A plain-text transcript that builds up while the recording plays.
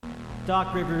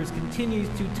Doc Rivers continues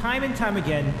to, time and time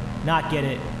again, not get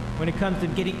it when it comes to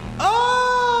getting...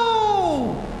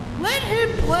 Oh! Let him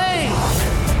play!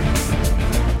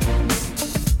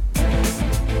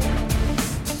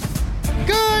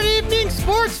 Good evening,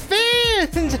 sports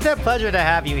fans! It's a pleasure to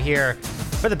have you here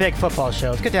for the Big Football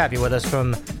Show. It's good to have you with us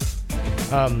from...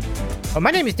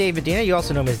 my name is Dave Medina. You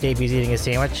also know me as Dave who's eating a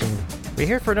sandwich, and we're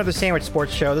here for another sandwich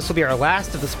sports show. This will be our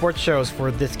last of the sports shows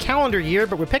for this calendar year,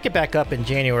 but we'll pick it back up in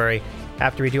January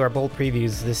after we do our bowl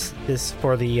previews this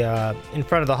for the in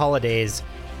front of the holidays.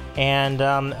 And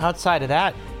outside of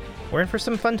that, we're in for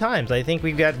some fun times. I think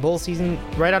we've got bowl season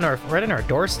right on our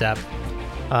doorstep.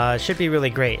 Should be really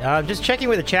great. Just checking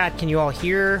with the chat. Can you all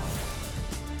hear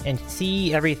and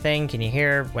see everything? Can you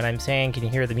hear what I'm saying? Can you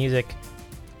hear the music?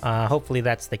 Hopefully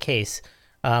that's the case.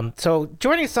 So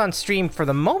joining us on stream for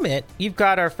the moment, you've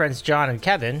got our friends John and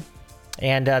Kevin,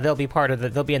 and they'll be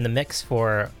they'll be in the mix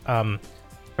for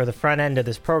the front end of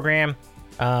this program.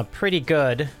 Pretty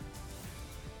good.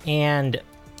 And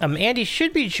Andy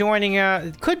should be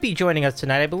could be joining us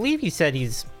tonight. I believe he said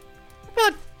he's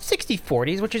about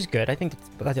 60-40s, which is good. I think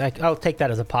I'll take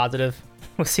that as a positive.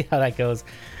 We'll see how that goes.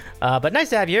 But nice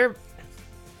to have you here.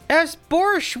 As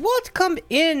Borsch, welcome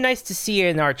in. Nice to see you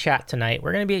in our chat tonight.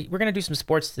 We're gonna do some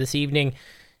sports this evening,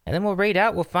 and then we'll raid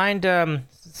out. We'll find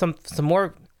some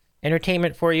more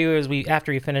entertainment for you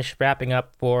after we finish wrapping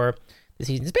up for the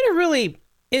season.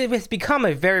 It has become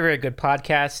a very, very good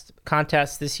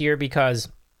contest this year because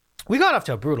we got off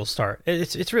to a brutal start.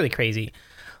 It's really crazy,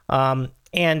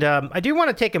 and I do want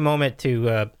to take a moment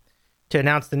to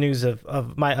announce the news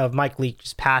of Mike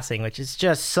Leach's passing, which is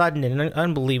just sudden and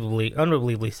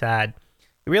unbelievably sad.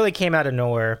 It really came out of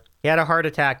nowhere. He had a heart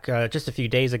attack just a few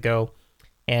days ago,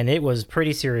 and it was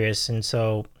pretty serious. And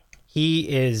so he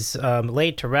is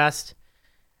laid to rest.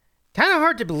 Kind of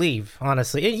hard to believe,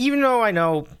 honestly. Even though I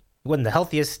know he wasn't the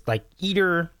healthiest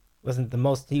eater, he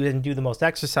didn't do the most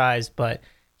exercise, but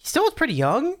he still was pretty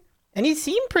young, and he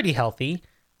seemed pretty healthy.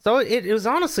 So it was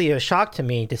honestly a shock to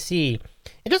me to see.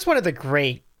 And just one of the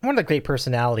great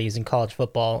personalities in college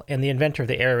football and the inventor of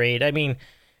the air raid. I mean,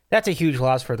 that's a huge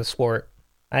loss for the sport.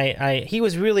 He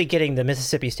was really getting the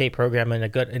Mississippi State program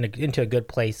into a good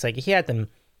place. Like he had them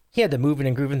moving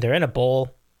and grooving. They're in a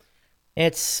bowl.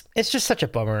 It's just such a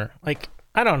bummer. Like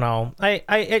I don't know.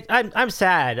 I'm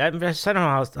sad. I don't know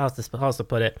how else to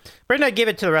put it. We're gonna give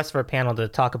it to the rest of our panel to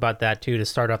talk about that too to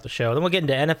start off the show. Then we'll get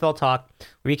into NFL talk,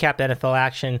 recap the NFL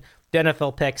action, the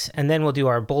NFL picks, and then we'll do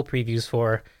our bowl previews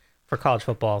for college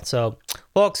football. So,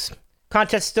 folks,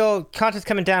 contest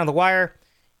coming down the wire,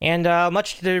 and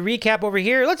much to recap over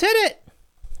here. Let's hit it.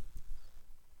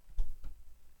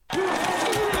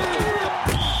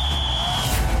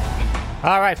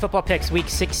 All right, football picks, week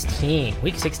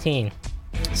 16.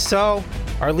 So,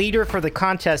 our leader for the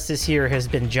contest this year has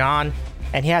been John,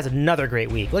 and he has another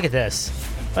great week. Look at this.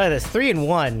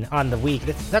 3-1 on the week.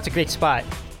 That's a great spot.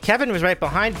 Kevin was right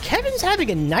behind. Kevin's having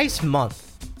a nice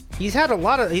month. This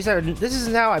is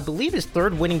now, I believe, his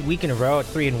third winning week in a row at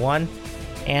 3-1.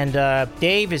 And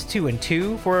Dave is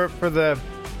 2-2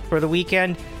 for the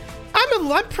weekend.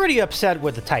 I'm pretty upset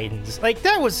with the Titans. Like,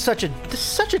 that was such a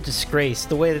disgrace,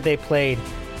 the way that they played.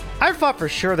 I thought for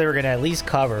sure they were going to at least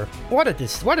cover. What a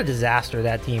disaster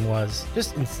that team was.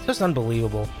 Just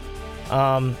unbelievable.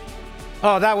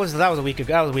 That was a week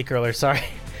ago. That was a week earlier. Sorry.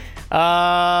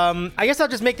 I guess I'll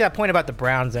just make that point about the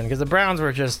Browns then, because the Browns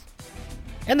were just,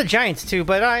 and the Giants too.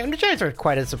 But the Giants are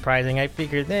quite as surprising. I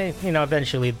figured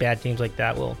eventually bad teams like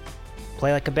that will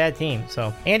play like a bad team.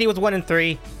 So Andy was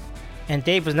 1-3, and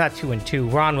Dave was not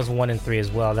 2-2. Ron was 1-3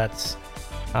 as well. That's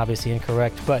obviously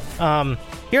incorrect. But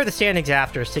here are the standings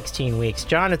after 16 weeks.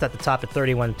 John is at the top at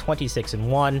 31,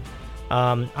 26-1.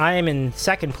 I am in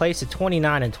second place at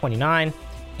 29-29.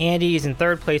 Andy is in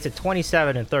third place at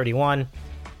 27-31.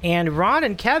 And Ron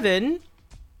and Kevin,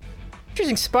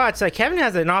 interesting spots. Kevin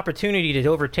has an opportunity to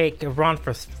overtake Ron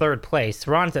for third place.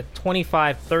 Ron's at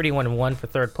 25-31-1 for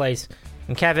third place.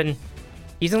 And Kevin,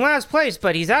 he's in last place,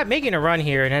 but he's out making a run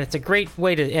here, and it's a great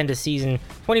way to end a season.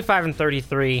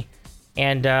 25-33.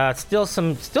 And still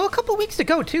a couple weeks to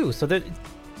go too. So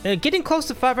getting close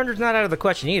to 500 is not out of the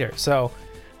question either. So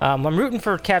I'm rooting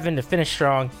for Kevin to finish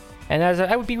strong, and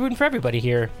I would be rooting for everybody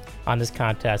here on this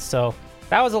contest. So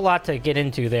that was a lot to get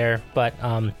into there, but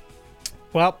and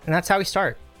that's how we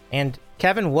start. And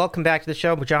Kevin, welcome back to the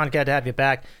show. But John, glad to have you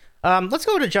back. Let's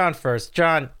go to John first.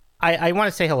 John, I want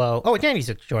to say hello. Oh,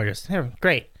 Danny's joined us.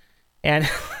 Great. And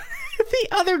the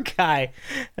other guy,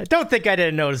 don't think I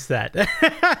didn't notice that.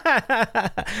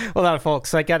 Hold on,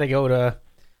 folks. We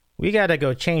got to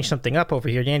go change something up over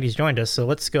here. Andy's joined us, so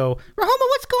let's go. Rahoma,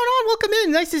 what's going welcome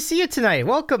in. Nice to see you tonight.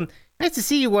 Welcome. Nice to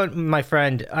see you, my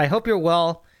friend. I hope you're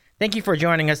well. Thank you for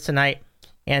joining us tonight.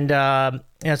 And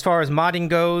as far as modding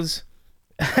goes,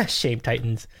 shame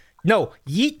Titans. No,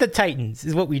 yeet the Titans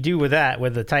is what we do with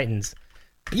the Titans.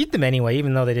 Yeet them anyway,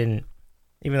 even though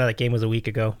that game was a week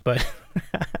ago. But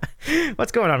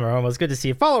what's going on, Rahomo? It's good to see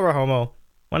you. Follow Rahomo,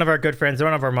 one of our good friends,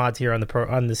 one of our mods here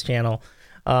on this channel.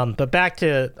 But back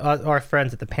to our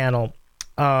friends at the panel.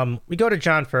 We go to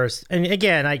John first, and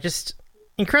again,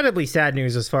 incredibly sad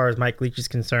news as far as Mike Leach is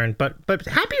concerned, but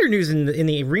happier news in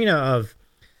the arena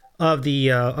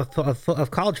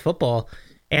of college football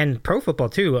and pro football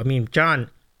too. I mean, John,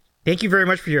 thank you very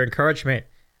much for your encouragement.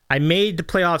 I made the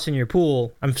playoffs in your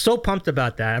pool. I'm so pumped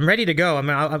about that. I'm ready to go.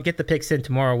 I'll get the picks in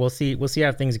tomorrow. We'll see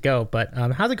how things go. But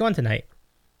how's it going tonight?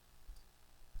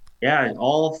 Yeah,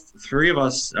 all three of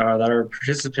us that are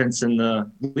participants in the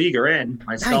league are in.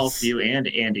 Myself, nice. You, and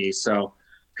Andy. So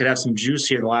could have some juice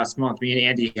here the last month. Me and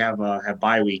Andy have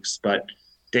bye weeks, but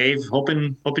Dave,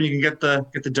 hoping you can get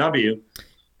the W.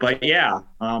 But yeah,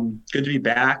 good to be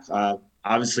back.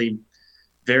 Obviously,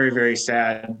 very, very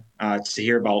sad to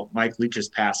hear about Mike Leach's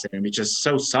passing. I mean, it's just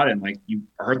so sudden. Like, you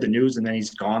heard the news and then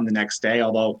he's gone the next day.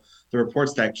 Although the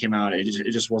reports that came out, it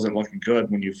just wasn't looking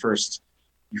good when you first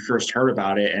heard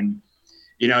about it. And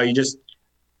when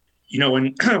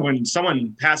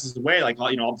someone passes away, like,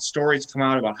 all the stories come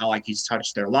out about how, like, he's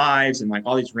touched their lives, and like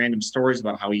all these random stories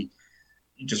about how he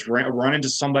just run into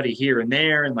somebody here and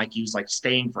there, and like he was like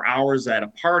staying for hours at a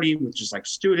party with just like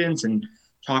students and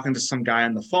talking to some guy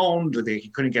on the phone. He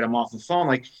couldn't get him off the phone.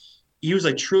 Like, he was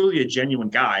like truly a genuine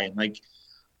guy. And like,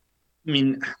 I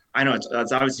mean, I know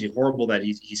it's obviously horrible that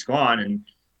he's gone, and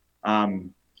I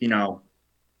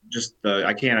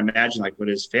can't imagine like what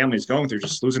his family is going through,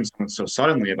 just losing someone so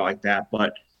suddenly like that.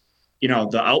 But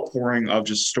the outpouring of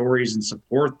just stories and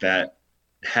support that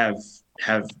have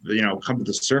come to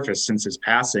the surface since his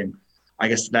passing, I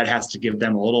guess that has to give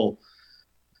them a little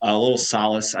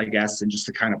solace, I guess, and just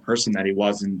the kind of person that he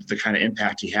was and the kind of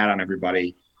impact he had on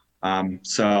everybody.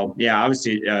 So yeah,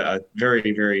 obviously a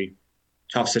very, very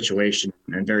tough situation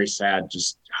and very sad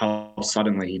just how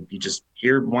suddenly he just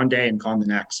here one day and gone the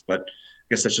next. But I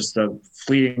guess that's just the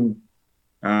fleeting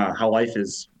how life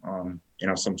is,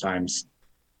 sometimes.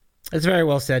 That's very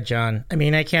well said, John. I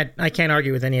mean, I can't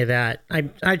argue with any of that.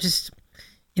 I just,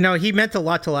 he meant a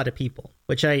lot to a lot of people,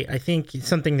 which I think is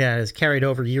something that has carried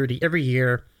over every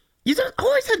year. He's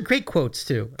always had great quotes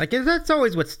too. Like, that's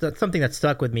always something that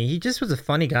stuck with me. He just was a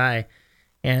funny guy,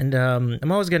 and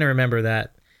I'm always going to remember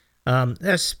that.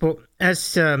 As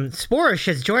Sporish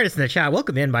has joined us in the chat,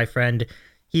 welcome in, my friend.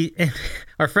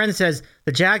 Our friend says,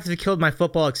 the Jags have killed my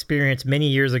football experience many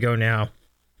years ago now.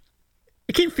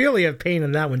 I can feel you have pain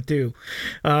in that one too.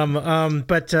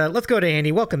 But let's go to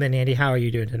Andy. Welcome in, Andy. How are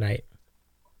you doing tonight?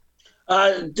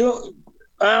 I'm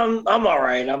all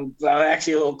right. I'm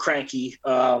actually a little cranky.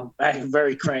 I'm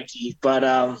very cranky, but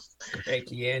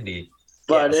cranky Andy.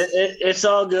 But yes. It's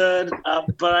all good.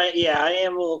 But I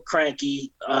am a little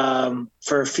cranky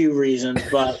for a few reasons.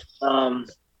 But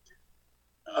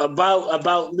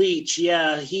about Leach,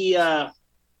 yeah,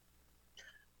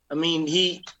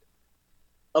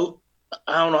 I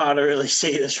don't know how to really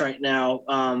say this right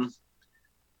now.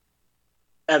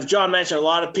 As John mentioned, a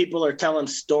lot of people are telling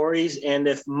stories, and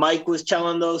if Mike was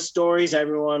telling those stories,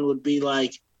 everyone would be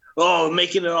like, oh,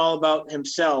 making it all about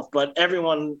himself. But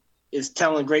everyone is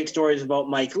telling great stories about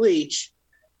Mike Leach,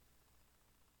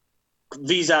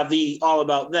 vis-a-vis all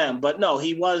about them. But no,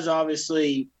 he was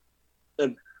obviously a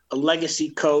legacy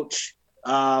coach,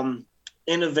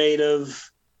 innovative,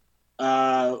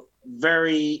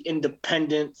 very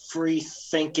independent,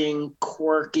 free-thinking,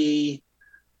 quirky,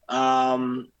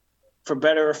 for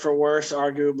better or for worse,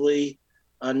 arguably.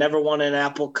 Never won an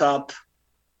Apple Cup.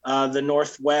 The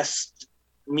Northwest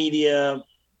media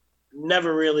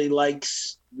never really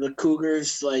likes the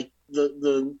Cougars. Like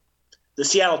the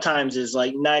Seattle Times is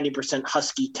like 90%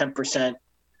 Husky, 10%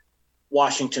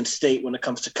 Washington State when it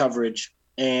comes to coverage.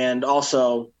 And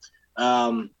also,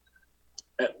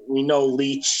 we know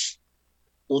Leach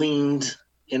leaned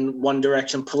in one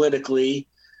direction politically,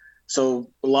 so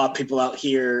a lot of people out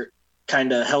here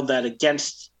kind of held that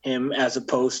against him, as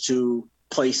opposed to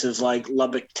places like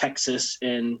Lubbock, Texas,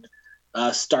 and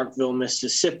Starkville,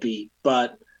 Mississippi.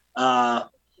 But the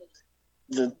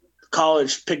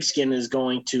college pigskin is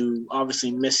going to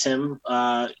obviously miss him.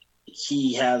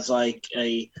 He has like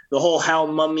the whole Hal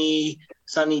Mummy,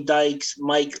 Sonny Dykes,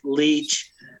 Mike Leach,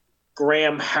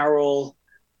 Graham Harrell,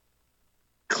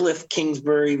 Cliff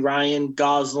Kingsbury, Ryan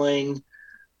Gosling,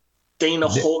 Dana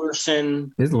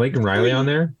Holderson. Is Lincoln Riley on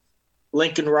there?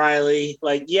 Lincoln Riley.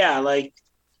 Like, yeah, like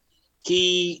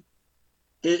he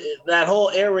that whole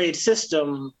air raid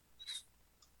system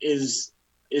is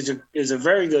a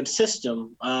very good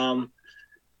system. And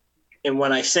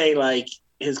when I say like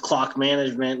his clock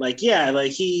management, like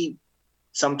he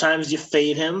sometimes you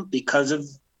fade him because of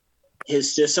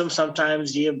his system.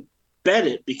 Sometimes you bet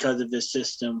it because of his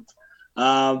system.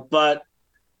 But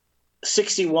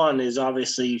 61 is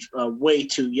obviously way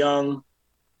too young,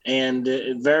 and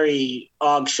very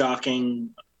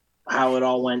shocking how it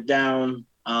all went down.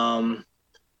 Who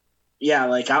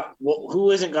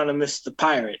isn't going to miss the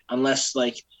Pirate? Unless,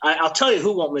 like, I'll tell you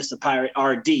who won't miss the Pirate,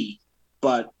 RD.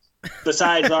 But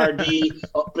besides RD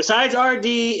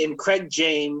and Craig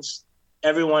James,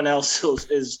 everyone else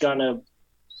is going to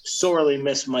sorely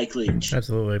miss Mike Leach.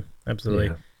 Absolutely.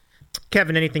 Yeah.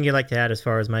 Kevin, anything you'd like to add as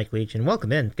far as Mike Leach? And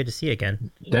welcome in. Good to see you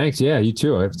again. Thanks. Yeah, you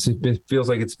too. It feels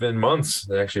like it's been months.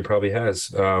 It actually probably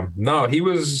has. No, he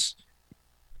was.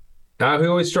 He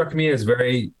always struck me as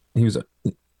he was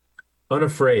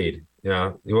unafraid. You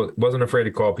know, he wasn't afraid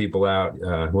to call people out.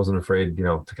 He wasn't afraid,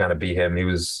 to kind of be him. He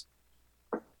was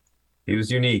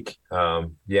unique.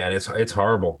 And it's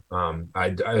horrible.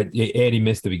 Andy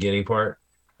missed the beginning part.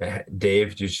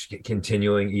 Dave just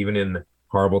continuing, even in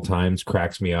horrible times,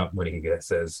 cracks me up when he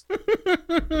says,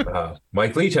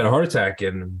 Mike Leach had a heart attack,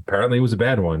 and apparently it was a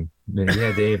bad one. And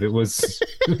yeah, Dave, it was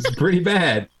pretty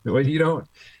bad. When you don't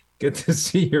get to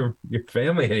see your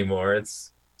family anymore.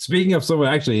 It's speaking of someone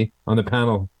actually on the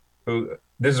panel who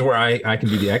this is where I can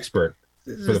be the expert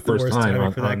for the first time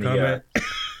on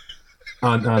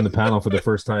the panel for the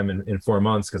first time in 4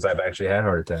 months, because I've actually had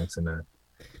heart attacks and that.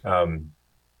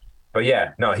 But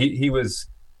yeah, no, he was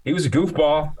a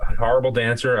goofball, a horrible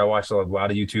dancer. I watched a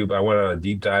lot of YouTube. I went on a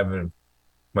deep dive in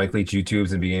Mike Leach YouTubes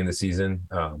in the beginning of the season.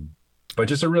 But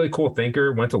just a really cool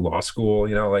thinker, went to law school,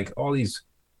 like all these,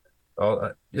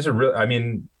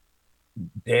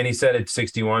 Andy said at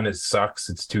 61, it sucks.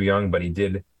 It's too young, but he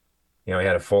did, he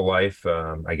had a full life.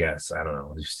 I guess, I don't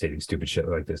know, just saying stupid shit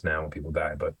like this now when people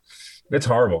die, but it's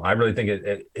horrible. I really think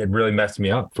it really messed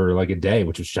me up for like a day,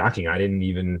 which was shocking. I didn't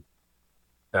even,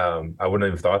 I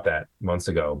wouldn't have thought that months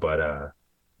ago, but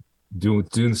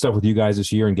doing stuff with you guys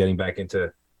this year and getting back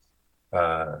into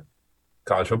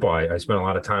college football, I spent a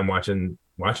lot of time watching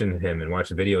him and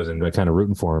watching videos and kind of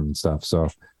rooting for him and stuff. So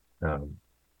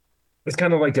it's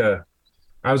kind of like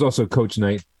I was also Coach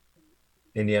Knight,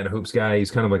 Indiana Hoops guy.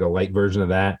 He's kind of like a light version of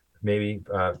that, maybe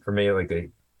for me, like a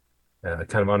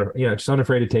kind of just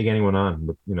unafraid to take anyone on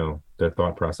with their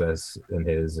thought process and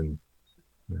his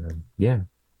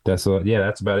that's about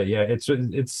it. Yeah, it's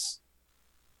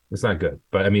not good,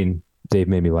 but I mean, Dave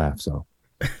made me laugh, so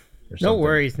no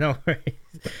worries. And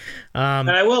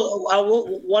I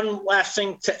will one last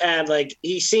thing to add. Like,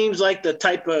 he seems like the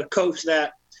type of coach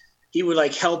that he would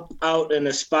like help out an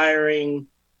aspiring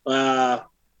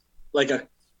like a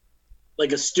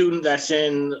student that's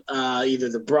in either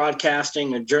the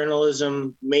broadcasting or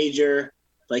journalism major.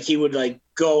 Like, he would like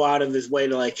go out of his way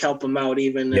to like help him out,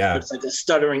 even if it's like a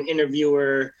stuttering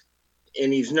interviewer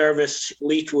and he's nervous.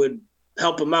 Leach would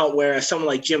help him out, whereas someone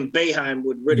like Jim Boeheim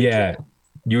would ridicule. Yeah,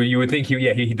 you would think he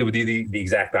would do the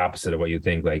exact opposite of what you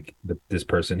think. Like this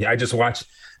person. I just watched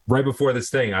right before this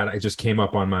thing. I just came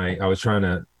up on I was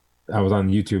on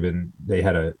YouTube, and they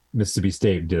had a Mississippi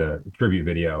State did a tribute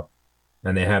video,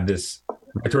 and they have this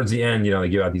right towards the end. They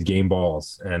give out these game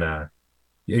balls, and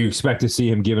you expect to see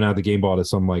him giving out the game ball to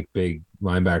some like big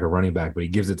linebacker, running back, but he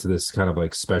gives it to this kind of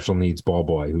like special needs ball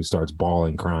boy who starts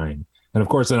bawling, crying, and of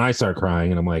course then I start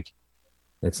crying, and I'm like,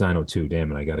 it's 9:02,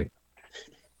 damn it, I gotta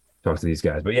talk to these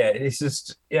guys. But yeah, it's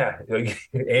just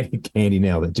like Andy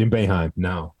nailed it. Jim Boeheim,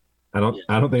 no. I don't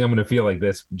think I'm going to feel like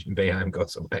this when Jim Boeheim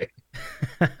goes away.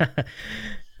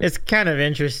 It's kind of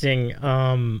interesting.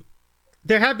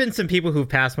 There have been some people who've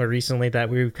passed more recently that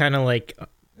we were kind of like,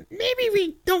 maybe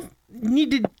we don't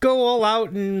need to go all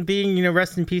out and being,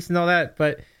 rest in peace and all that.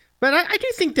 But I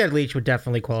do think that Leach would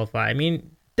definitely qualify. I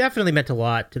mean, definitely meant a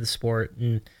lot to the sport.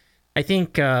 And I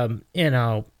think, I'm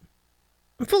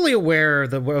fully aware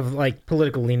of like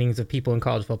political leanings of people in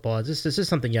college football. It's just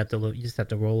something you just have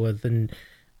to roll with. And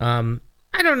I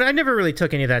don't know. I never really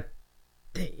took any of that.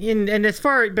 And as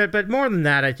far, but more than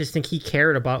that, I just think he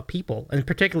cared about people, and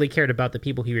particularly cared about the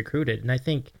people he recruited. And I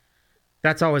think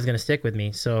that's always going to stick with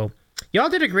me. So y'all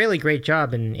did a really great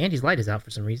job. And Andy's light is out for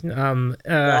some reason.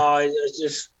 It's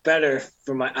just better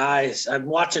for my eyes. I'm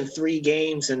watching 3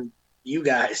 games, and you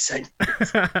guys.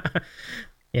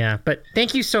 Yeah, but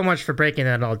thank you so much for breaking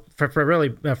that all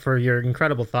for your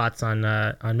incredible thoughts on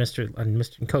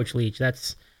Mr. Coach Leach.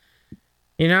 That's.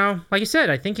 Like you said,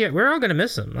 I think we're all going to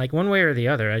miss him, like one way or the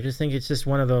other. I just think it's just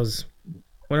one of those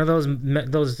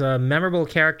memorable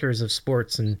characters of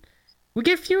sports, and We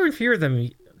get fewer and fewer of them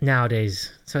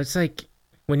nowadays. So it's like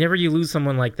whenever you lose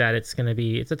someone like that, it's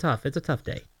a tough day.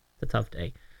 It's a tough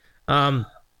day.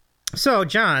 So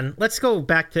John, let's go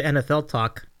back to NFL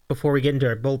talk before we get into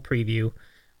our bowl preview.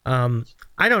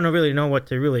 I don't really know what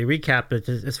to really recap it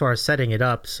as far as setting it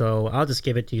up, so I'll just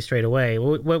give it to you straight away.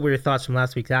 What were your thoughts from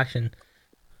last week's action?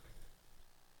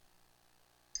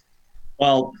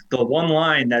 Well, the one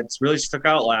line that's really stuck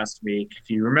out last week, if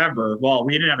you remember, well,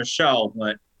 we didn't have a show,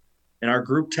 but in our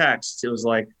group text, it was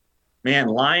like, man,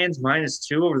 Lions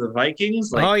 -2 over the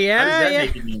Vikings. Like, oh yeah, how does that yeah,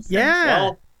 make any sense? yeah.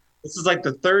 Well, this is like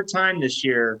the third time this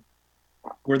year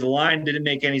where the line didn't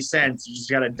make any sense. You just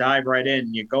got to dive right in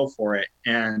and you go for it.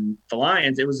 And the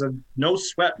Lions, it was a no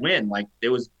sweat win. Like, it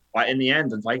was in the end,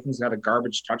 the Vikings got a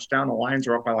garbage touchdown. The Lions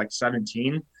were up by like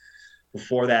 17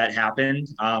 before that happened.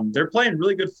 They're playing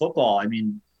really good football. I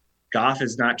mean, Goff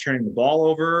is not turning the ball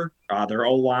over. Their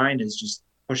O-line is just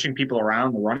pushing people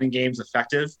around. The running game's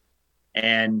effective.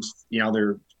 And,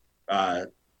 they're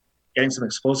getting some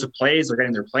explosive plays. They're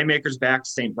getting their playmakers back.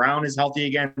 St. Brown is healthy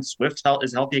again. Swift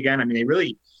is healthy again. I mean, they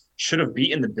really should have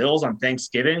beaten the Bills on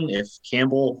Thanksgiving if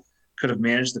Campbell could have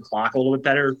managed the clock a little bit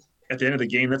better at the end of the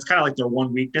game. That's kind of like their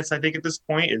one weakness, I think, at this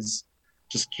point is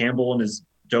just Campbell and his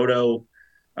dodo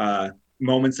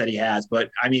moments that he has.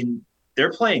 But, I mean,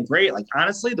 they're playing great. Like,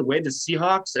 honestly, the way the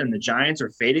Seahawks and the Giants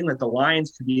are fading, that the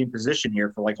Lions could be in position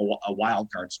here for like a wild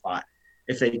card spot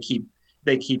if they keep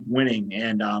winning.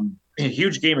 And a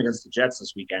huge game against the Jets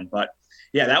this weekend. But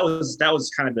yeah, that was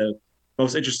kind of the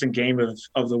most interesting game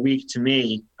of the week to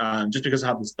me, just because of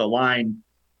how the line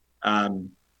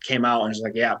came out, and it's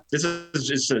like, yeah, this is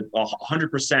just a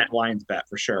 100% Lions bet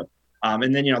for sure.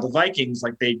 And then the Vikings,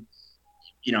 like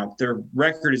their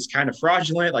record is kind of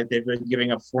fraudulent. Like, they've been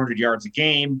giving up 400 yards a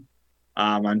game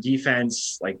on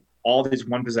defense, like all these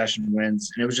one possession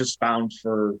wins, and it was just bound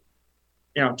for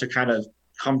to kind of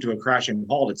come to a crashing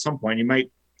halt at some point. You might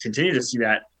continue to see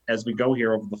that as we go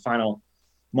here over the final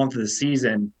month of the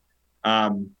season.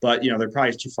 But they're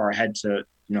probably too far ahead to,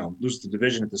 lose the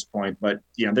division at this point, but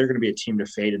they're going to be a team to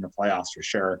fade in the playoffs for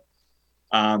sure.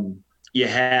 You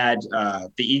had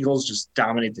the Eagles just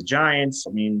dominate the Giants.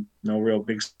 I mean, no real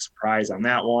big surprise on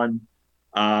that one.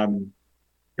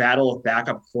 Battle of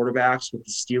backup quarterbacks with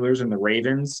the Steelers and the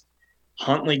Ravens.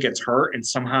 Huntley gets hurt, and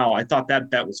somehow I thought that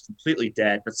bet was completely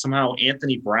dead, but somehow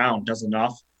Anthony Brown does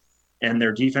enough and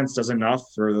their defense does enough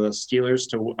for the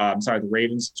the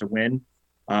Ravens to win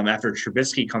after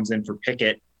Trubisky comes in for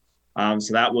Pickett.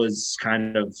 So that was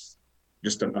kind of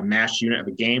just a mash unit of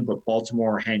a game, but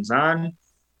Baltimore hangs on.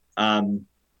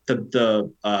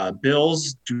 The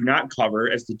Bills do not cover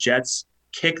as the Jets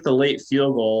kick the late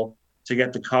field goal to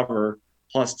get the cover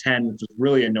 +10, which is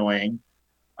really annoying.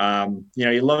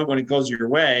 You love it when it goes your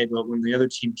way, but when the other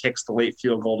team kicks the late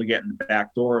field goal to get in the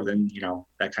back door, then,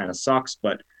 that kind of sucks.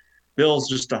 But Bills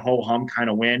just a ho-hum kind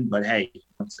of win, but hey,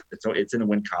 it's in the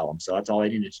win column, so that's all they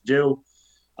needed to do.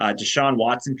 Deshaun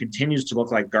Watson continues to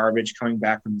look like garbage coming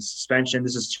back from the suspension.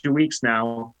 This is 2 weeks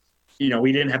now.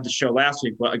 We didn't have the show last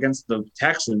week, but against the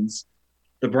Texans,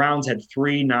 the Browns had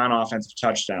 3 non-offensive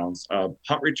touchdowns, a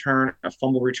punt return, a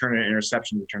fumble return, and an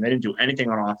interception return. They didn't do anything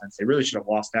on offense. They really should have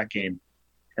lost that game.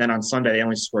 And then on Sunday, they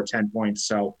only scored 10 points.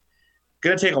 So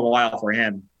going to take a while for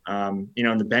him. And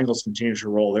the Bengals continue to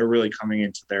roll. They're really coming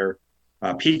into their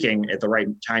peaking at the right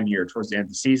time here towards the end of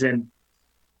the season.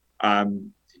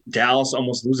 Dallas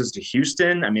almost loses to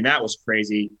Houston. I mean, that was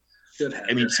crazy.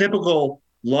 I mean, typical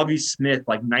Lovie Smith,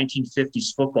 like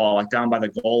 1950s football, like down by the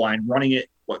goal line, running it,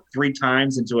 3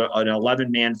 times into an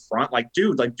 11-man front. Like,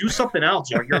 dude, like do something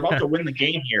else. You're about to win the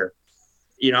game here.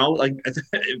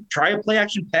 Try a play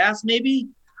action pass maybe.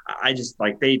 I just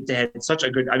they had such a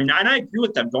good. I mean, and I agree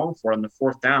with them going for it on the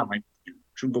 4th down. Like,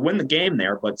 should win the game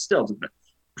there, but still,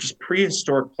 just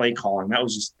prehistoric play calling. That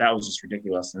was just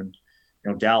ridiculous. And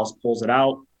Dallas pulls it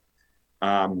out.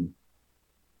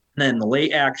 Then the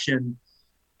late action,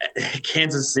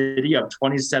 Kansas City up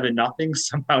 27-0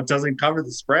 somehow doesn't cover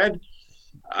the spread.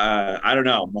 I don't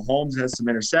know. Mahomes has some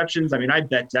interceptions. I mean, I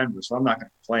bet Denver, so I'm not going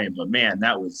to play him. But man,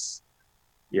 that was.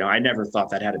 I never thought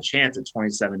that had a chance at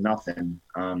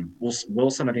 27-0.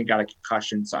 Wilson, I think, got a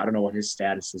concussion, so I don't know what his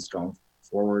status is going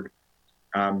forward.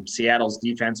 Seattle's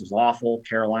defense was awful.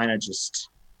 Carolina just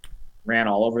ran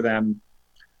all over them.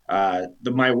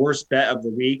 My worst bet of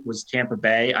the week was Tampa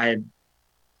Bay.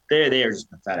 They are just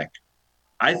pathetic.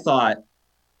 I thought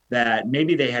that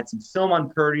maybe they had some film on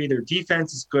Purdy. Their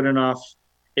defense is good enough.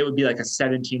 It would be like a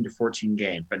 17-14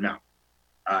 game, but no.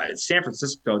 San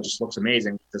Francisco just looks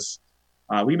amazing.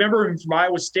 We remember him from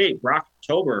Iowa State, Brock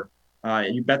October.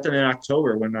 You bet them in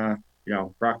October when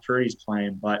Brock Purdy's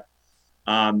playing. But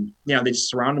They just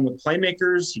surround him with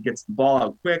playmakers. He gets the ball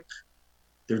out quick.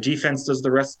 Their defense does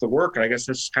the rest of the work, and I guess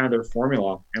that's just kind of their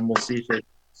formula. And we'll see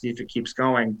if it keeps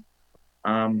going.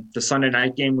 The Sunday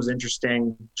night game was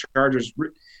interesting. Chargers,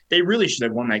 they really should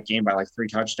have won that game by like 3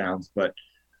 touchdowns, but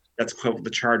that's what the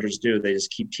Chargers do. They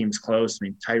just keep teams close. I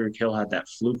mean, Tyreek Hill had that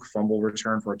fluke fumble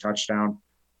return for a touchdown,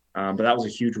 but that was a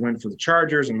huge win for the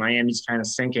Chargers. And Miami's kind of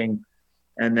sinking.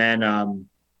 And then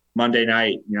Monday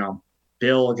night,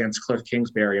 Bill against Cliff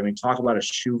Kingsbury. I mean, talk about a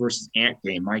shoe versus ant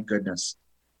game. My goodness.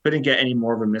 Couldn't get any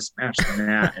more of a mismatch than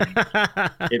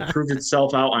that. And it proved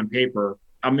itself out on paper.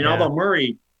 I mean, although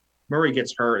Murray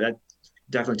gets hurt, that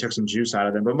definitely took some juice out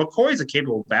of them. But McCoy's a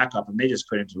capable backup, and they just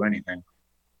couldn't do anything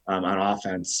on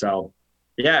offense. So,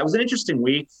 it was an interesting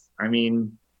week. I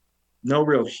mean, no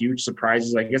real huge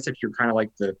surprises. I guess if you're kind of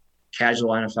like the casual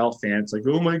NFL fan, it's like,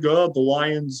 oh my God, the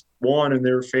Lions won and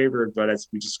they were favored. But as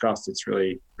we discussed, it's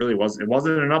really wasn't. It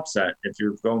wasn't an upset if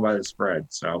you're going by the spread.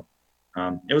 So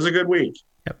it was a good week.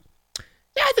 Yep.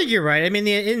 Yeah, I think you're right. I mean,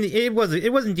 it was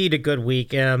indeed a good week.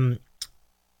 That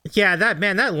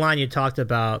line you talked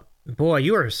about, boy,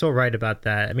 you are so right about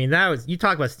that. I mean, you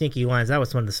talk about stinky lines. That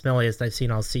was one of the smelliest I've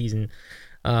seen all season.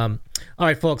 All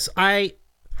right, folks, let's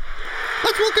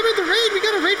welcome in the raid. We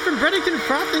got a raid from Breddington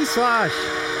Frothing Slosh.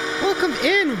 Welcome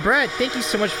in, Brett. Thank you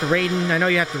so much for raiding. I know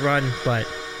you have to run, but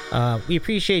we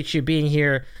appreciate you being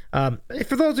here.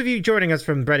 For those of you joining us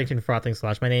from Breddington Frothing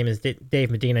Slosh, my name is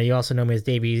Dave Medina. You also know me as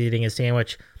Davey eating a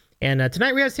sandwich. And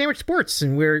tonight we have Sandwich Sports,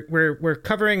 and we're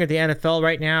covering the NFL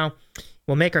right now.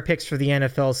 We'll make our picks for the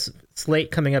NFL slate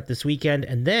coming up this weekend,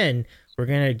 and then we're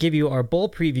going to give you our bowl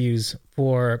previews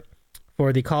for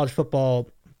the college football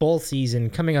bowl season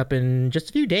coming up in just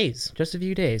a few days.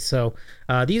 So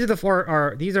these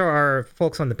are our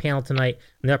folks on the panel tonight.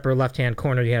 In the upper left-hand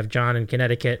corner, you have John in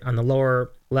Connecticut. On the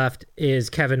lower left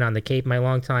is Kevin on the Cape, my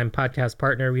longtime podcast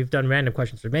partner. We've done random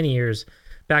questions for many years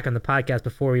back on the podcast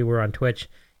before we were on Twitch.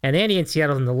 And Andy in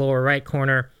Seattle in the lower right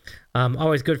corner.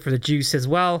 Always good for the juice as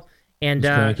well. And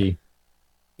cranky.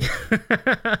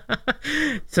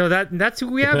 So that's who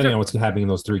we have. Depending on what's happening in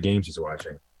those 3 games he's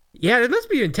watching. Yeah, there must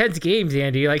be intense games,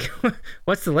 Andy. Like,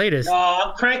 what's the latest? No,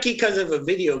 I'm cranky because of a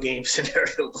video game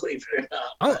scenario, believe it or not.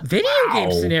 Oh, video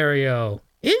game scenario.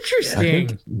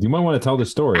 Interesting. You might want to tell the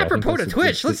story. Apropos to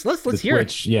Twitch, let's hear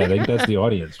Twitch, it. Yeah, I think that's the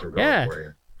audience for going for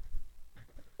you.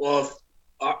 Well,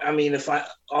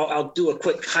 I'll do a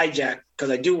quick hijack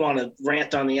because I do want to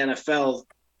rant on the NFL,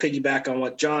 piggyback on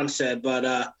what John said.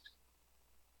 But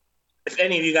if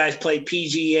any of you guys play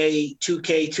PGA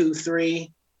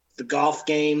 2K23, the golf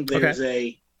game,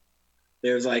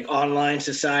 there's like online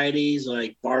societies,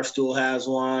 like Barstool has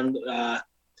one.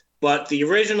 But the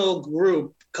original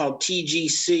group called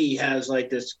TGC has like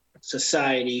this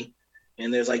society,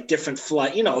 and there's like different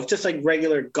flight, just like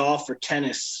regular golf or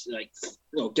tennis, like,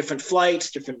 different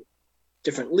flights, different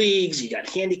leagues. You got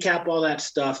handicap, all that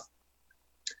stuff.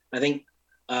 I think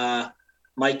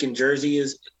Mike in Jersey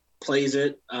plays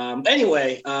it.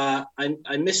 Anyway, I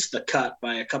missed the cut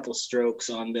by a couple strokes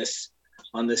on this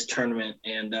tournament,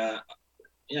 and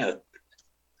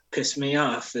pissed me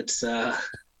off. It's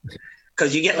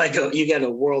because you get a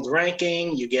world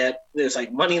ranking, there's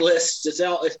like money lists.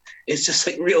 It's just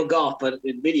like real golf, but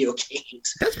in video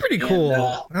games. That's pretty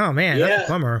cool. Oh man, that's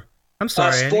a bummer. I'm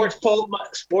sorry.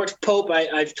 Sports Pope.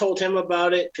 I've told him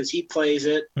about it because he plays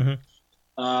it.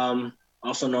 Mm-hmm.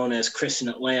 Also known as Chris in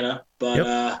Atlanta.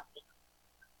 But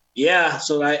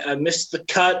so I missed the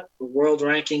cut. The world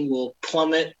ranking will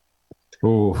plummet.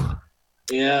 Ooh.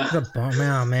 Yeah. The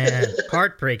bummer, man.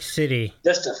 Heartbreak City.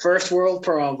 Just a first world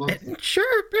problem.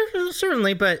 Sure,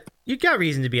 certainly, but you got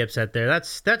reason to be upset there.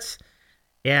 That's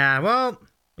yeah, well,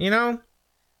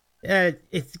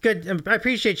 it's good. I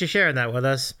appreciate you sharing that with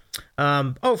us.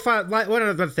 One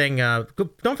other thing.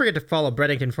 Don't forget to follow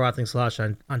Breddington Frothing Slosh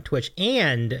on Twitch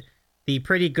and the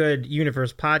Pretty Good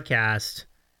Universe podcast,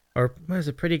 or what is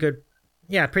it? Pretty Good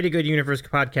Universe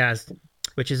podcast,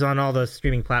 which is on all the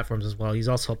streaming platforms as well. He's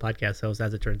also a podcast host,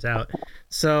 as it turns out.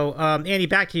 So, Andy,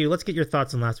 back to you. Let's get your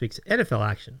thoughts on last week's NFL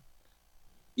action.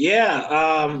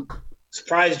 Yeah,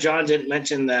 surprised John didn't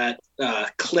mention that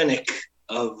clinic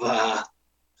of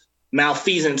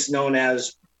malfeasance known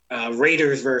as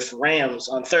Raiders versus Rams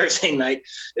on Thursday night.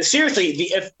 Seriously,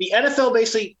 if the NFL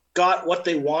basically got what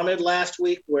they wanted last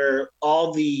week, where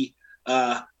all the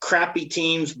crappy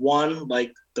teams won,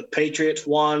 like the Patriots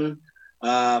won,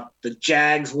 the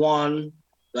Jags won,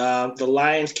 the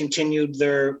Lions continued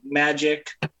their magic,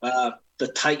 the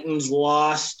Titans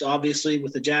lost, obviously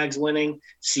with the Jags winning,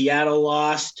 Seattle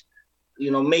lost,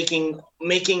 making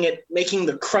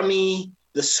the crummy,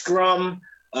 the scrum.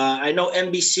 I know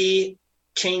NBC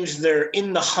changed their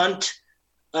in the hunt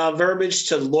verbiage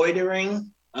to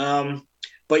loitering.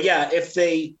 But yeah, if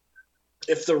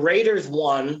the Raiders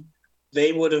won,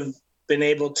 they would have been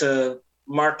able to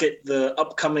market the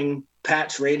upcoming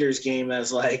Pats Raiders game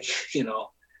as like,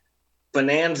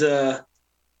 bonanza.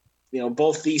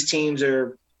 Both these teams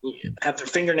have their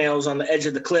fingernails on the edge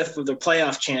of the cliff of their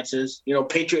playoff chances.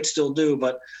 Patriots still do,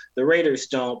 but the Raiders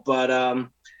don't. But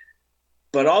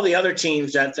all the other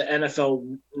teams that the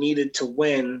NFL needed to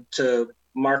win to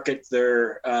market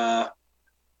their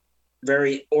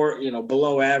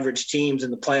below average teams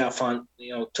in the playoff hunt,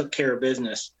 took care of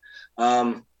business.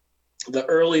 The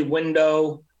early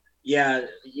window, yeah,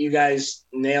 you guys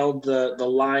nailed the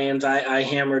Lions. I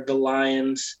hammered the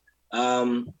Lions.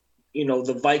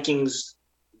 The Vikings,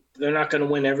 they're not going to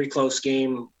win every close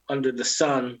game under the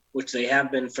sun, which they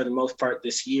have been for the most part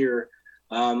this year.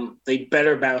 They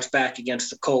better bounce back against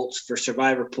the Colts for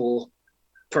survivor pool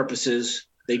purposes.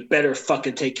 They better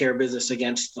fucking take care of business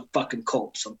against the fucking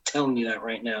Colts. I'm telling you that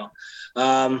right now.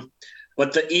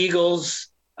 But the Eagles,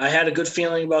 I had a good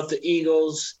feeling about the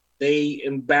Eagles. They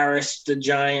embarrassed the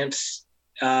Giants.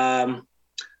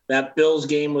 That Bills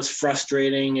game was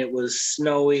frustrating. It was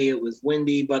snowy. It was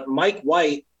windy. But Mike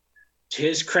White, to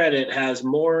his credit, has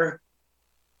more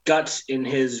guts in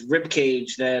his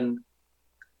ribcage than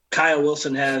Kyle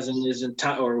Wilson has in his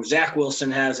entire, or Zach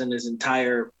Wilson has in his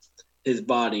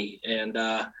body. And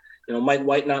Mike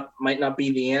White might not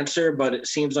be the answer, but it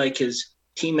seems like his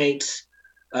teammates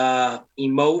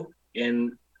emote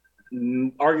and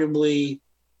arguably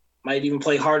might even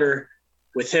play harder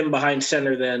with him behind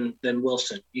center than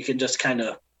Wilson. You can just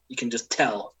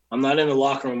tell. I'm not in the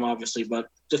locker room, obviously, but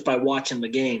just by watching the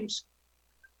games.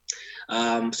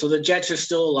 So the Jets are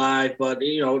still alive, but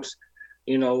it's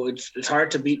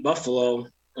hard to beat Buffalo,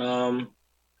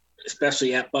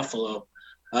 especially at Buffalo.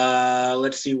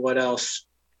 Let's see what else.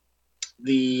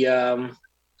 The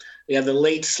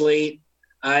late slate.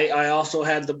 I also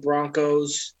had the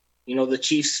Broncos. The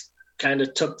Chiefs kind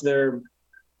of took their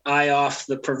eye off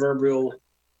the proverbial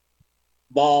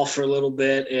ball for a little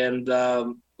bit, and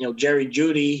Jerry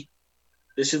Jeudy.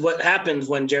 This is what happens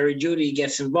when Jerry Jeudy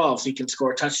gets involved. He can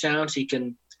score touchdowns. He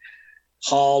can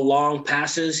haul long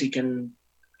passes. He can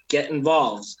get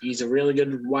involved. He's a really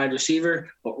good wide receiver,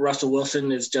 but Russell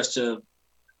Wilson is just a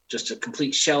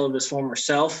complete shell of his former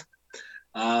self.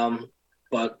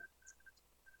 But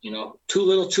too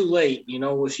little, too late.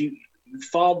 If you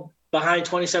fall behind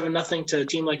 27-0 to a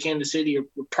team like Kansas City, you're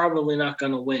probably not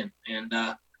going to win. And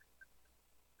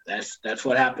that's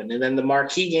what happened. And then the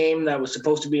marquee game that was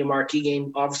supposed to be a marquee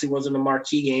game obviously wasn't a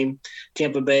marquee game.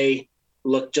 Tampa Bay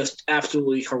looked just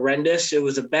absolutely horrendous. It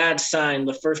was a bad sign.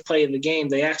 The first play of the game,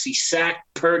 they actually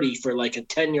sacked Purdy for like a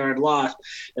 10-yard loss,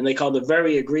 and they called a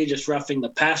very egregious roughing the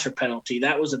passer penalty.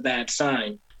 That was a bad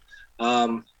sign.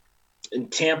 And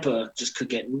Tampa just could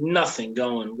get nothing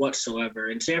going whatsoever.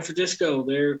 In San Francisco,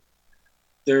 they're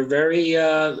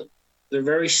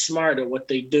very smart at what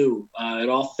they do at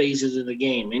all phases of the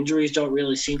game. Injuries don't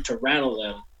really seem to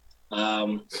rattle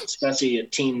them, especially a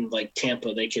team like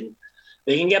Tampa. They can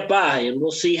get by, and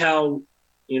we'll see how.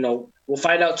 We'll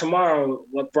find out tomorrow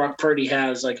what Brock Purdy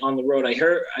has like on the road. I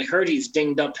heard he's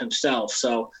dinged up himself.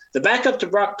 So the backup to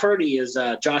Brock Purdy is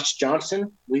Josh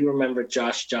Johnson. We remember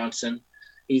Josh Johnson.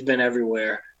 He's been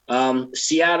everywhere.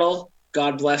 Seattle,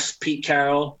 God bless Pete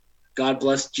Carroll. God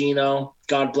bless Geno.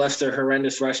 God bless their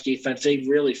horrendous rush defense. They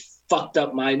really fucked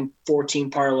up my 14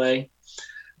 parlay.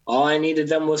 All I needed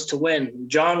them was to win.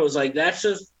 John was like, that's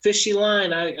a fishy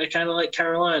line. I kind of like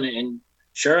Carolina. And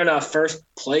sure enough, first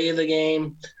play of the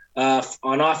game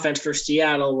on offense for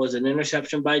Seattle was an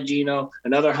interception by Geno,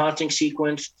 another haunting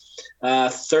sequence,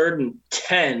 3rd and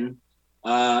 10.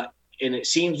 And it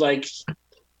seems like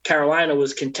Carolina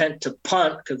was content to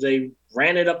punt because they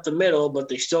ran it up the middle, but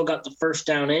they still got the first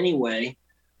down anyway.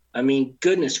 I mean,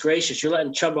 goodness gracious, you're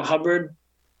letting Chuba Hubbard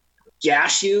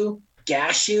gash you.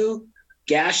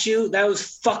 That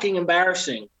was fucking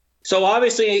embarrassing. So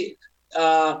obviously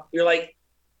you're like,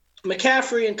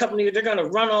 McCaffrey and company, they're going to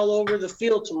run all over the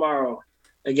field tomorrow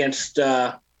against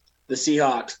the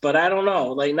Seahawks. But I don't know.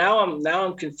 Like now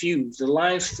I'm confused. The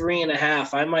line's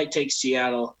 3.5. I might take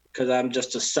Seattle because I'm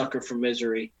just a sucker for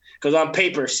misery. Because on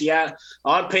paper,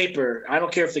 I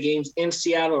don't care if the game's in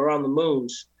Seattle or on the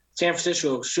moons, San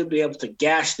Francisco should be able to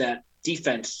gash that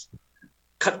defense,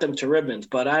 cut them to ribbons.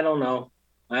 But I don't know.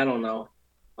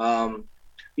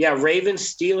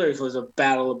 Ravens Steelers was a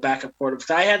battle of backup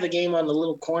quarterbacks. I had the game on the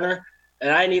little corner,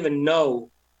 and I didn't even know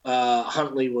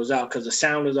Huntley was out because the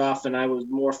sound was off, and I was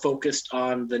more focused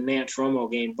on the Nance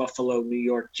Romo game, Buffalo, New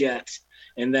York Jets,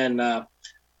 and then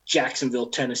Jacksonville,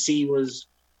 Tennessee was,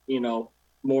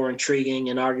 more intriguing,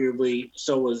 and arguably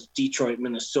so was Detroit,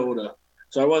 Minnesota.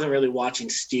 So I wasn't really watching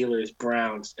Steelers,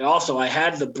 Browns. And also, I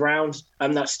had the Browns.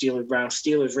 I'm not Steelers, Browns,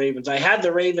 Steelers, Ravens. I had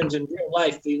the Ravens in real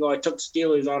life, even though I took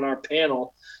Steelers on our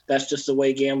panel. That's just the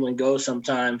way gambling goes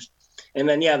sometimes. And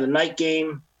then, the night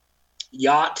game,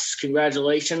 yachts,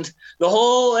 congratulations. The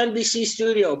whole NBC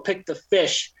studio picked the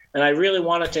fish, and I really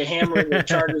wanted to hammer the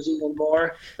Chargers even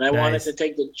more. And I wanted to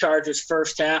take the Chargers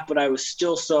first half, but I was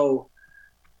still so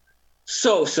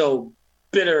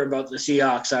bitter about the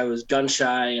Seahawks. I was gun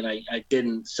shy, and I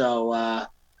didn't. So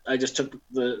I just took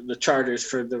the Chargers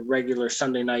for the regular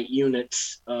Sunday night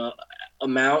units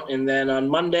amount. And then on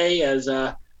Monday, as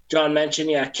John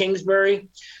mentioned, Kingsbury.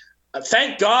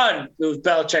 Thank God it was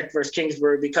Belichick versus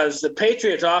Kingsbury, because the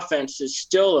Patriots offense is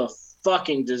still a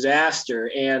fucking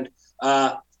disaster. And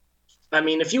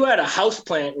if you had a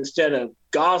houseplant instead of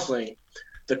Gosling,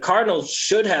 the Cardinals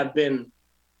should have been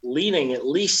leading at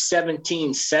least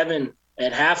 17-7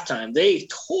 at halftime. They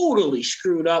totally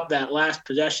screwed up that last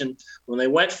possession when they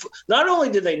went. Not only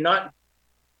did they not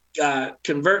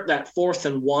convert that 4th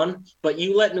and 1, but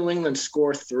you let New England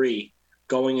score 3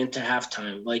 going into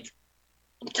halftime. Like,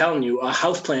 I'm telling you, a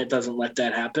houseplant doesn't let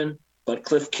that happen, but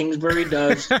Cliff Kingsbury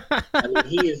does.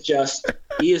 He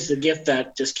is the gift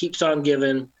that just keeps on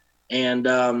giving. And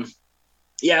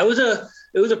it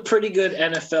was a pretty good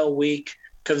NFL week,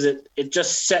 because it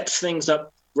just sets things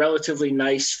up relatively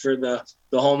nice for the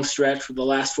home stretch for the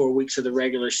last 4 weeks of the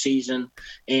regular season.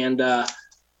 And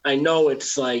I know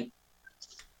it's like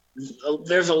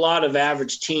there's a lot of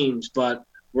average teams, but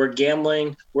we're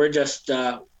gambling. We're just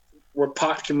we're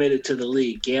pot committed to the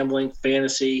league, gambling,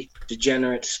 fantasy,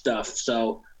 degenerate stuff.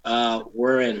 So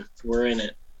we're in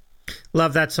it.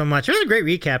 Love that so much. It was a great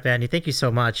recap, Andy. Thank you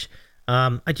so much.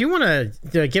 I do want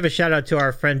to give a shout out to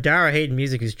our friend Dara Hayden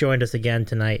Music, who's joined us again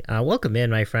tonight. Welcome in,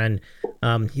 my friend.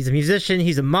 He's a musician,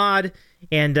 he's a mod,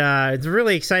 and it's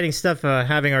really exciting stuff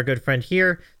having our good friend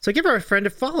here. So give our friend a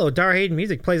follow. Dara Hayden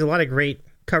Music plays a lot of great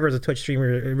covers of Twitch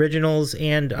streamer originals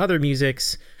and other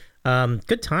musics.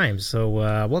 Good times. So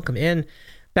welcome in.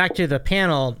 Back to the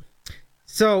panel.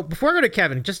 So before I go to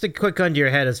Kevin, just a quick gun to your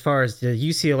head as far as the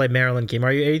UCLA Maryland game.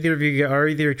 Are either of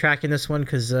you tracking this one?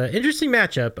 Because interesting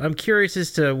matchup. I'm curious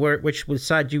as to which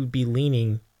side you would be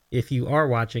leaning if you are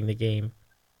watching the game.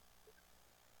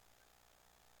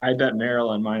 I bet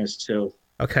Maryland -2.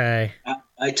 Okay.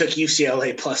 I took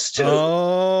UCLA +2.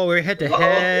 Oh, we're head to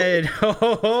head.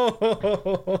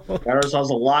 Got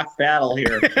ourselves a locked battle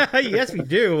here. Yes, we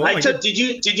do. Did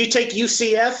you take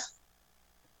UCF?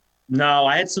 No,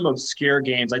 I had some obscure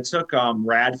games. I took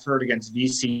Radford against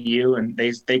VCU, and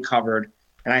they covered.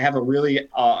 And I have a really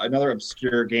another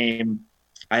obscure game.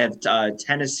 I have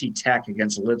Tennessee Tech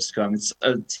against Lipscomb. It's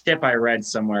a tip I read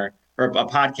somewhere, or a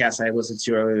podcast I listened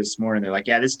to earlier this morning. They're like,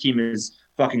 yeah, this team is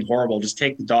fucking horrible. Just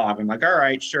take the dog. I'm like, all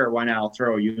right, sure, why not? I'll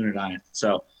throw a unit on it.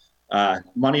 So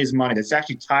money is money. It's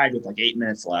actually tied with like 8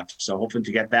 minutes left. So hoping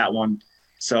to get that one.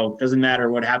 So it doesn't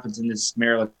matter what happens in this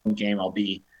Maryland game. I'll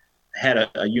be had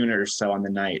a unit or so on the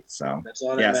night. So that's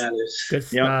all that matters. Good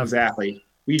stuff. Yeah, exactly.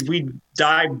 We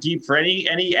dive deep for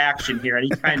any action here, any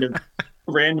kind of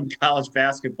random college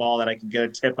basketball that I can get a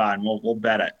tip on. We'll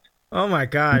bet it. Oh my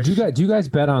gosh. Do you guys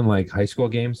bet on like high school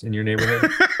games in your neighborhood?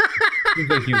 Seems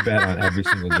like you bet on every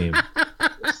single game.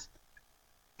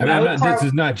 I mean, this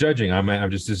is not judging.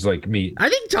 I'm just this is like me. I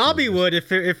think Tommy would if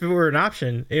it were an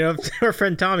option. You know, our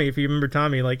friend Tommy, if you remember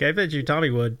Tommy, like I bet you Tommy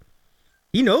would.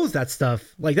 He knows that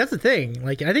stuff. Like that's the thing.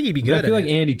 Like I think he'd be good. I feel like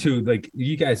Andy too. Like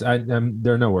you guys,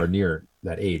 they're nowhere near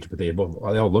that age, but they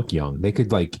all look young. They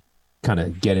could like kind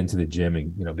of get into the gym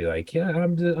and be like, yeah,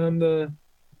 I'm the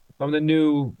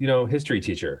new history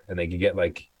teacher, and they can get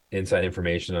like inside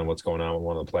information on what's going on with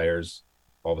one of the players.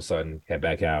 All of a sudden, head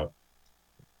back out.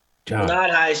 John, not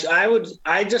high. I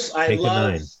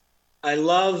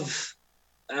love.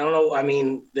 I don't know. I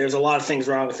mean, there's a lot of things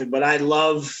wrong with it, but I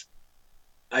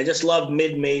just love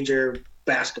mid-major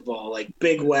basketball, like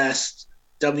Big West,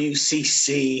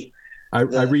 WCC. I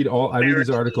read these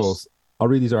articles. I'll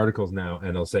read these articles now,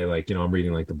 and they'll say like, I'm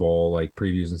reading like the bowl like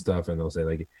previews and stuff, and they'll say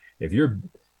like, if you're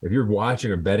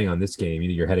watching or betting on this game, you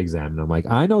need your head examined. I'm like,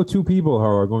 I know 2 people who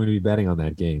are going to be betting on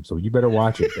that game, so you better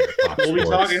watch it. We'll be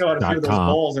talking about a few of those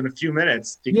bowls in a few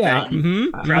minutes. Yeah,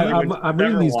 I'm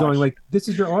reading these going like, this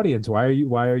is your audience. Why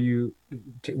are you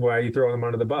throwing them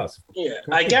under the bus? Yeah,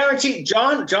 I guarantee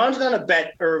John's going to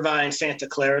bet Irvine, Santa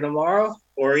Clara tomorrow,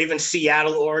 or even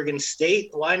Seattle, Oregon State.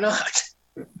 Why not?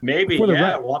 Maybe, For the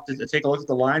yeah. rep- We'll have to take a look at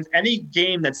the lines. Any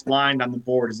game that's lined on the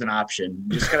board is an option.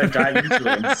 You just gotta dive into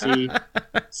it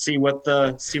and see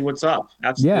what's up.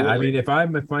 Absolutely. Yeah, I mean,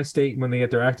 if my state when they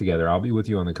get their act together, I'll be with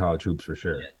you on the college hoops for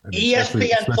sure. I mean,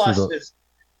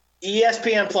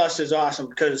 ESPN Plus is awesome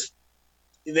because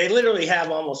they literally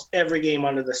have almost every game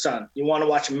under the sun. You want to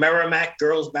watch Merrimack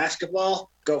girls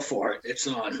basketball? Go for it. It's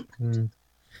on.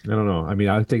 I don't know. I mean,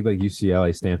 I'd take like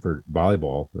UCLA, Stanford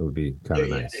volleyball. It would be kind of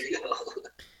nice. There you go.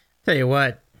 Tell you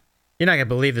what, you're not gonna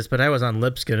believe this, but I was on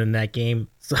Lipscomb in that game,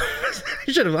 so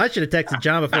I should have texted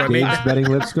John before I made Dave's that. betting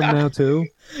Lipscomb now too.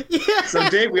 Yeah. So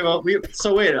Dave,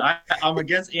 I'm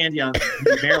against Andy on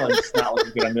Maryland. It's not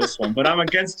looking good on this one, but I'm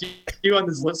against you on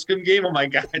this Lipscomb game. Oh my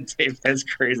God, Dave, that's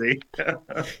crazy.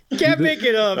 Can't make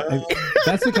it up.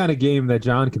 That's the kind of game that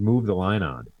John can move the line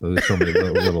on. There's so many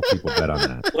little people bet on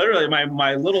that. Literally,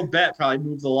 my little bet probably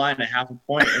moved the line a half a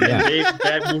point, and then Dave's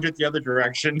bet moved it the other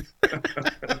direction.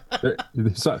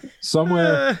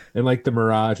 Somewhere in like the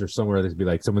Mirage or somewhere, there'd be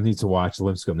like someone needs to watch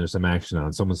Lipscomb. There's some action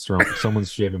on.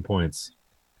 Someone's shaving points.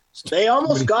 They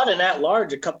almost got an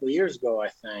at-large a couple of years ago, I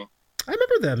think. I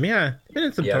remember them. Yeah, been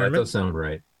in some Yeah, that tournaments. does sound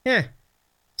right. Yeah,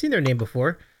 seen their name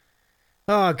before.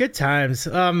 Oh, good times.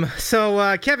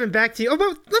 So Kevin, back to you. Oh,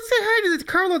 but let's say hi to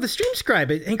Carlo, the stream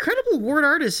scribe. An incredible word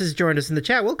artist has joined us in the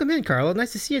chat. Welcome in, Carlo.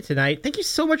 Nice to see you tonight. Thank you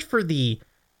so much for the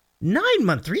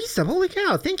 9-month resub. Holy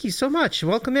cow! Thank you so much.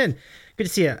 Welcome in. Good to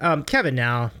see you, Kevin.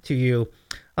 Now to you.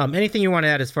 Anything you want to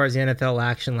add as far as the NFL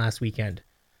action last weekend?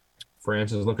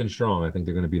 France is looking strong. I think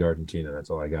they're going to beat Argentina.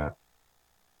 That's all I got.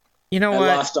 You know I what?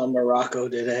 lost on Morocco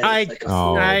today. I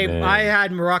man.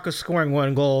 had Morocco scoring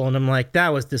 1 goal, and I'm like, that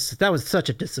was such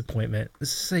a disappointment.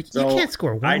 It's like you can't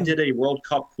score one. I did a World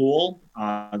Cup pool.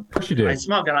 Of course you did. I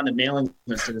somehow got on the mailing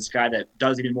list of this guy that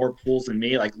does even more pools than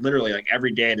me. Like literally, like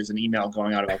every day there's an email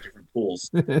going out about different pools.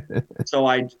 So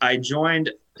I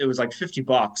joined. It was like $50.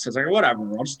 I was like, whatever,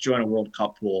 I'll just join a World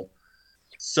Cup pool.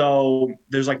 So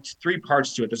there's like 3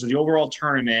 parts to it. There's the overall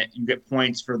tournament. You get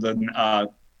points for the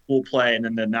pool play and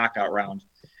then the knockout round.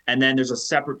 And then there's a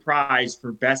separate prize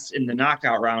for best in the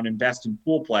knockout round and best in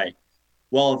pool play.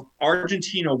 Well, if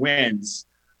Argentina wins,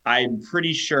 I'm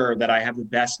pretty sure that I have the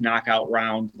best knockout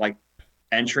round like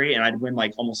entry, and I'd win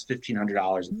like almost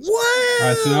 $1,500. What? All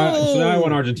right, so now I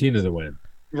want Argentina to win.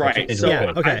 Right. So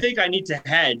Yeah, okay. I think I need to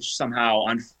hedge somehow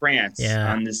on France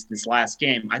on this last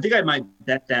game. I think I might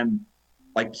bet them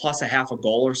like plus a half a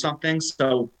goal or something.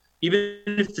 So even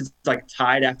if it's like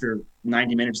tied after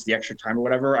 90 minutes, the extra time or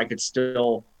whatever, I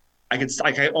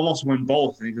almost win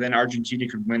both. And then Argentina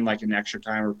could win like an extra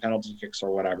time or penalty kicks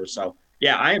or whatever. So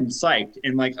yeah, I am psyched.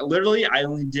 And like literally I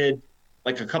only did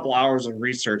like a couple hours of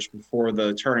research before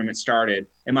the tournament started.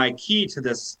 And my key to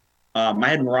this, I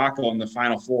had Morocco in the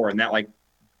Final Four, and that like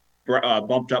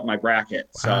bumped up my bracket.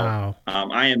 So Wow.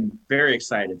 I am very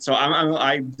excited. So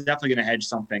I'm definitely going to hedge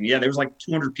something. Yeah, there was like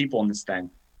 200 people in this thing.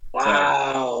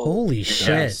 Wow. Holy shit.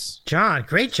 Yes. John,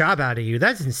 great job out of you.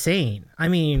 That's insane. I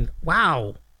mean,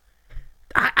 wow.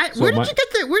 Where'd you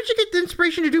get the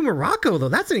inspiration to do Morocco though?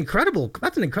 That's an incredible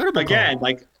Again, call.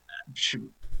 like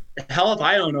hell if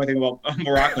I don't know anything about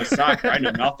Morocco soccer. I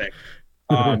know nothing.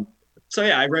 So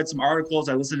yeah, I read some articles,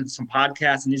 I listened to some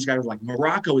podcasts, and these guys were like,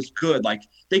 Morocco is good. Like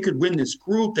they could win this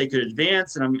group, they could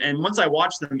advance. And once I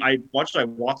watched them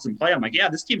play. I'm like, yeah,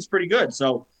 this team's pretty good.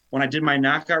 So when I did my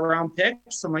knockout round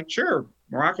picks, I'm like, sure,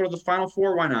 Morocco to the Final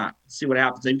Four, why not? See what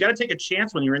happens. And you got to take a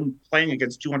chance when you're playing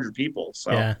against 200 people.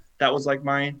 So that was like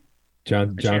my.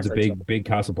 John's a big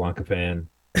Casablanca fan.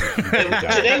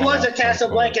 Today was a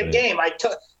Casablanca game.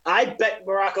 I bet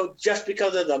Morocco just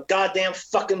because of the goddamn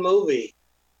fucking movie.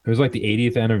 It was like the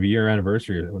 80th year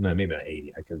anniversary. Well, no, maybe not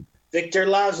 80. I could Victor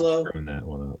Laszlo. turn that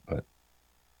one up, but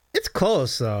It's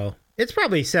close though. It's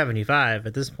probably 75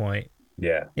 at this point.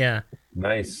 yeah, Yeah.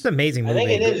 nice. It's an amazing I movie.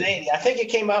 think it is 80. I think it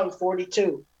came out in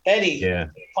 42. Eddie, Yeah.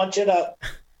 punch it up.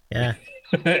 Yeah.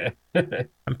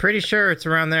 I'm pretty sure it's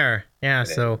around there. Yeah,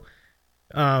 so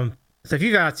if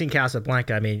you've not seen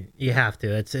Casablanca, I mean, you have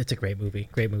to. It's a great movie.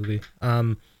 Great movie.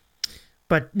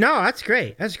 But no, that's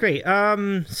great. That's great.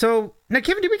 So now,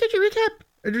 Kevin, did we get your recap?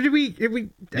 Or did we?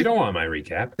 You don't want my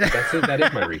recap. That's it. That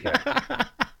is my recap.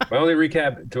 My only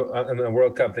recap on the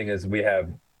World Cup thing is we have,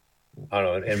 I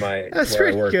don't know, in my That's where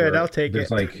I pretty work, good. I'll take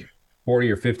there's it. like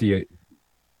 40 or 50,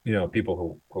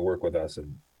 people who work with us,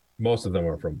 and most of them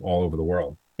are from all over the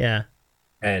world. Yeah.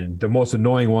 And the most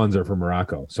annoying ones are from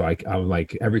Morocco. So I'm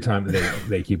like, every time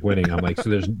they keep winning, I'm like, so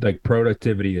there's like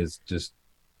productivity is just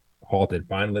halted.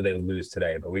 Finally, they lose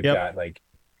today, but we've got like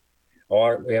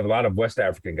we have a lot of West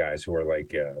African guys who are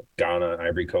like Ghana,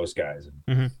 Ivory Coast guys.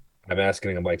 And I'm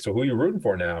asking them like, so who are you rooting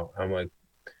for now? I'm like,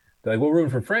 They're like, we're rooting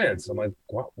for France. I'm like,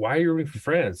 why are you rooting for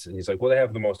France? And he's like, well, they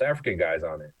have the most African guys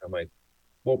on it. I'm like,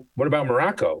 well, what about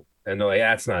Morocco? And they're like,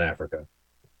 that's not Africa.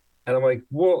 And I'm like,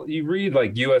 well, you read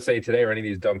like USA Today or any of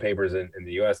these dumb papers in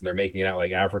the US, and they're making it out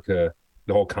like Africa,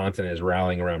 the whole continent is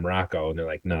rallying around Morocco. And they're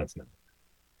like, no, it's not.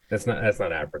 That's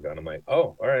not Africa. And I'm like,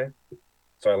 oh, all right.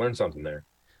 So I learned something there.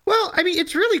 Well, I mean,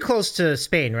 it's really close to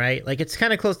Spain, right? Like, it's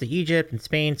kind of close to Egypt and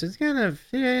Spain, so it's kind of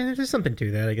there's something to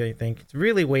that. I think it's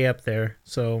really way up there.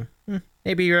 So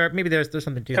maybe there's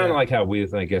something to that. Kind of like how we,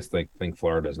 I guess, think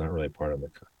Florida is not really part of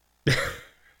it.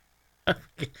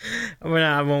 Okay.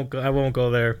 I won't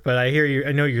go there. But I hear you.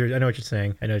 I know what you're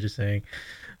saying.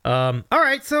 All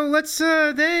right, so let's we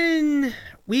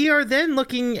are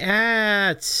looking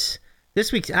at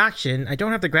this week's action. I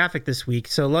don't have the graphic this week,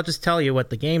 so I'll just tell you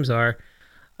what the games are.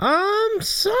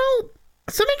 So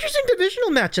some interesting divisional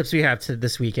matchups we have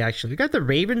this week. Actually, we got the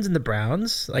Ravens and the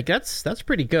Browns. Like that's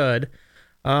pretty good.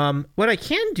 What I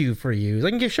can do for you is I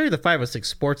can show you the 506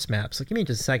 sports map. So give me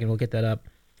just a second. We'll get that up.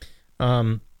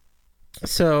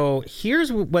 So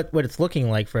here's what it's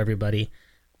looking like for everybody.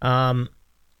 Oh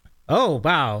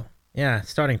wow, yeah,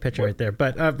 starting pitcher right there.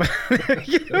 But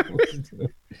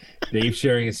Dave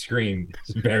sharing a screen.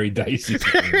 It's a very dicey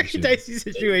situation. Dicey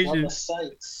situation. On the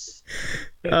sites.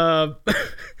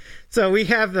 So we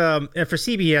have for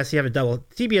CBS,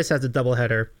 CBS has a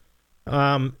doubleheader.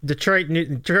 Detroit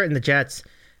and the Jets.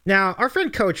 Now, our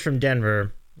friend Coach from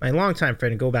Denver, my longtime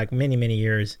friend, go back many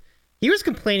years, he was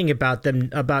complaining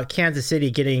about Kansas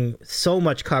City getting so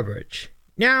much coverage.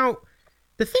 Now,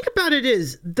 the thing about it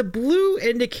is, the blue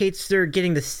indicates they're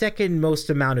getting the second most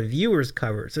amount of viewers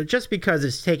covered. So just because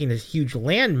it's taking this huge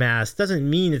landmass doesn't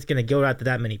mean it's going to go out to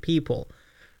that many people.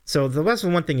 So that's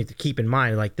one thing to keep in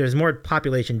mind. Like, there's more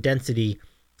population density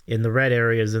in the red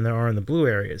areas than there are in the blue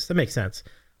areas. That makes sense.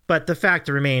 But the fact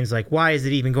remains, like, why is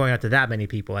it even going out to that many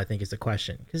people, I think is the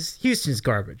question. Because Houston's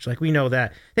garbage. Like, we know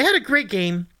that. They had a great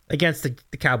game against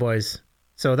the Cowboys.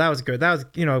 So that was good. That was,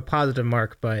 a positive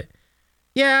mark. But,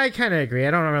 yeah, I kind of agree.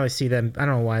 I don't really see them. I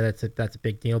don't know why that's a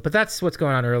big deal. But that's what's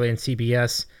going on early in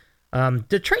CBS.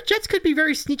 Detroit Jets could be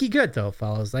very sneaky good, though,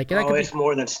 fellas. Like, it's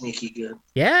more than sneaky good.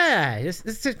 Yeah,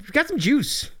 it's got some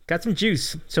juice.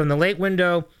 So in the late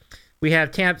window, we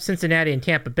have Cincinnati and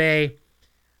Tampa Bay.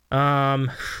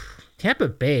 Tampa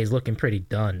Bay is looking pretty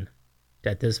done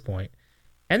at this point.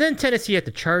 And then Tennessee at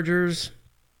the Chargers.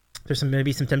 There's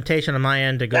maybe some temptation on my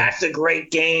end to go. That's a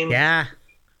great game. Yeah,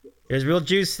 there's real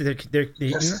juice. I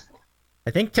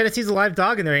think Tennessee's a live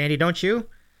dog in there, Andy. Don't you?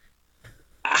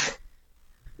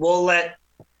 We'll run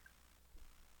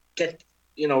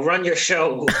your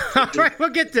show. All right, we'll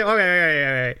get to.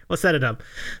 Okay, we'll set it up.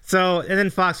 So, and then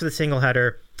Fox with a single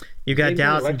header. You got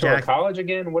Dallas and Jack. College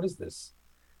again? What is this?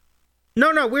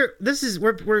 No, we're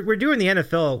doing the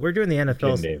NFL. We're doing the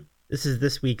NFL. This is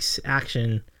this week's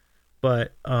action,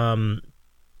 but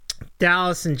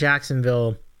Dallas and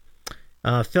Jacksonville,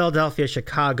 Philadelphia,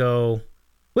 Chicago,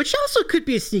 which also could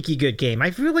be a sneaky good game.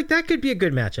 I feel like that could be a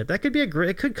good matchup. That could be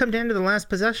it could come down to the last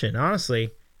possession.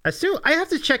 Honestly, I have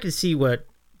to check and see what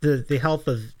the health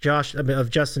of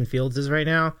Justin Fields is right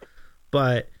now,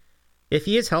 but if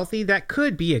he is healthy, that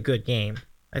could be a good game.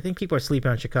 I think people are sleeping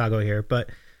on Chicago here, but.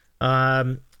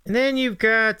 And then you've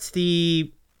got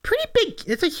the pretty big.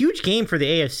 It's a huge game for the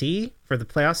AFC for the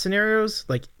playoff scenarios.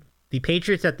 Like the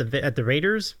Patriots at the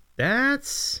Raiders.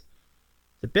 That's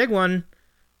the big one.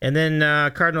 And then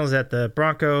Cardinals at the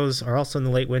Broncos are also in the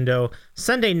late window.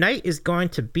 Sunday night is going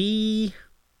to be.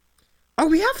 Oh,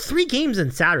 we have 3 games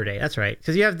on Saturday. That's right,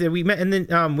 because you have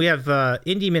we have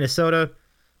Indy, Minnesota,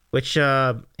 which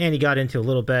Andy got into a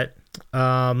little bit.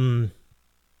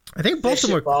 I think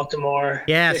Baltimore.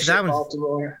 Yeah, Fish so that at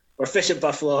Baltimore or Fish at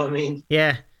Buffalo. I mean,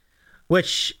 yeah.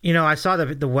 Which I saw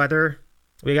the weather.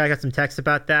 We got some text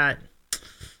about that.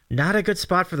 Not a good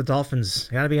spot for the Dolphins.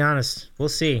 Got to be honest. We'll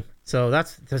see. So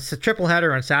that's a triple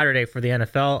header on Saturday for the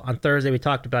NFL. On Thursday, we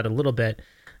talked about it a little bit.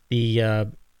 We've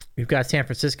got San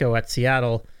Francisco at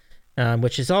Seattle,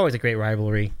 which is always a great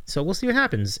rivalry. So we'll see what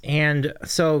happens. And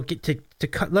so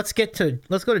let's go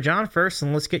to John first,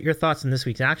 and let's get your thoughts on this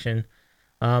week's action.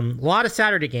 A lot of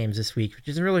Saturday games this week, which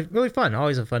is really, really fun.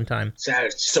 Always a fun time.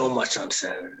 Saturday, so much on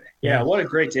Saturday. Yeah, what a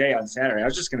great day on Saturday. I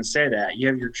was just going to say that. You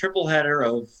have your triple header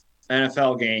of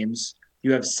NFL games.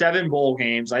 You have 7 bowl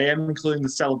games. I am including the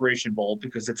Celebration Bowl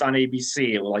because it's on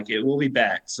ABC. It will be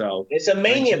back. So it's a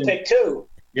Mania pick too.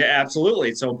 Yeah,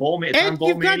 absolutely. So it's and on Bowl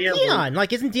you've got Mania.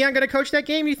 Deion. Isn't Deion going to coach that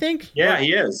game? You think? Yeah,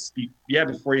 he is.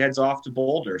 Before he heads off to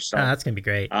Boulder. So that's going to be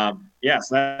great. So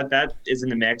that is in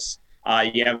the mix.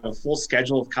 You have a full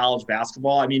schedule of college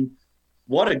basketball. I mean,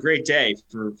 what a great day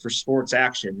for sports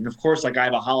action. And of course, like I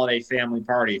have a holiday family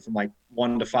party from like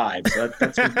 1 to 5. So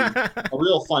that's going to be a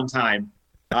real fun time.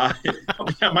 I'll be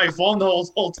on my phone the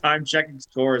whole time checking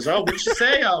scores. Oh, what'd you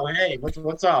say? Oh, hey,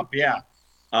 what's up? Yeah.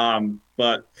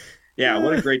 But yeah,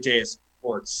 what a great day of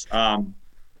sports. I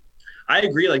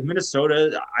agree. Like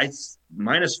Minnesota,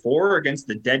 -4 against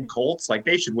the dead Colts. Like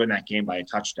they should win that game by a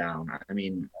touchdown. I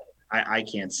mean, I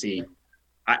can't see.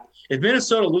 If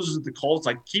Minnesota loses to the Colts,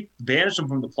 like banish them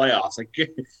from the playoffs. Like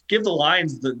give the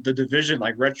Lions the division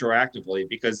like retroactively,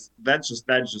 because that's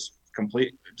just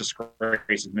complete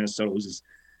disgrace if Minnesota loses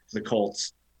to the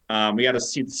Colts. We got to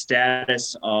see the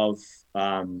status of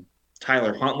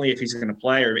Tyler Huntley, if he's going to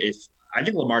play, or if I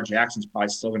think Lamar Jackson's probably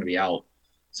still going to be out.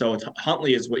 So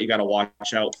Huntley is what you got to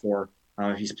watch out for.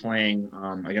 He's playing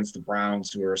against the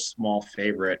Browns, who are a small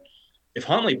favorite. If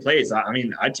Huntley plays, I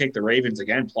mean, I'd take the Ravens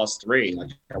again +3.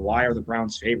 Like, why are the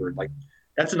Browns favored? Like,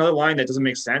 that's another line that doesn't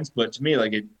make sense. But to me,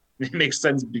 like it makes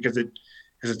sense because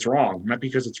it's wrong, not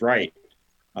because it's right.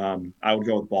 I would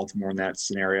go with Baltimore in that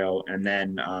scenario. And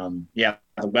then, the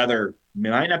weather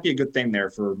might not be a good thing there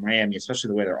for Miami, especially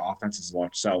the way their offenses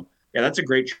look. So, yeah, that's a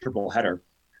great triple header.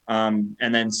 And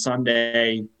then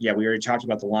Sunday, we already talked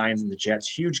about the Lions and the Jets.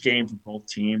 Huge game for both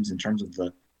teams in terms of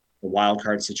the wild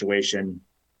card situation.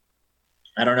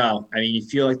 I don't know. I mean, you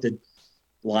feel like the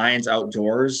Lions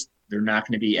outdoors, they're not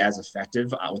going to be as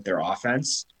effective with their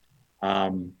offense.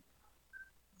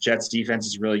 Jets defense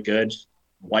is really good.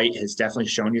 White has definitely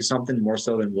shown you something more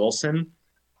so than Wilson.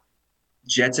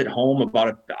 Jets at home,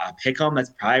 about a pick 'em.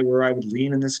 That's probably where I would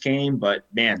lean in this game. But,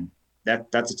 man,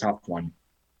 that's a tough one.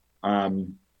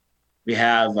 We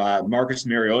have Marcus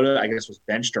Mariota, I guess, was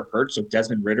benched or hurt. So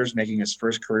Desmond Ritter's making his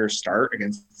first career start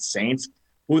against the Saints.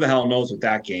 Who the hell knows with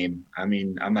that game? I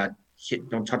mean,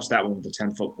 don't touch that one with a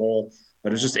 10-foot pole.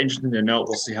 But it's just interesting to note.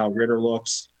 We'll see how Ritter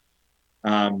looks.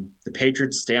 The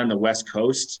Patriots stay on the West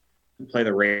Coast and play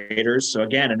the Raiders. So,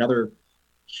 again, another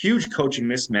huge coaching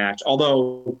mismatch.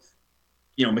 Although,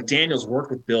 McDaniels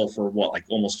worked with Bill for,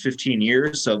 almost 15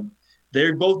 years. So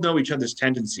they both know each other's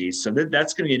tendencies. So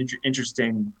that's going to be an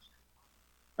interesting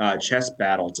chess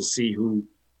battle to see who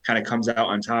kind of comes out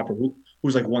on top, or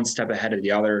who's like one step ahead of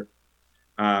the other.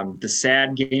 The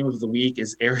sad game of the week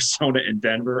is Arizona and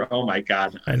Denver. Oh my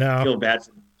God. I know. I feel bad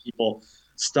for people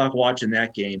stuck watching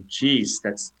that game. Jeez,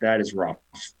 that is rough.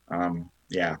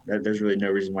 There's really no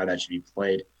reason why that should be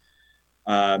played.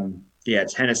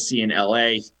 Tennessee and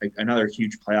LA, another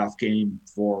huge playoff game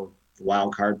for the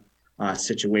wild card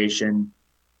situation.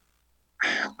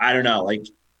 I don't know.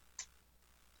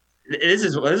 This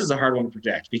is a hard one to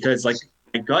predict, because my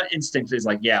gut instinct is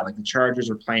the Chargers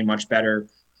are playing much better.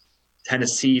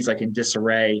 Tennessee's in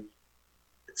disarray.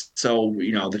 So,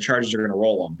 the Chargers are going to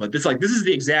roll them. But this is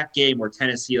the exact game where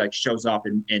Tennessee shows up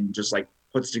and just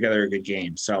puts together a good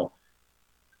game. So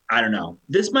I don't know.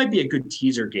 This might be a good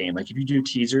teaser game. If you do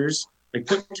teasers,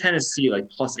 put Tennessee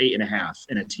 +8.5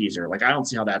 in a teaser. I don't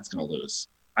see how that's going to lose.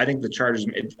 I think the Chargers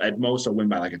at most will win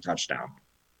by a touchdown.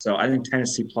 So I think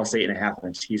Tennessee +8.5 in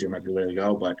a teaser might be the way to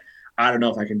go. But I don't know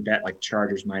if I can bet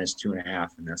Chargers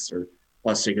 -2.5 in this, or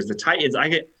 +3, because the Titans,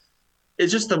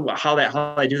 it's just how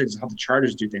they do things, how the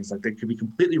Chargers do things. They could be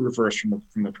completely reversed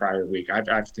from the prior week. I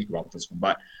have to think about this one,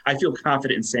 but I feel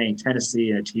confident in saying Tennessee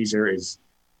in a teaser is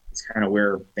kind of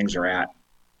where things are at.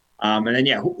 And then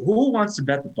who wants to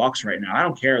bet the Bucs right now? I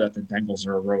don't care that the Bengals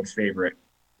are a road favorite.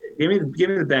 Give me the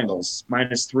Bengals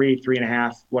 -3,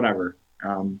 3.5, whatever.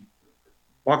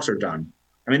 Bucs are done.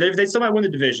 I mean, they still might win the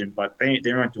division, but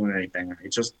they're not doing anything.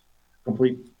 It's just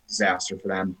complete disaster for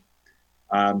them.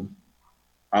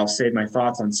 I'll save my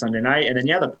thoughts on Sunday night. And then,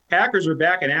 the Packers are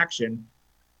back in action.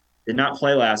 Did not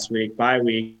play last week. Bye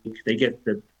week. They get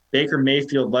the Baker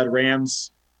Mayfield-led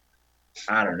Rams.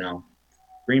 I don't know.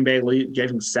 Green Bay gave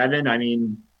them 7. I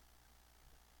mean,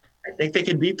 I think they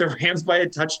can beat the Rams by a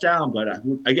touchdown. But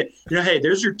hey,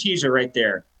 there's your teaser right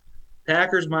there.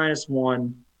 Packers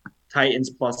 -1, Titans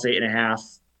 +8.5.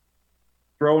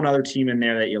 Throw another team in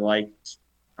there that you liked.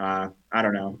 I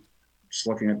don't know. Just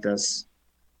looking at this.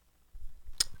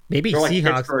 Maybe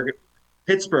Seahawks.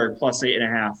 Pittsburgh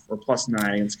 +8.5 or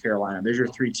 +9 against Carolina. There's your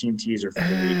 3-team teaser for the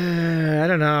week. I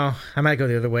don't know. I might go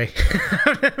the other way.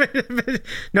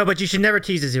 No, but you should never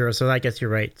tease a 0. So I guess you're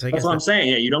right. So that's what I'm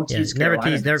saying. Yeah, you don't tease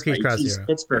Carolina. Never tease cross 0.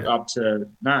 Pittsburgh up to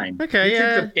 9. Okay, you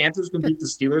think the Panthers can beat the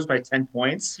Steelers by 10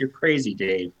 points? You're crazy,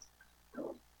 Dave.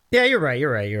 Yeah, you're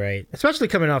right. Especially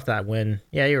coming off that win.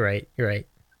 Yeah, you're right. You're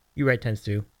right, tends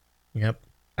to. Yep.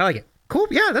 I like it. Cool.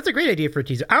 Yeah, that's a great idea for a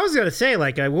teaser. I was going to say,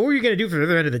 what were you going to do for the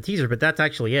other end of the teaser? But that's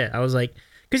actually it. I was like,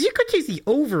 because you could tease the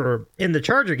over in the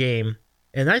Charger game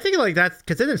And I think like that's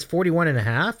because then it's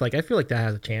 41.5. Like I feel like that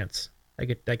has a chance.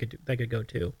 That could go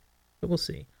too, but we'll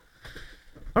see.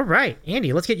 All right,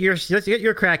 Andy, let's get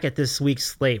your crack at this week's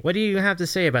slate. What do you have to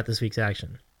say about this week's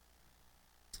action?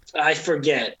 I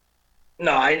forget.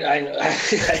 No,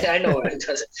 I know what it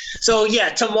does. So yeah,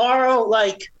 tomorrow,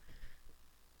 like,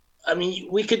 I mean,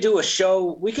 we could do a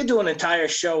show. We could do an entire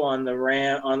show on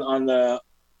the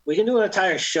We can do an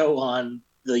entire show on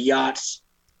the Yachts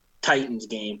Titans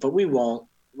game, but we won't.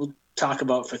 We'll talk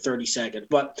about it for 30 seconds.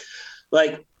 But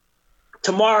like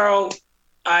tomorrow,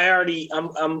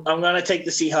 I'm gonna take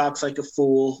the Seahawks like a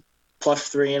fool,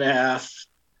 plus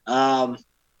 3.5.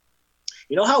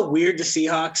 You know how weird the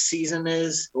Seahawks season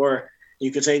is, or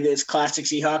you could say that it's classic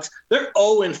Seahawks. They're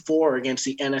 0-4 against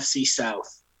the NFC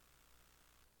South.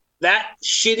 That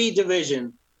shitty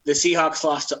division, the Seahawks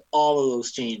lost to all of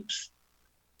those teams.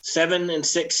 7-6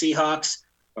 Seahawks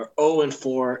are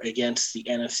 0-4 against the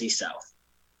NFC South.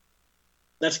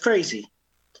 That's crazy.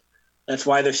 That's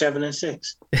why they're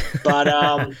 7-6. But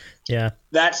yeah,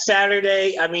 that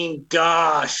Saturday, I mean,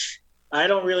 gosh, I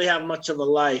don't really have much of a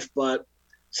life, but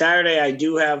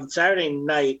Saturday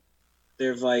night,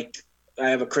 there's like I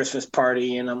have a Christmas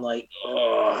party, and I'm like,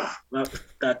 oh,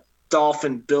 that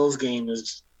Dolphin Bills game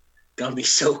is gonna be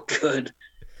so good.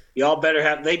 They better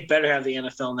have the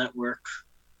NFL Network.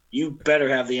 You better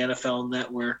have the NFL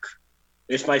Network.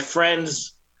 It's my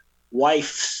friend's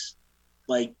wife's,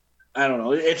 like, I don't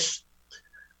know. It's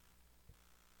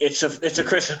a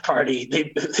Christmas party. They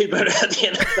better have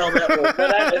the NFL Network.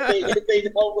 But if they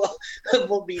don't,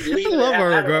 we'll be leaving. I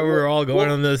love we're all going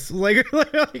on this. Like,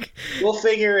 we'll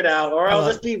figure it out, or I'll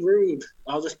just be rude.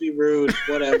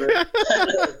 Whatever.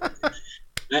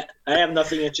 I have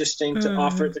nothing interesting to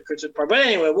offer at the Christmas party. But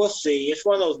anyway, we'll see. It's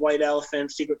one of those white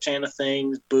elephants, Secret Santa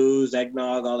things, booze,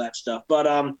 eggnog, all that stuff. But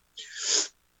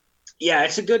yeah,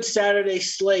 it's a good Saturday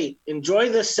slate. Enjoy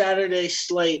the Saturday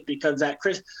slate because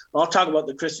I'll talk about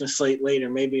the Christmas slate later,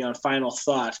 maybe on final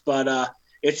thoughts. But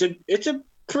it's a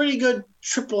pretty good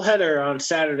triple header on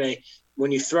Saturday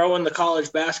when you throw in the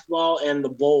college basketball and the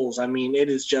bowls. I mean, it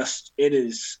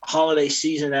is holiday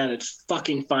season at its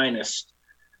fucking finest.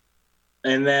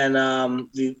 And then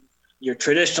your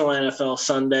traditional NFL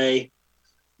Sunday,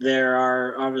 there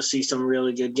are obviously some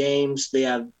really good games. They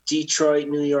have Detroit,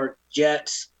 New York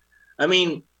Jets. I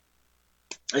mean,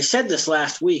 I said this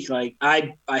last week. Like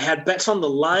I had bets on the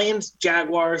Lions,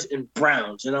 Jaguars, and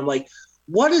Browns, and I'm like,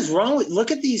 what is wrong with? Look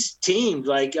at these teams.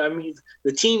 Like, I mean,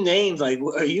 the team names. Like,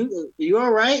 are you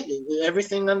all right?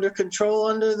 Everything under control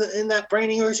in that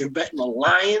brain of yours? You're betting the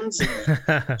Lions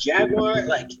and Jaguars,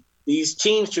 like. These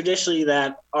teams traditionally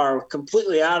that are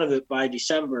completely out of it by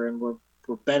December, and we're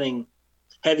betting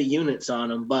heavy units on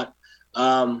them. But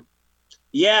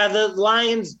yeah, the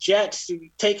Lions, Jets,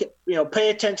 pay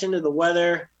attention to the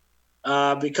weather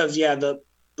because the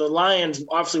Lions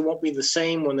obviously won't be the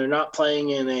same when they're not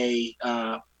playing in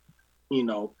a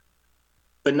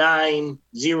benign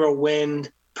 0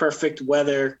 wind, perfect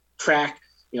weather track,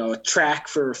 a track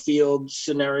for a field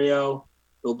scenario.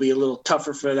 It'll be a little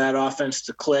tougher for that offense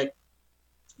to click.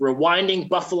 Rewinding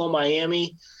Buffalo,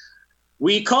 Miami.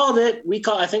 We called it.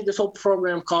 I think this whole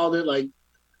program called it like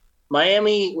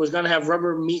Miami was going to have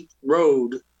rubber meet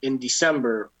road in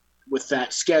December with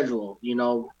that schedule.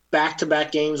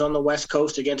 Back-to-back games on the West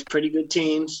Coast against pretty good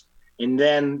teams. And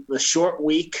then the short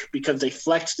week because they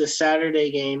flexed the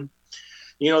Saturday game.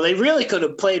 They really could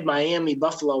have played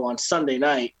Miami-Buffalo on Sunday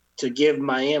night to give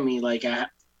Miami like a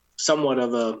somewhat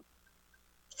of a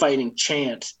fighting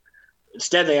chance.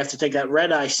 Instead, they have to take that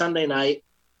red-eye Sunday night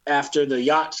after the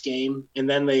Yachts game, and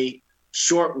then they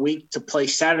short week to play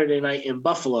Saturday night in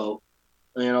Buffalo.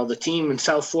 The team in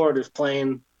South Florida is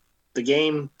playing the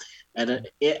game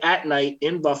at night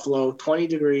in Buffalo, 20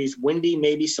 degrees, windy,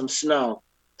 maybe some snow.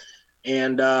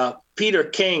 And Peter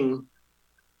King,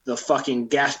 the fucking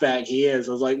gas bag he is,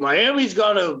 was like, Miami's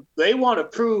they want to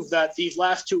prove that these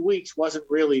last 2 weeks wasn't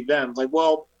really them. Like,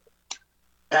 well,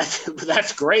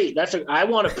 that's great. I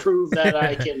want to prove that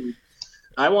I can.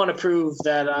 I want to prove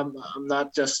that I'm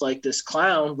not just like this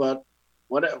clown, but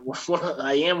what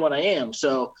I am, what I am.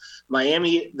 So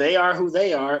Miami, they are who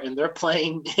they are, and they're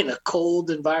playing in a cold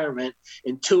environment.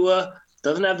 And Tua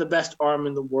doesn't have the best arm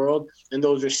in the world, and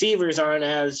those receivers aren't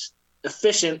as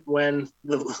efficient when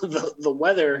the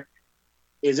weather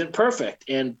isn't perfect.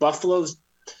 And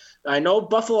I know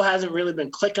Buffalo hasn't really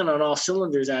been clicking on all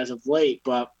cylinders as of late,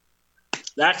 but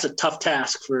that's a tough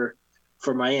task for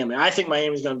Miami. I think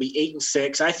Miami's going to be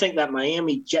 8-6. I think that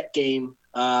Miami Jet game,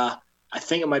 I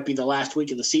think it might be the last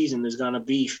week of the season, is going to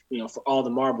be, for all the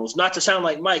marbles. Not to sound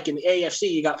like Mike, in the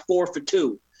AFC, you got 4 for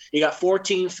 2. You got 4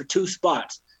 teams for 2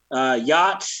 spots.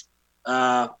 Yachts,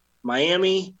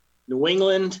 Miami, New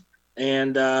England,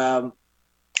 and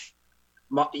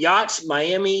Yachts,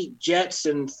 Miami, Jets,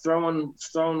 and throwing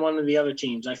one of the other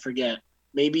teams. I forget.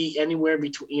 Maybe anywhere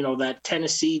between, that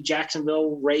Tennessee,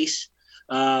 Jacksonville race.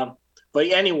 But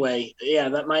anyway, yeah,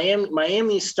 that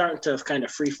Miami is starting to kind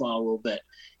of free fall a little bit.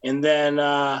 And then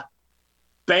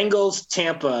Bengals,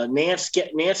 Tampa. Nance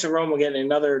and Rome will get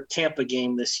another Tampa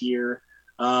game this year.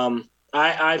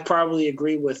 I probably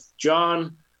agree with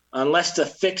John, unless the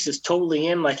fix is totally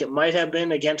in, like it might have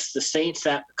been against the Saints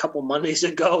that a couple Mondays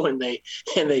ago, and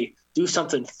they do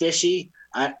something fishy.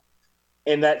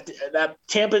 And that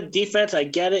Tampa defense, I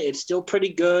get it. It's still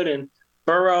pretty good, and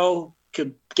Burrow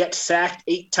could get sacked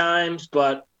 8 times,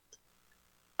 but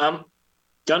I'm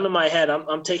gun to my head.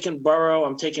 I'm taking Burrow.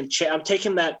 I'm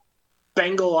taking that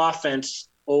Bengal offense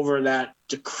over that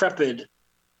decrepit.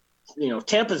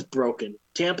 Tampa's broken.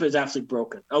 Tampa is absolutely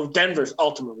broken. Oh, Denver's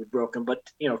ultimately broken, but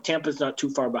Tampa's not too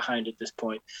far behind at this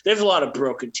point. There's a lot of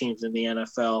broken teams in the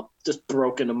NFL, just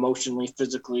broken emotionally,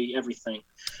 physically, everything.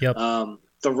 Yep.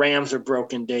 The Rams are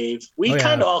broken, Dave. We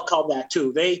kind of all called that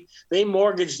too. They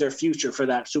mortgaged their future for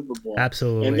that Super Bowl.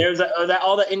 Absolutely. And there's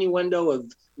all the innuendo of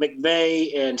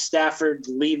McVay and Stafford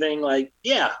leaving. Like,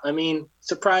 yeah, I mean,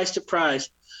 surprise.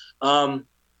 But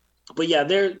yeah,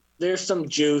 there's some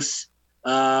juice.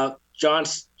 John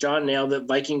nailed it.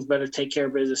 Vikings better take care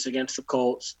of business against the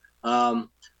Colts.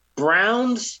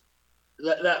 Browns,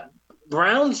 that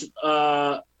Browns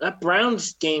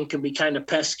game can be kind of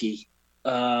pesky.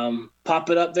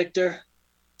 Pop it up, Victor.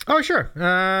 Oh, sure.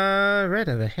 Right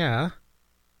over here.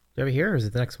 Over here, or is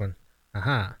it the next one?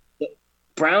 Aha.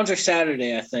 Browns are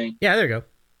Saturday, I think. Yeah, there you go.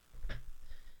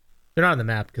 They're not on the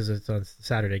map because it's on the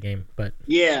Saturday game, but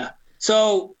yeah.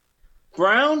 So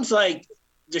Browns, like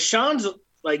Deshaun's,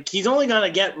 like he's only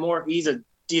gonna get more. He's a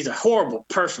horrible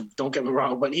person. Don't get me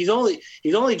wrong, but he's only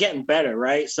getting better,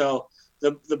 right? So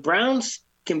the Browns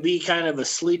can be kind of a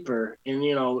sleeper, and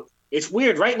it's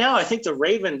weird right now. I think the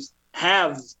Ravens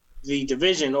have the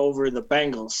division over the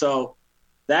Bengals, so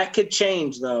that could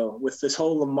change though with this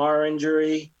whole Lamar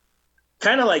injury.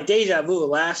 Kind of like deja vu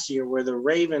last year, where the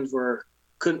Ravens were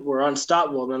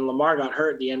unstoppable, and then Lamar got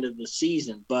hurt at the end of the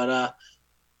season. But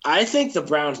I think the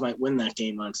Browns might win that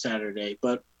game on Saturday,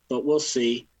 but we'll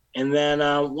see. And then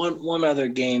one other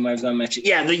game I was going to mention.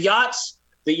 Yeah, the Yachts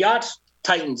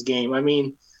Titans game. I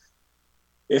mean,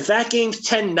 if that game's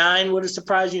 10-9, would it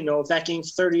surprise you? No. If that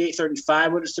game's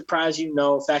 38-35, would it surprise you?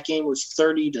 No. If that game was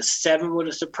 30-7, would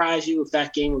it surprise you? If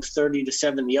that game was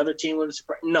 30-7, the other team would it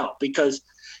surprise? No, because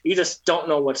you just don't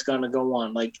know what's going to go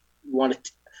on. Like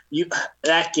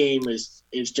that game is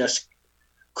just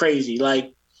crazy.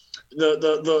 Like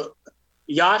the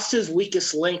Yachts'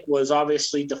 weakest link was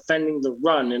obviously defending the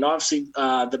run, and obviously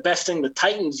the best thing the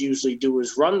Titans usually do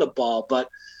is run the ball, but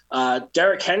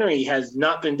Derrick Henry has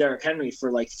not been Derrick Henry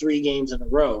for like 3 games in a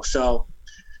row. So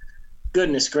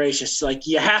goodness gracious, like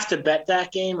you have to bet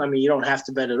that game. I mean, you don't have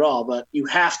to bet at all, but you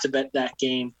have to bet that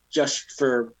game just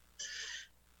for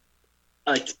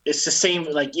like, it's the same.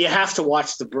 Like you have to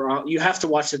watch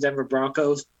the Denver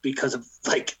Broncos because of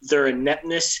like their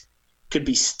ineptness could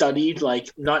be studied, like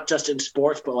not just in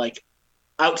sports, but like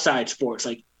outside sports.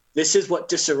 Like this is what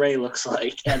disarray looks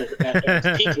like at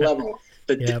its peak level.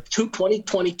 The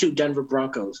 2022 Denver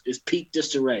Broncos is peak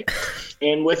disarray.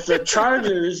 And with the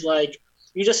Chargers, like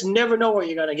you just never know what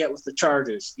you're going to get with the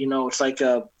Chargers. It's like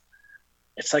a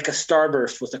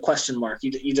Starburst with a question mark.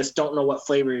 You just don't know what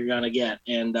flavor you're going to get.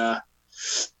 And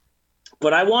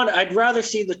but I'd rather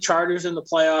see the Chargers in the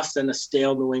playoffs than a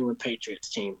stale New England Patriots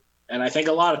team. And I think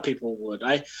a lot of people would.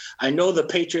 I know the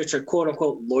Patriots are quote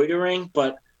unquote loitering,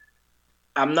 but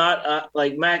I'm not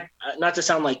like Mac. Not to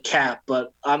sound like Cap,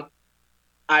 but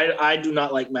I do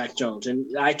not like Mac Jones, and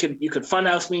you could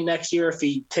funhouse me next year if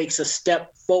he takes a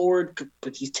step forward,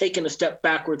 but he's taken a step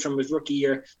backwards from his rookie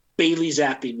year. Bailey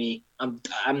zapping me. I'm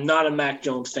not a Mac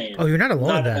Jones fan. Oh, you're not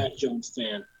alone with that. Not a Mac Jones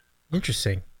fan.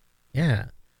 Interesting. Yeah.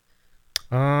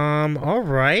 All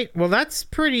right. Well, that's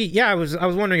pretty. Yeah, I was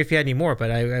wondering if you had any more,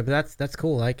 but that's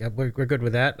cool. Like we're good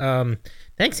with that.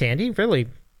 Thanks, Andy. Really,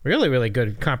 really, really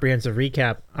good comprehensive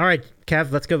recap. All right,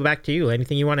 Kev, let's go back to you.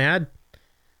 Anything you want to add?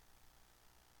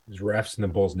 These refs in the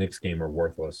Bulls-Knicks game are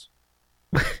worthless.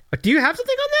 Do you have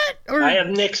something on that? Or... I have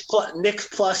Knicks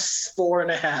plus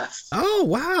 4.5. Oh,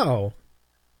 wow.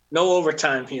 No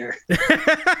overtime here.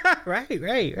 Right.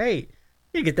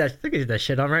 You get that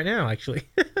shit on right now, actually.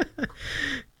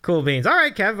 Cool beans. All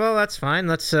right, Kev. Well, that's fine.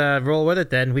 Let's roll with it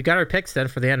then. We got our picks then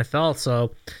for the NFL.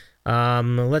 So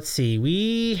let's see.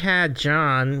 We had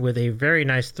John with a very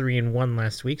nice 3-1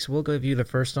 last week. So we'll give you the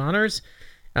first honors.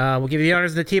 We'll give you the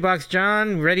honors of the tee box.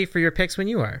 John, ready for your picks when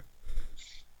you are.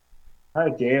 All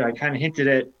right, Dave. I kind of hinted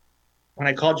it when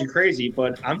I called you crazy,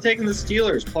 but I'm taking the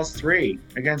Steelers +3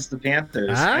 against the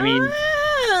Panthers. I mean,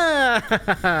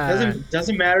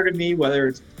 doesn't matter to me whether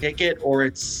it's Pickett or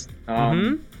it's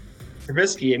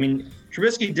Trubisky. I mean,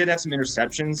 Trubisky did have some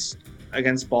interceptions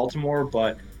against Baltimore,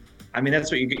 but I mean that's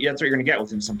what you're going to get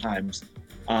with him sometimes.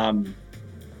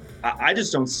 I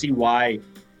just don't see why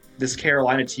this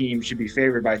Carolina team should be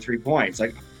favored by 3 points.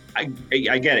 Like, I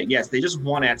get it. Yes, they just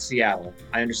won at Seattle.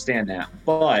 I understand that,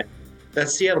 but that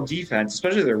Seattle defense,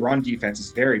 especially their run defense,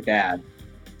 is very bad.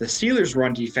 The Steelers'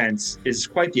 run defense is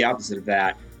quite the opposite of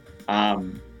that. I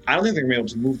don't think they're going to be able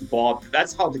to move the ball.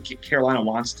 That's how the Carolina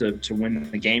wants to win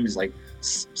the game, is like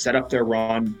set up their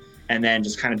run and then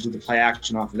just kind of do the play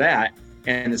action off of that.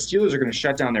 And the Steelers are going to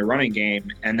shut down their running game,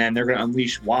 and then they're going to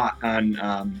unleash Watt on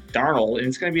Darnold, and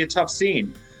it's going to be a tough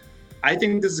scene. I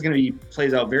think this is going to be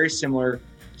plays out very similar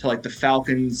to like the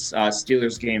Falcons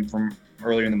Steelers game from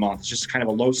earlier in the month. It's just kind of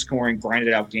a low scoring,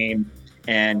 grinded out game.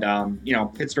 And,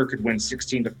 Pittsburgh could win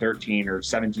 16-13 or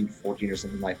 17-14 or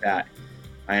something like that.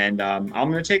 And I'm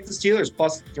going to take the Steelers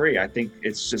 +3. I think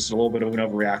it's just a little bit of an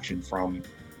overreaction from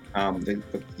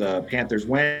the Panthers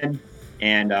win.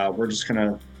 And we're just going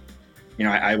to,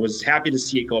 I was happy to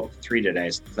see it go up to 3 today.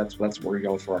 So that's where we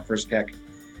go for our first pick.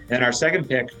 And our second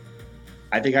pick,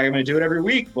 I think I'm going to do it every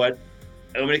week, but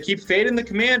I'm going to keep fading the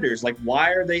Commanders. Like, why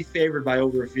are they favored by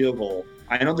over a field goal?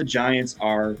 I know the Giants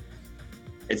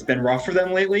it's been rough for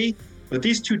them lately, but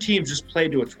these two teams just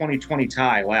played to a 20-20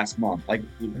 tie last month. Like,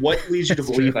 what leads you to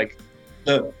believe, like,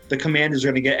 the Commanders are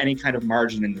going to get any kind of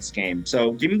margin in this game?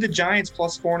 So give me the Giants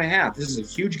 +4.5. This is a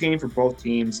huge game for both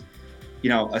teams.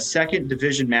 A second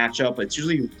division matchup. It's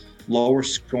usually lower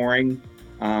scoring,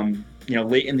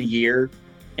 late in the year.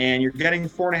 And you're getting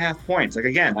 4.5 points. Like,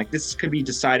 again, like this could be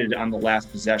decided on the last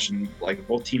possession. Like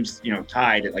both teams,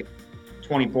 tied at like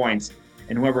 20 points,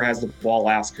 and whoever has the ball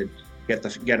last could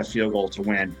get a field goal to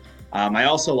win. I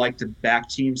also like to back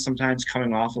teams sometimes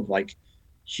coming off of like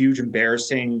huge,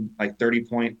 embarrassing, like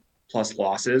 30-point plus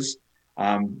losses.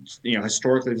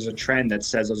 Historically, there's a trend that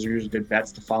says those are usually good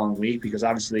bets the following week because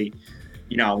obviously,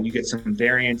 you get some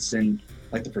variance in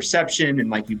like the perception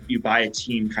and like you buy a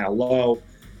team kind of low.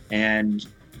 And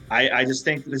I just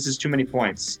think this is too many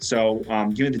points. So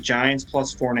give me the Giants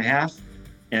 +4.5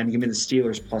 and give me the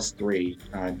Steelers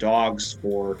 +3 dogs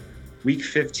for week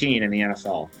 15 in the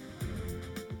NFL.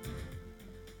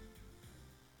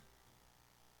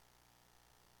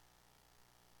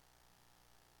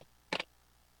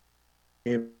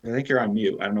 I think you're on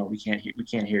mute. I don't know. We can't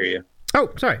hear you. Oh,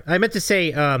 sorry. I meant to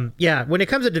say, when it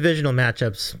comes to divisional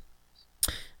matchups,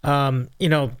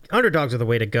 underdogs are the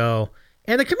way to go.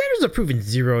 And the Commanders have proven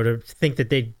zero to think that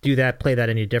they play that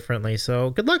any differently. So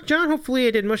good luck, John. Hopefully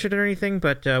I didn't mush it or anything,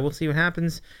 but we'll see what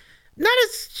happens. Not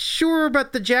as sure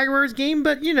about the Jaguars game,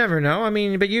 but you never know. I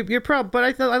mean, but you're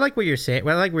probably. But I like what you're saying.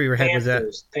 I like where your head was at.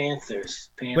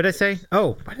 Panthers. What did I say?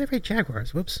 Oh, why did I write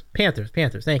Jaguars? Whoops. Panthers.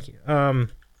 Thank you.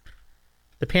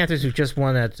 The Panthers who just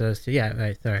won at. Sorry,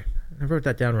 I wrote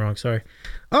that down wrong. Sorry.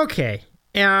 Okay.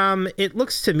 It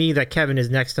looks to me that Kevin is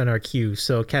next on our queue.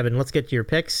 So Kevin, let's get to your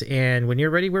picks, and when you're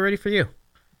ready, we're ready for you.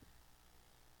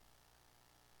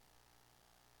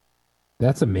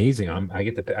 That's amazing. I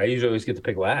usually always get to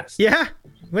pick last. Yeah,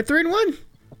 went 3-1.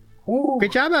 Ooh.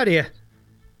 Great job out of you.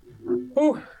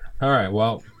 Ooh. All right.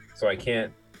 Well, so I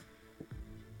can't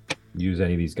use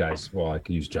any of these guys. Well, I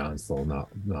could use John's little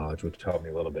knowledge, which helped me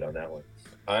a little bit on that one.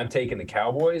 I'm taking the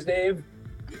Cowboys, Dave.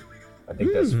 I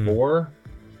think that's 4.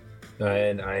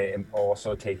 And I am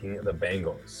also taking the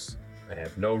Bengals. I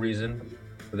have no reason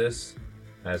for this,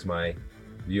 as my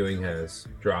viewing has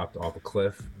dropped off a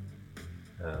cliff.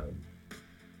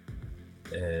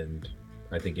 And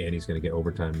I think Andy's going to get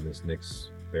overtime in this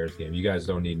Knicks-Bears game. You guys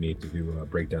don't need me to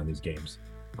break down these games.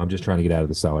 I'm just trying to get out of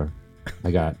the cellar.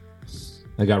 I got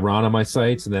Ron on my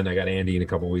sights, and then I got Andy in a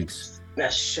couple weeks.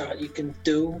 Best shot you can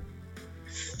do.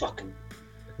 Fucking.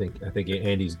 I think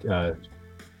Andy's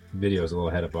video is a little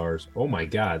ahead of ours. Oh my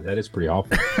God, that is pretty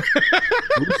awful.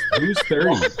 who's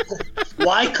 30?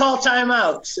 Why call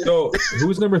timeout? So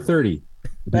who's number 30?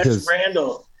 That's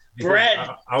Randall. Brad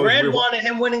wanted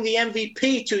him winning the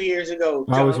MVP 2 years ago.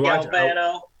 I was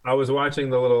watching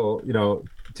the little,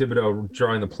 Thibodeau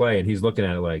drawing the play, and he's looking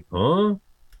at it like, huh?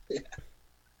 Yeah.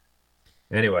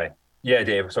 Anyway, yeah,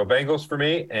 Dave. So Bengals for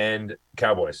me and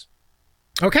Cowboys.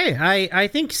 Okay, I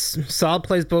think solid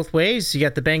plays both ways. You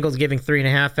got the Bengals giving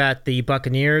 3.5 at the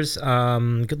Buccaneers.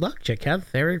 Good luck, Kev.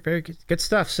 Very, very good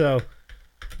stuff. So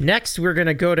next, we're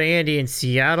gonna go to Andy in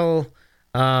Seattle.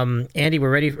 Andy, we're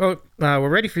ready. We're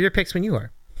ready for your picks when you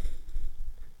are.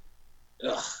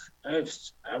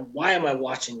 why am I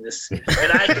watching this? And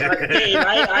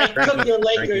I took your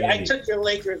Lakers. I took your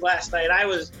Lakers last night. I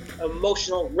was an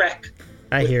emotional wreck.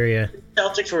 I hear you.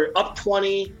 Celtics were up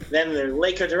 20, then the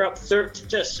Lakers are up 30.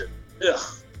 Just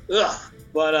ugh.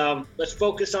 But let's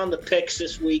focus on the picks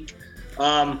this week.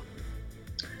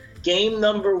 Game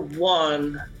number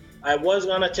 1. I was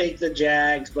gonna take the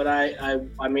Jags, but I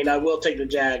will take the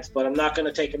Jags, but I'm not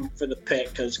gonna take them for the pick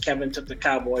because Kevin took the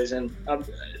Cowboys, and I'm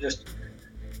just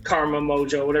karma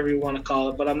mojo, whatever you want to call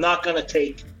it. But I'm not gonna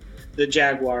take the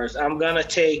Jaguars. I'm gonna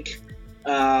take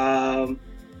the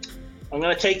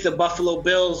Buffalo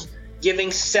Bills, giving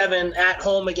 7 at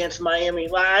home against Miami.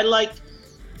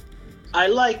 I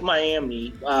like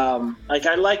Miami.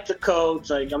 I like the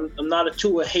coach. Like I'm not a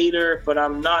Tua hater, but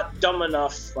I'm not dumb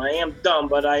enough. I am dumb,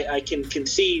 but I can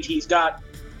concede he's got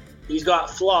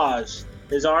flaws.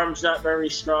 His arm's not very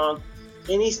strong,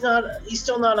 and he's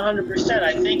still not 100%.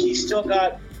 I think he's still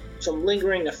got some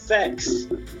lingering effects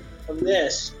from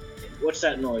this. What's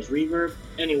that noise? Reverb?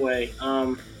 Anyway,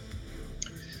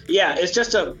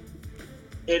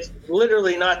 it's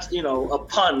literally not, a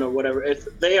pun or whatever.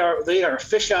 They are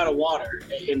fish out of water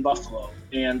in Buffalo,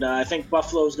 and I think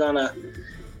Buffalo's gonna,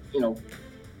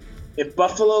 if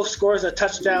Buffalo scores a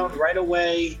touchdown right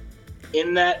away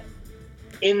in that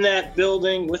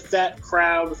building with that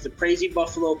crowd, with the crazy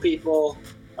Buffalo people,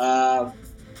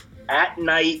 at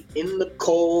night in the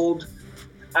cold.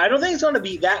 I don't think it's going to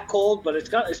be that cold, but it's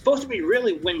supposed to be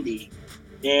really windy,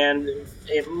 and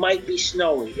it might be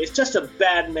snowy. It's just a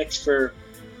bad mix for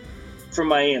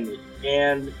Miami.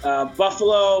 And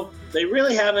Buffalo, they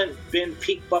really haven't been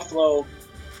peak Buffalo,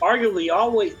 arguably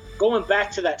always going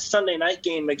back to that Sunday night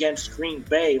game against Green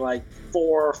Bay like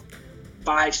 4,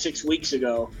 5, 6 weeks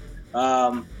ago.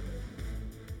 Eddie's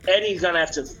going to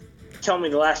have to tell me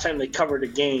the last time they covered a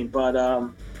game, but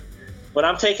I'm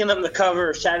taking them to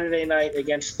cover Saturday night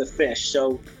against the Fish.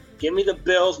 So give me the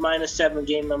Bills -7,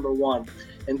 game number 1.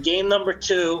 And game number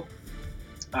 2,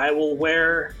 I will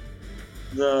wear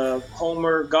the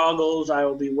Homer goggles. I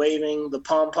will be waving the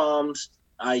pom-poms.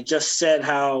 I just said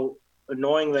how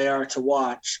annoying they are to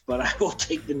watch, but I will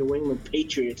take the New England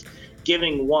Patriots,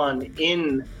 giving 1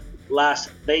 in Las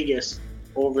Vegas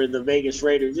over the Vegas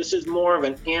Raiders. This is more of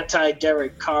an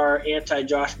anti-Derek Carr,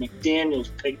 anti-Josh McDaniels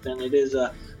pick than it is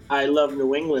a I love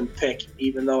New England pick,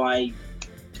 even though I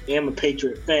am a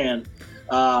Patriot fan.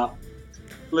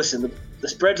 Listen, the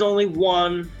spread's only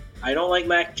 1. I don't like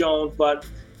Mac Jones, but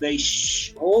they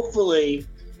hopefully,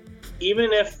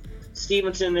 even if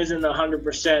Stevenson isn't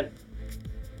 100%,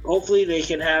 hopefully they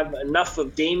can have enough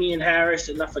of Damian Harris,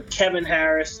 enough of Kevin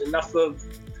Harris, enough of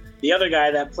the other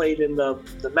guy that played in the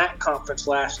MAC conference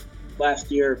last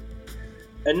year,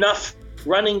 enough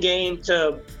running game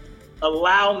to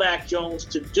allow Mac Jones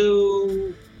to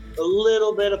do a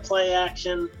little bit of play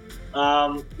action.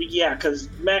 Because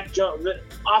Mac Jones,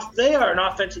 they are an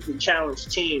offensively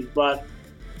challenged team, but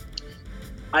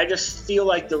I just feel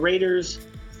like the Raiders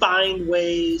find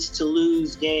ways to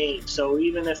lose games. So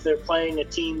even if they're playing a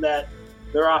team that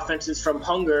their offense is from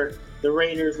hunger, the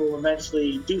Raiders will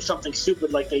eventually do something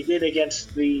stupid like they did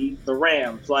against the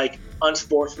Rams, like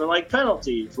unsportsmanlike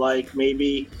penalties, like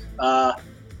maybe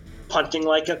punting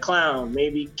like a clown,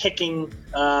 maybe kicking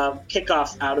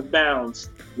kickoffs out of bounds,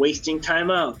 wasting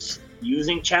timeouts,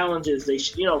 using challenges,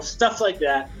 stuff like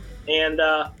that. And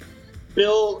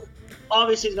Bill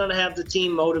obviously is going to have the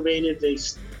team motivated.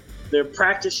 They're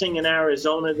practicing in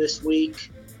Arizona this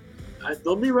week.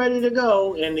 They'll be ready to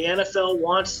go, and the NFL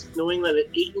wants New England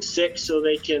at 8-6 so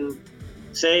they can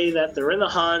say that they're in the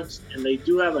hunt, and they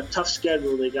do have a tough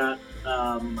schedule. They got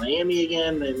Miami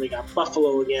again, and they got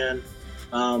Buffalo again.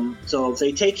 So if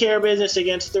they take care of business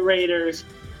against the Raiders,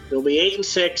 they'll be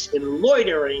 8-6 and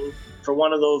loitering for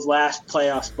one of those last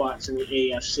playoff spots in the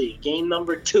AFC. Game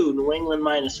number 2, New England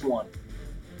 -1.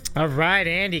 All right,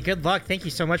 Andy, good luck. Thank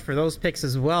you so much for those picks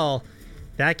as well.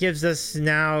 That brings us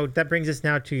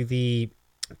now to the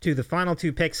final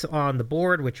 2 picks on the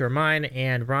board, which are mine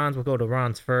and Ron's. We'll go to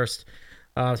Ron's first.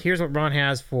 Here's what Ron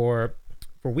has for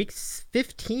week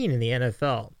 15 in the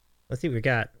NFL. Let's see what we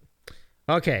got.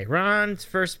 Okay, Ron's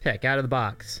first pick out of the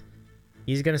box.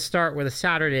 He's going to start with a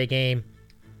Saturday game.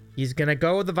 He's going to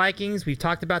go with the Vikings. We've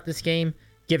talked about this game,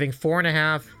 giving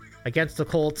 4.5 against the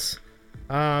Colts.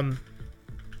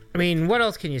 What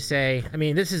else can you say?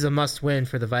 This is a must-win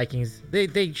for the Vikings.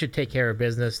 They should take care of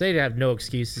business. They have no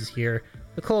excuses here.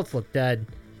 The Colts look dead.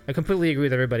 I completely agree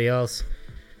with everybody else.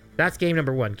 That's game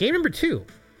number 1. Game number 2.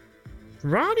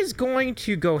 Ron is going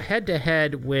to go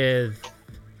head-to-head with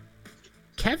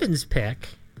Kevin's pick,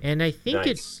 and I think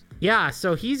nice. Yeah,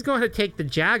 so he's going to take the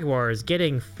Jaguars,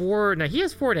 getting 4. Now, he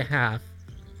has 4.5.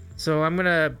 So I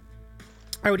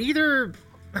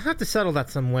have to settle that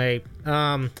some way.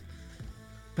 Not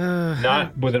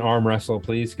with an arm wrestle,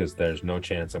 please, because there's no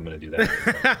chance I'm going to do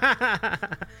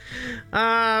that.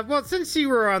 Well, since you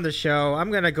were on the show, I'm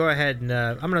going to go ahead and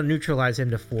I'm going to neutralize him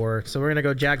to 4. So we're going to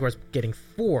go Jaguars getting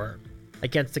 4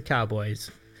 against the Cowboys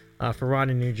for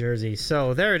Ron in New Jersey.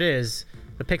 So there it is.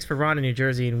 The picks for Ron in New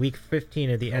Jersey in Week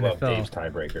 15 of the NFL. Love Dave's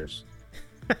tiebreakers.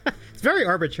 It's very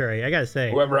arbitrary, I gotta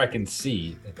say. Whoever I can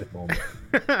see at the moment.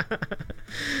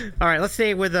 All right, let's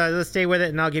stay with it,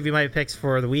 and I'll give you my picks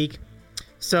for the week.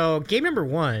 So game number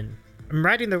 1,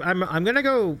 I'm gonna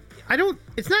go.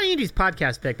 It's not Andy's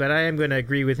podcast pick, but I am gonna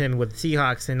agree with him with the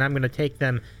Seahawks, and I'm gonna take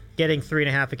them getting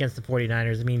 3.5 against the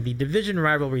 49ers. I mean, the division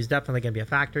rivalry is definitely gonna be a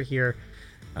factor here.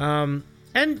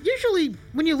 And usually,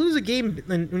 when you lose a game,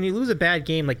 when you lose a bad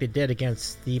game like they did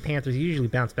against the Panthers, you usually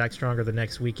bounce back stronger the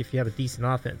next week if you have a decent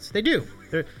offense. They do.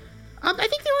 I think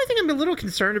the only thing I'm a little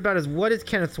concerned about is what is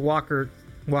Kenneth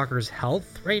Walker's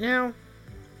health right now.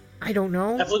 I don't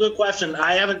know. That's a good question.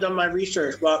 I haven't done my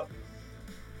research, but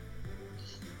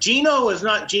Geno is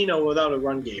not Geno without a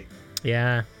run game.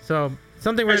 Yeah. So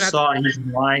something I saw he's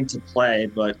in line to play,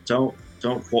 but don't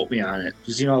quote me on it,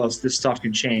 because this stuff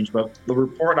can change. But the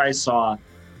report I saw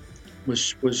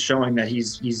was showing that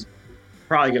he's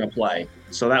probably going to play,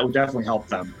 so that would definitely help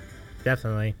them.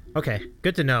 Definitely. Okay,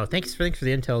 good to know. Thanks for the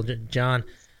intel, John.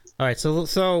 All right,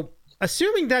 so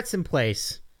assuming that's in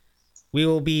place,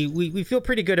 we feel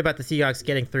pretty good about the Seahawks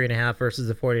getting 3.5 versus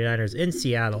the 49ers in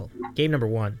Seattle. Game number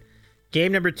 1.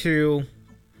 Game number 2.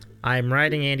 I'm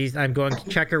going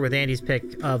checker with Andy's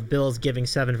pick of Bills giving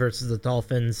 7 versus the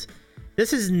Dolphins.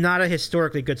 This is not a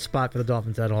historically good spot for the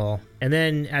Dolphins at all. And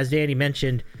then, as Danny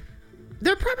mentioned,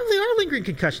 there probably are lingering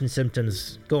concussion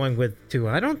symptoms going with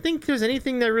Tua. I don't think there's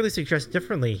anything that really suggests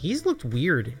differently. He's looked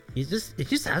weird. It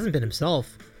just hasn't been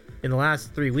himself in the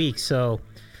last 3 weeks. So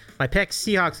my pick,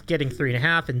 Seahawks getting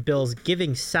 3.5 and Bills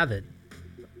giving 7.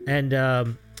 And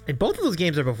both of those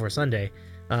games are before Sunday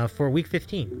for Week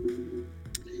 15.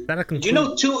 You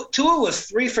know, Tua was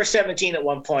 3 for 17 at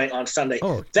one point on Sunday.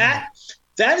 Oh,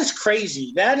 That is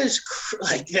crazy. That is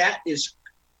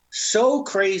so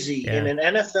crazy in an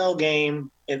NFL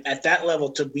game at that level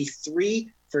to be 3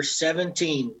 for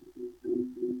 17.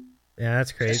 Yeah,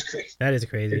 that's crazy. That is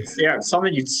crazy. It's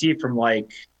something you'd see from the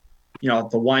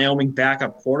Wyoming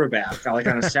backup quarterback, like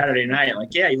on a Saturday night.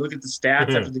 You look at the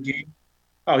stats after the game.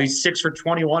 Oh, he's 6 for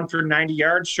 21 for 90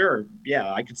 yards. Sure,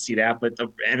 yeah, I could see that. But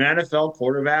an NFL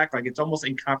quarterback, it's almost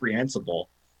incomprehensible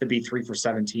to be 3 for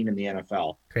 17 in the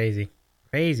NFL. Crazy.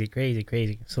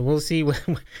 So we'll see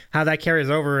how that carries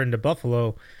over into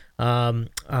Buffalo on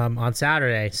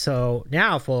Saturday. So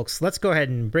now, folks, let's go ahead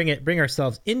and bring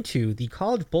ourselves into the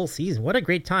college bowl season. What a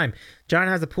great time! John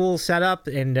has the pool set up,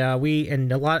 and at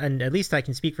least I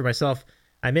can speak for myself.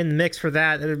 I'm in the mix for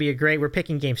that. It'll be we're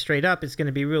picking games straight up. It's going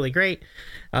to be really great.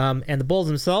 And the bowls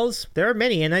themselves, there are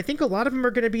many, and I think a lot of them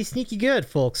are going to be sneaky good,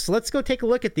 folks. So let's go take a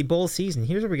look at the bowl season.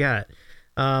 Here's what we got.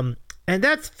 And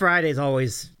that's Fridays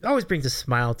always brings a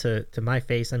smile to my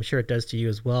face. I'm sure it does to you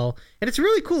as well. And it's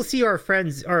really cool to see our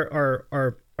friends,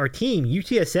 our team,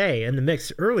 UTSA, in the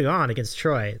mix early on against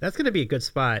Troy. That's going to be a good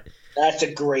spot. That's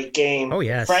a great game. Oh,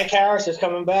 yes. Frank Harris is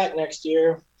coming back next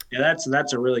year. Yeah,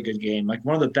 that's a really good game.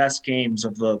 One of the best games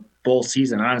of the bowl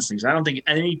season, honestly, because I don't think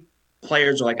any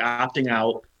players are opting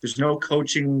out. There's no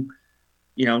coaching.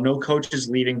 No coaches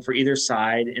leaving for either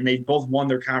side, and they both won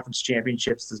their conference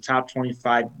championships. The top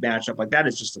 25 matchup, that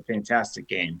is just a fantastic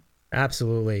game.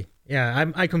 Absolutely,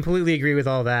 yeah, I completely agree with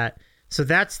all that. So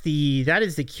that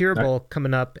is the Cure Bowl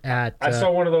coming up at. I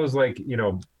saw one of those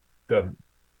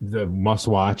the must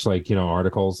watch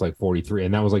articles 43,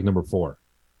 and that was number 4.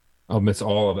 I'll miss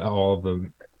all of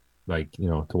them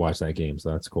to watch that game.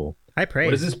 So that's cool. I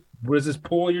praise. What is this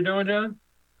pool you're doing, John?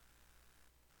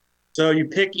 So you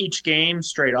pick each game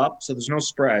straight up, so there's no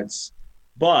spreads.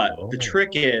 But the trick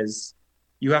is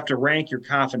you have to rank your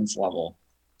confidence level.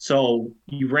 So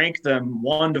you rank them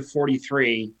 1 to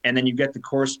 43, and then you get the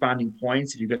corresponding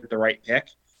points if you get the right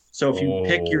pick. So if you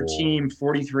pick your team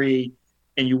 43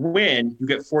 and you win, you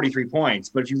get 43 points.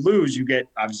 But if you lose, you get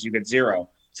 0.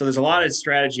 So there's a lot of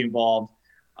strategy involved.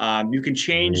 You can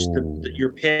change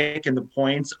your pick and the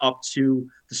points up to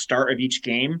the start of each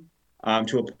game.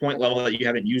 To a point level that you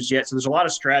haven't used yet. So there's a lot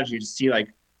of strategy to see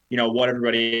what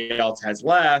everybody else has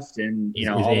left and,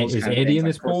 all those is Andy in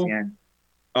this pool?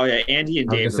 Oh yeah. Andy and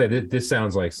Dave. I was going to say, this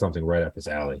sounds like something right up his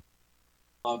alley.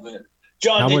 Love it.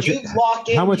 John, did you lock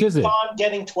in how much is it?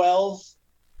 Getting 12?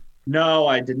 No,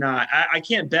 I did not. I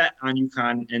can't bet on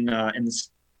UConn in the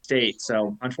State.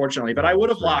 So unfortunately, but I would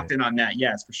have locked in on that,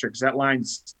 yes, for sure, because that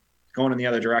line's going in the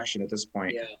other direction at this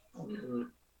point. Yeah. Mm-hmm.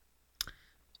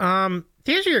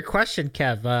 To answer your question,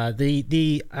 Kev,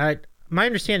 my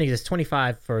understanding is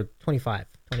 25 for 25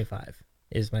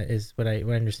 is what I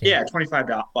understand. Yeah,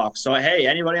 $25. So hey,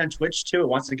 anybody on Twitch too who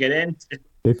wants to get in?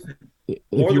 If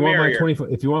you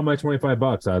want my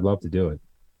 $25, I'd love to do it.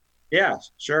 Yeah,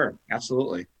 sure,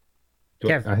 absolutely. I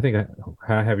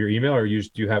have your email, or do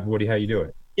you have how you do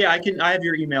it? Yeah, I have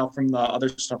your email from the other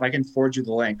stuff. I can forward you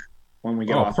the link when we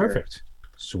get off. Perfect. Here.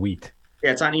 Sweet.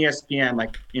 Yeah, it's on ESPN,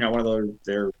 like one of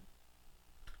their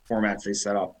formats they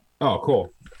set up. Oh,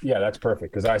 cool. Yeah, that's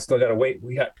perfect because I still gotta wait.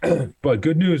 We got, but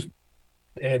good news,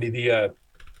 Andy. Our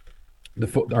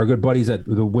good buddies at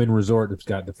the Wynn Resort have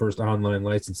got the first online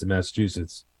license in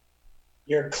Massachusetts.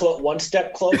 You're one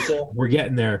step closer. We're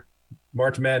getting there.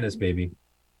 March Madness, baby.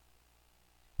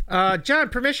 John,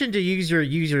 permission to use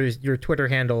your Twitter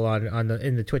handle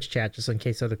in the Twitch chat just in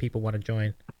case other people want to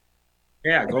join.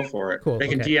 Yeah, go for it. Cool. They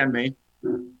can DM me.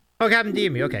 Okay, have them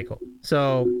DM me. Okay, cool.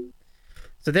 So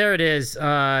there it is.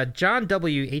 John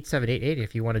W8788.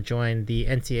 If you want to join the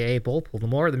NCAA bowl pool, the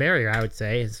more the merrier, I would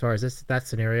say, as far as that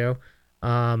scenario.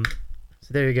 So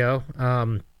there you go.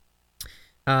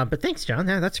 But thanks, John.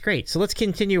 Yeah, that's great. So let's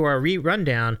continue our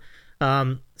rundown.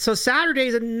 So Saturday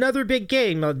is another big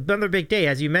game, another big day,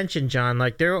 as you mentioned, John.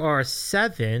 Like there are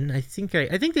 7. I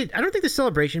don't think the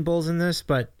Celebration Bowl's in this,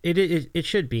 but it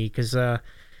should be because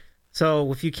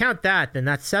so if you count that, then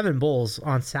that's 7 bowls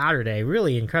on Saturday.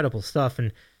 Really incredible stuff,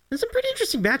 and there's some pretty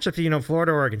interesting matchups.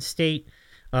 Florida, Oregon State.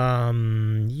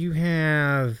 You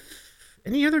have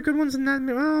any other good ones in that?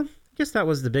 Well, I guess that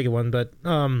was the big one, but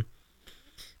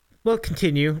we'll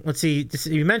continue. Let's see.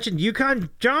 You mentioned UConn.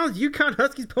 John, UConn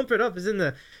Huskies Pump It Up is in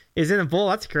the bowl.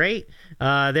 That's great.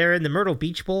 They're in the Myrtle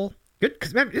Beach Bowl. Good,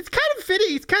 because it's kind of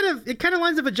fitting. It kind of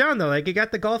lines up with John though. Like you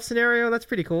got the golf scenario. That's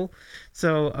pretty cool.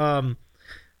 So,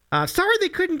 sorry they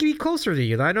couldn't be closer to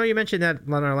you. I know you mentioned that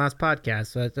on our last podcast.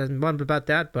 So I'm bummed about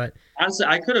that. But honestly,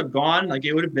 I could have gone. Like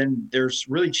it would have been. There's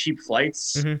really cheap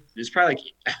flights. Mm-hmm. There's probably like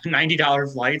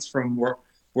 $90 flights from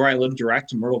where I live direct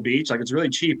to Myrtle Beach. Like it's really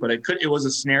cheap, but it was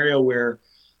a scenario where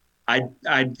I'd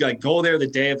like go there the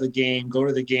day of the game, go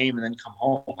to the game, and then come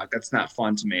home. Like that's not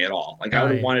fun to me at all. Like I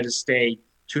would have wanted to stay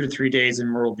 2 to 3 days in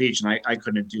Myrtle Beach, and I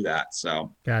couldn't do that.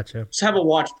 So gotcha. Just have a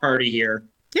watch party here.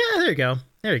 Yeah, there you go.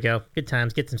 There you go. Good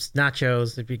times. Get some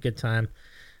nachos. It'd be a good time.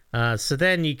 So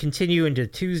then you continue into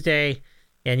Tuesday,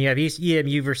 and you have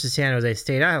EMU versus San Jose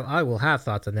State. I will have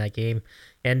thoughts on that game.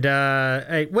 And I'll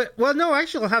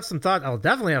have some thoughts. I'll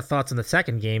definitely have thoughts on the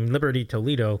second game, Liberty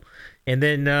Toledo, and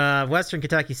then Western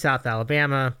Kentucky, South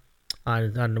Alabama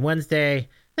on Wednesday.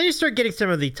 Then you start getting some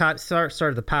of the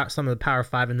some of the Power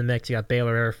 5 in the mix. You got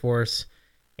Baylor Air Force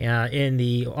in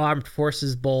the Armed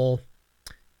Forces Bowl,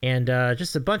 and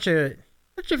just a bunch of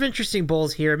interesting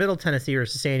bowls here. Middle Tennessee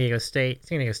versus San Diego State.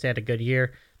 San Diego State had a good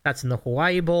year. That's in the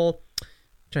Hawaii Bowl. I'm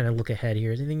trying to look ahead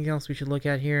here. Is there anything else we should look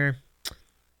at here?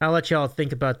 I'll let y'all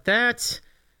think about that.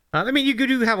 You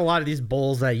do have a lot of these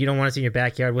bowls that you don't want to see in your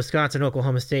backyard. Wisconsin,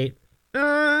 Oklahoma State.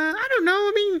 I don't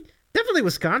know. Definitely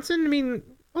Wisconsin.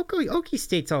 Okie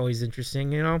State's always interesting,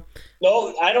 No,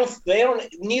 I don't. They don't.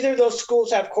 Neither of those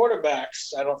schools have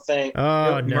quarterbacks. I don't think.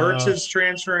 Oh no. Mertz is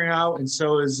transferring out, and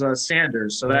so is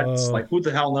Sanders. So that's like who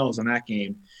the hell knows on that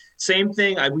game. Same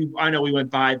thing. I know we went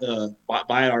by it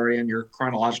already in your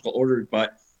chronological order,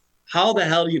 but how the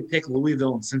hell do you pick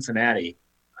Louisville and Cincinnati?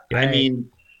 Right.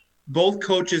 Both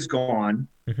coaches gone.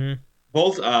 Mm-hmm.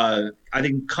 Both, I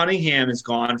think Cunningham is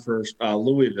gone for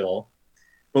Louisville.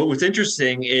 But what's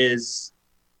interesting is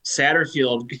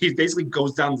Satterfield, he basically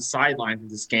goes down the sideline in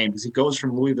this game because he goes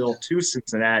from Louisville to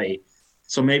Cincinnati.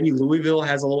 So maybe Louisville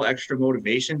has a little extra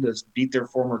motivation to beat their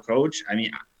former coach.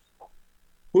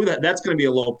 That's going to be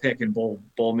a low pick in Bowl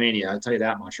Mania. I'll tell you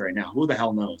that much right now. Who the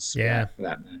hell knows? Yeah. For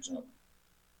that matchup.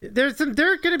 There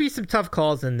are going to be some tough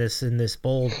calls in this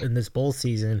bowl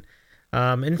season,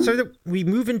 and so we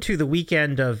move into the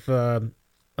weekend of the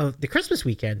Christmas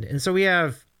weekend, and so we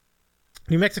have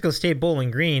New Mexico State Bowling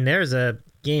Green. There's a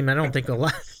game I don't think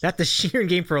that's the sheer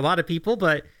game for a lot of people,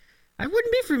 but I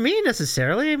wouldn't be for me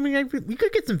necessarily. We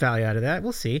could get some value out of that.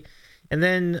 We'll see, and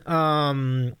then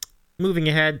moving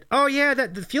ahead. Oh yeah,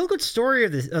 the feel good story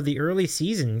of the early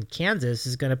season. Kansas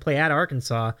is going to play at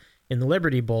Arkansas in the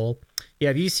Liberty Bowl. You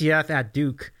have UCF at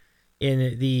Duke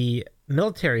in the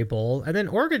Military Bowl, and then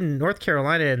Oregon, North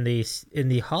Carolina in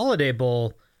the Holiday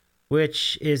Bowl,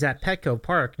 which is at Petco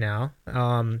Park now.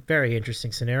 Very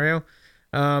interesting scenario.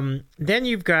 Then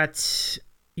you got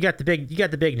the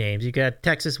big names. You got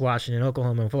Texas, Washington,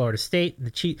 Oklahoma, and Florida State. The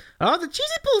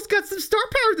Cheez-It Bowl's got some star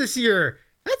power this year.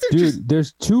 That's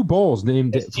there's 2 bowls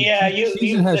named. Yeah,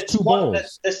 Season has 2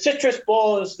 bowls. The Citrus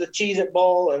Bowl is the Cheez-It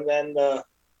Bowl, and then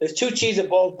there's 2 Cheez-It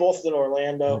Bowls, both in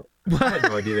Orlando. I had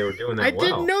no idea they were doing that. I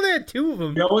didn't know they had 2 of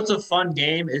them. You know what's a fun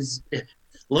game is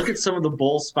look at some of the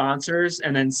bowl sponsors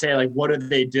and then say like, what do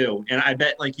they do? And I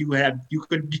bet like you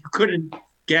couldn't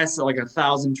guess like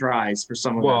 1,000 tries for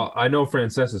some of them. Well, I know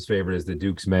Francesa's favorite is the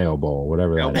Duke's Mayo Bowl,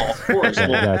 whatever that is. Of course.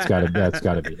 That's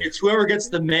gotta be. It's whoever gets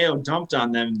the mayo dumped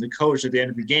on them, the coach at the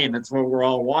end of the game. That's what we're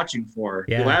all watching for.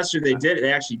 Yeah. Last year they did it.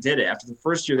 They actually did it. After the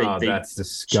first year, they that's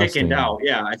disgusting. chickened out.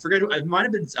 Yeah, I forget. It might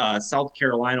have been South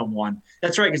Carolina won.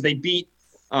 That's right, because they beat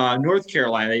North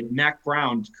Carolina. Mac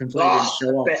Brown completely didn't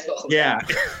show up. Yeah,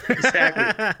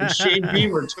 exactly. And Shane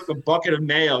Beamer took a bucket of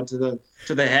mayo to the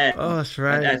head. Oh, that's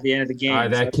right. At the end of the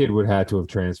game. That kid would have to have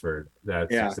transferred.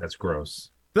 That's gross.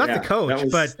 Not the coach,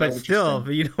 but still,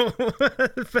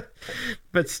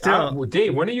 but still.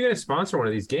 Dave, when are you going to sponsor one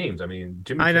of these games? I mean,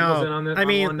 Jimmy I Kimmel's know. in on this. I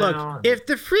mean, look, if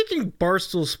the freaking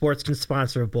Barstool Sports can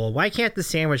sponsor a bowl, why can't the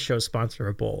Sandwich Show sponsor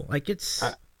a bowl? Like, it's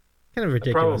kind of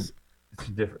ridiculous. It's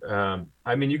different.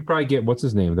 I mean, you could probably get what's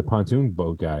his name, the pontoon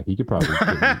boat guy. He could probably.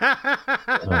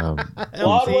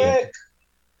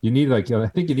 You need I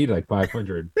think you need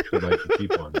 500 for the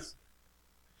cheap ones.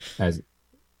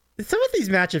 Some of these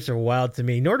matchups are wild to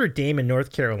me. Notre Dame and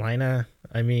North Carolina.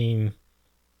 I mean,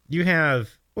 you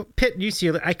have Pitt,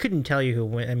 UCLA. I couldn't tell you who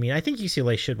win. I mean, I think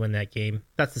UCLA should win that game.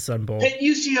 That's the Sun Bowl. Pitt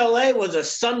UCLA was a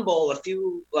Sun Bowl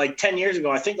 10 years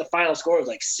ago. I think the final score was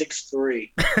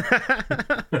 6-3.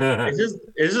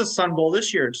 It's a Sun Bowl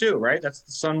this year too, right? That's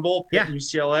the Sun Bowl. Pitt and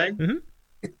UCLA. Mm-hmm.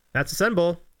 That's the Sun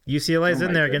Bowl. UCLA's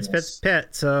in there against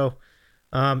Pitt. So,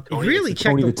 really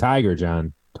check Tony the Tiger,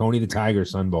 John. Tony the Tiger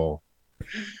Sun Bowl.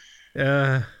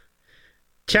 Check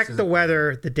the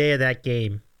weather the day of that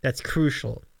game. That's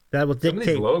crucial. That will dictate. Some of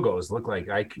these logos look like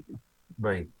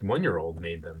my 1-year-old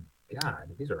made them.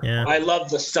 God, these are. Yeah. I love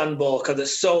the Sun Bowl because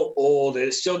it's so old.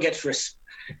 It still gets.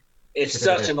 It's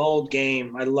such an old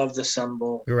game. I love the Sun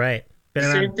Bowl. You're right.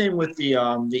 Same thing with the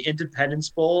Independence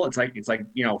Bowl. It's like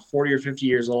 40 or 50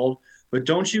 years old. But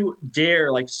don't you dare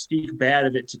speak bad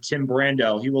of it to Tim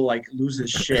Brando. He will lose his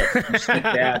shit. Speak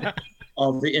bad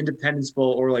of the Independence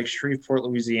Bowl or Shreveport,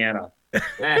 Louisiana. Is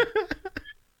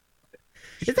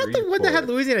that the one that had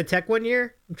Louisiana Tech one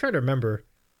year? I'm trying to remember.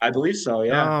 I believe so,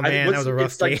 yeah. Oh, man, that was a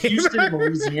rough game. It's Houston,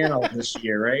 Louisiana this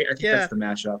year, right? I think that's the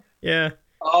matchup. Yeah.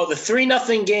 Oh, the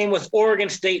 3-0 game with Oregon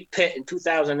State Pitt in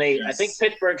 2008. Yes. I think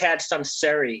Pittsburgh had some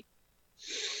Seri.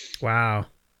 Wow.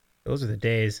 Those are the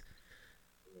days.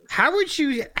 How would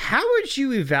you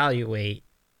evaluate?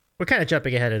 We're kind of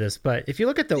jumping ahead of this, but if you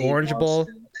look at the Orange Bowl,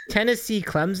 Tennessee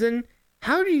Clemson,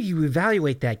 how do you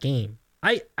evaluate that game?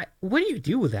 What do you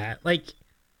do with that?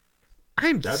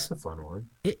 That's the fun one.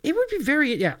 It would be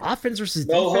very offense versus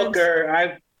defense. No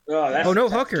Hooker. No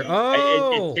Hooker.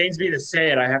 It pains me to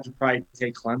say it. I have to probably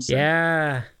take Clemson.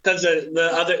 Yeah, because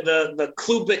the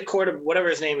Klubik quarter, whatever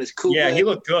his name is, Klubik. Yeah, he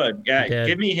looked good. Yeah,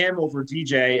 give me him over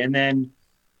DJ, and then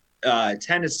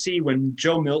Tennessee when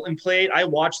Joe Milton played. I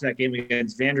watched that game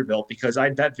against Vanderbilt because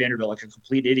I bet Vanderbilt like a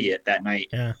complete idiot that night.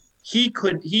 Yeah, he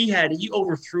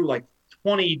overthrew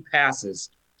 20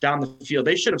 passes down the field.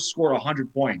 They should have scored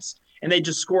 100 points, and they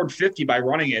just scored 50 by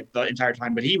running it the entire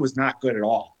time. But he was not good at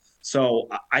all. So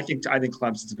I think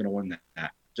Clemson's going to win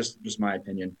that. Just my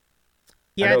opinion.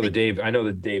 Yeah, I know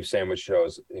the Dave Sandwich show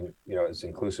is it's an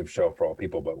inclusive show for all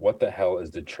people. But what the hell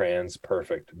is the Trans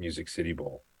Perfect Music City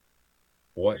Bowl?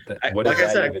 What like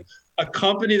I said, a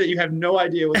company that you have no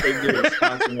idea what they do is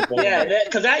sponsoring a bowl. Yeah,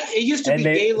 because it used to be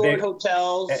Gaylord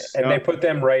Hotels, and they put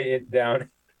them right down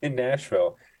in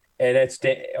Nashville, and it's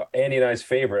Andy and I's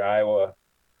favorite Iowa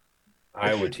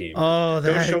team. Oh,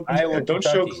 don't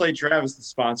show Clay Travis the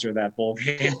sponsor of that bowl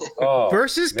game.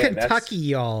 Versus Kentucky,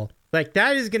 y'all.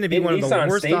 That is going to be one of the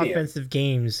worst offensive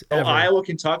games ever. Iowa,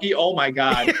 Kentucky. Oh my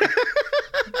God.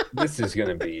 This is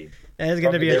going to be. That is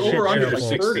going to be a shit over under show.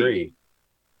 6-3.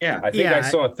 Yeah, I think I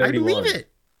saw 31. I believe it.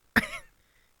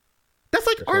 That's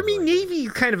like Army Navy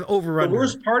kind of overrun. The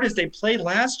worst part is they played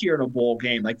last year in a bowl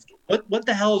game. What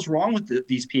the hell is wrong with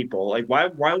these people?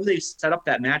 Why would they set up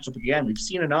that matchup again? We've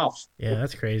seen enough. Yeah,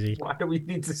 that's crazy. Why do we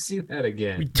need to see that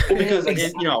again? Because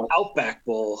Outback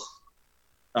Bowl.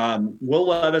 Will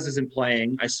Levis isn't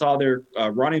playing. I saw their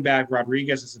running back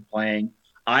Rodriguez isn't playing.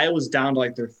 Iowa's down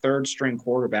to their third string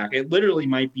quarterback. It literally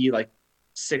might be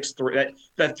 6-3.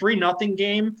 That 3-0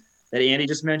 game that Andy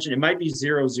just mentioned, it might be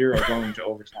 0-0 going to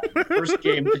overtime. The first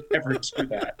game to ever do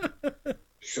that.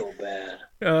 So bad.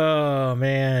 Oh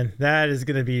man, that is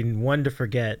going to be one to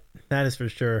forget. That is for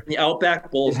sure. The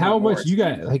Outback Bowl. How much you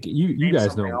guys you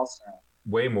guys know?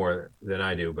 way more than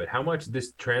I do, but how much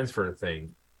this transfer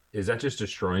thing is that just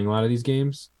destroying a lot of these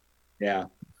games? Yeah.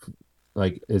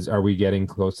 Like, are we getting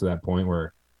close to that point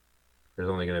where there's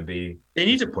only going to be? They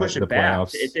need to push the it back.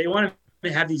 playoffs? If they want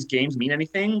to have these games mean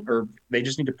anything, or they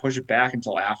just need to push it back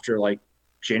until after like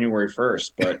January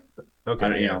 1st. But Okay,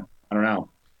 I don't know.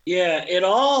 Yeah, it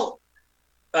all.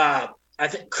 I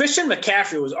think Christian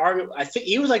McCaffrey was arguing. I think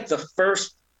he was like the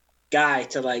first guy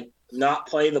to like not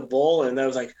play the bowl, and I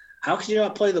was like, how can you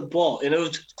not play the bowl? And it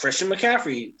was Christian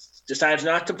McCaffrey decides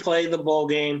not to play the bowl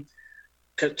game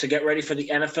to get ready for the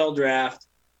NFL draft,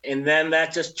 and then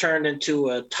that just turned into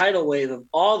a tidal wave of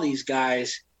all these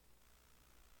guys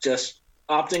just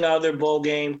opting out of their bowl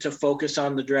game to focus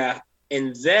on the draft,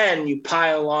 and then you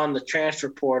pile on the transfer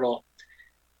portal.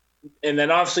 And then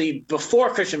obviously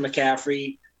before Christian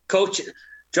McCaffrey, Coach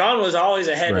John was always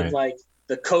ahead of like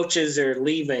the coaches are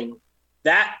leaving.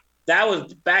 That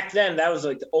was back then. That was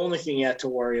like the only thing you had to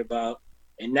worry about.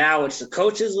 And now it's the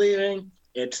coaches leaving.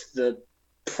 It's the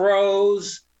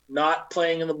pros not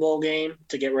playing in the bowl game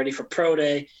to get ready for pro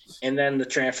day, and then the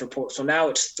transfer portal. So now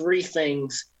it's three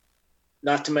things,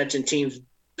 not to mention teams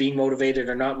being motivated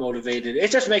or not motivated.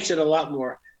 It just makes it a lot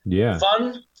more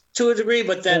fun to a degree,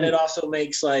 but then it also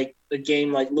makes like a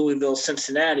game like Louisville,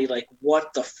 Cincinnati, like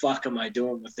what the fuck am I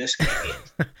doing with this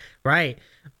game? Right.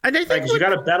 And I think you got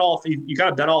to bet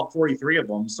all 43 of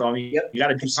them. So I mean, you got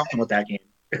to do something with that game.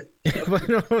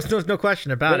 There's no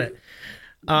question about it.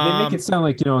 They make it sound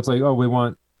like, it's like, oh, we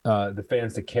want the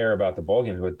fans to care about the bowl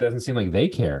games, but it doesn't seem like they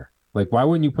care. Like, why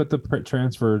wouldn't you put the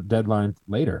transfer deadline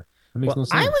later? That makes no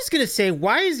sense. I was going to say,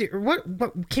 why is it, what,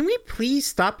 can we please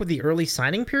stop with the early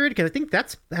signing period? Because I think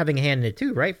that's having a hand in it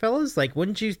too, right, fellas? Like,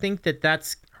 wouldn't you think that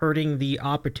that's hurting the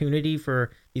opportunity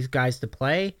for these guys to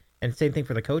play? And same thing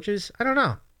for the coaches? I don't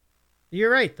know.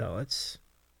 You're right, though. It's...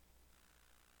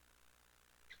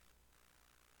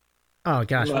 Oh,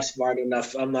 gosh. I'm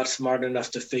not smart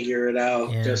enough to figure it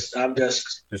out. Yeah. I'm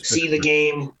just see the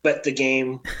game, bet the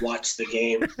game, watch the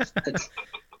game.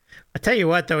 I tell you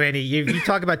what, though, Andy, you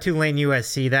talk about Tulane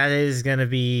USC. That is going to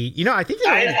be, I think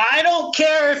I don't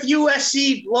care if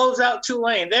USC blows out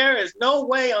Tulane. There is no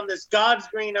way on this God's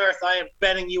green earth I am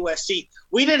betting USC.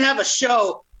 We didn't have a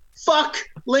show. Fuck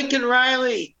Lincoln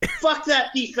Riley. Fuck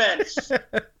that defense.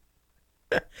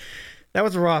 That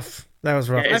was rough. Yeah,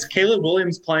 is Caleb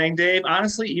Williams playing, Dave?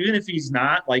 Honestly, even if he's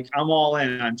not, like, I'm all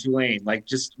in on Tulane. Like,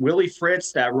 just Willie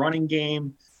Fritz, that running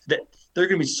game, that they're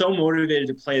going to be so motivated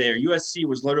to play there. USC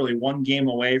was literally one game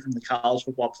away from the college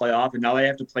football playoff, and now they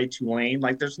have to play Tulane.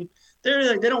 Like, they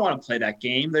don't want to play that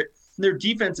game. Their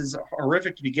defense is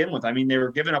horrific to begin with. I mean, they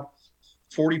were giving up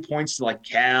 40 points to like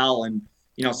Cal and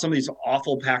some of these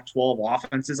awful Pac-12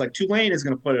 offenses. Like, Tulane is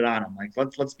going to put it on them. Like,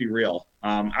 let's be real.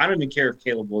 I don't even care if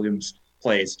Caleb Williams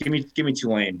plays. Give me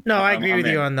Tulane. No, I agree with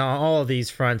you on all of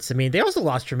these fronts. I mean, they also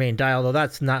lost Jermaine Dial, though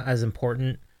that's not as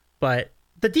important. But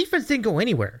the defense didn't go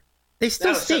anywhere. They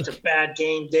still stink. Such a bad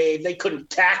game, Dave. They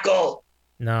couldn't tackle.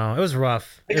 No, it was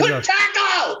rough. They couldn't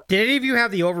tackle. Did any of you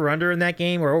have the over/under in that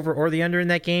game, or the under in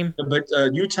that game? But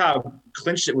Utah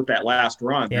clinched it with that last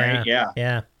run, right?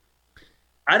 Yeah.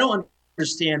 I don't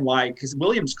understand why, because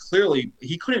Williams clearly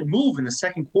he couldn't move in the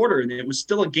second quarter, and it was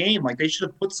still a game. Like, they should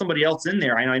have put somebody else in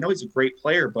there. I know he's a great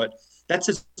player, but that's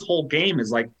his whole game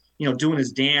is like doing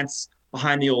his dance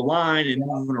behind the old line and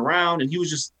moving around, and he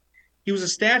was a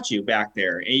statue back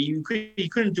there, and he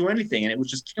couldn't do anything, and it was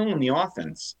just killing the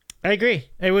offense. I agree.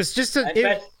 It was just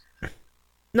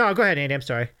No, go ahead, Andy. I'm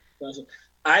sorry.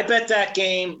 I bet that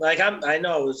game. Like, I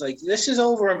know it was like this is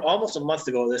over almost a month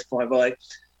ago at this point, but like.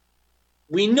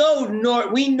 We know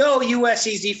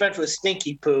USC's defense was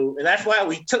stinky poo, and that's why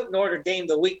we took Notre Dame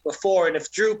the week before. And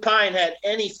if Drew Pine had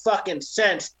any fucking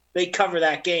sense, they cover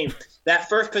that game. That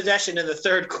first possession in the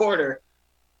third quarter,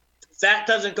 if that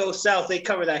doesn't go south, they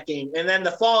cover that game. And then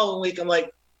the following week,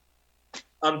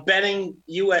 I'm betting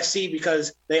USC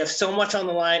because they have so much on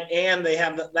the line, and they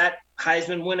have that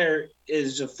Heisman winner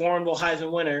is a formidable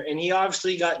Heisman winner, and he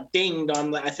obviously got dinged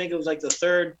on I think it was like the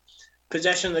third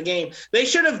possession of the game. They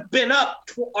should have been up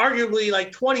arguably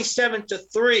like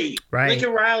 27-3. Right. Lincoln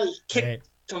Riley kicked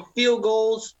some field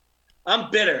goals. I'm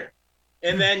bitter.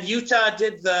 And then Utah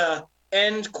did the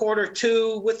end quarter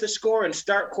 2 with the score and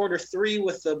start quarter 3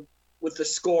 with the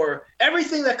score.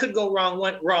 Everything that could go wrong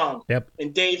went wrong. Yep.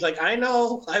 And Dave's like, I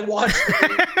know, I watched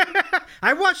it.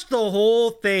 I watched the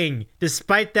whole thing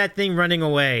despite that thing running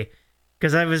away.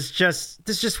 Because this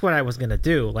is just what I was going to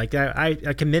do. Like, I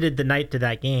committed the night to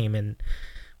that game, and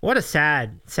what a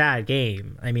sad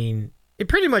game. I mean, it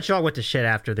pretty much all went to shit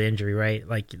after the injury, right?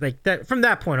 Like that from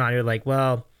that point on, you're like,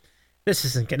 well, this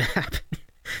isn't going to happen.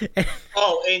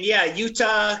 Oh, and yeah,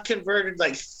 Utah converted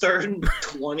like 3rd and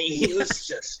 20. It was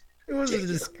just It was a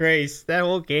disgrace, that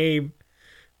whole game.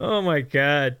 Oh my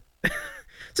god.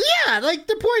 So yeah, like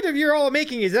the point of you're all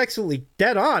making is absolutely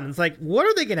dead on. It's like, what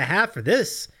are they going to have for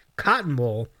this Cotton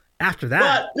Bowl after that?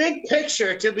 But big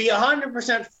picture, to be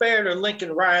 100% fair to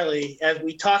Lincoln Riley, as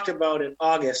we talked about in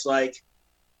August, like,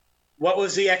 what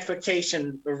was the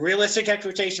expectation, a realistic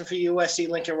expectation for USC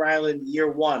Lincoln Riley in year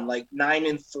one, like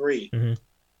 9-3? Mm-hmm.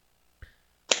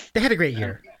 They had a great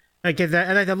year. I get that,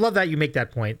 and I love that you make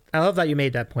that point. I love that you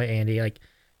made that point, Andy. Like,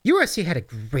 USC had a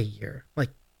great year,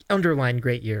 like underline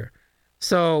great year.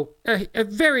 So a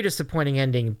very disappointing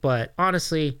ending, but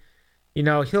honestly,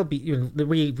 he'll be.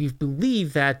 We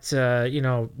believe that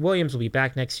Williams will be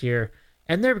back next year,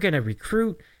 and they're going to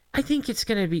recruit. I think it's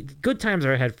going to be good times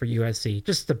are ahead for USC.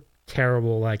 Just the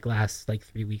terrible last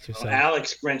 3 weeks or so.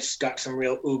 Alex Grinch got some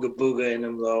real ooga booga in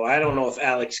him, though. I don't know if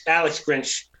Alex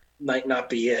Grinch might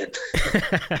not be it.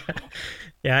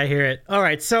 Yeah, I hear it. All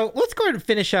right, so let's go ahead and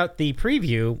finish out the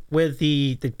preview with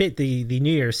the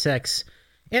New Year's Six.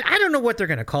 And I don't know what they're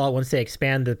going to call it once they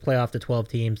expand the playoff to 12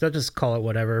 teams. They'll just call it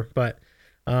whatever. But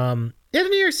the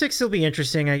New Year's Six will be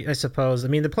interesting, I suppose. I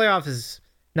mean, the playoff is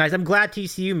nice. I'm glad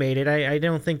TCU made it. I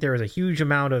don't think there was a huge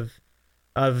amount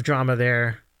of drama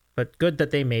there, but good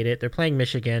that they made it. They're playing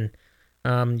Michigan.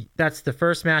 That's the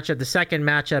first matchup. The second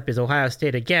matchup is Ohio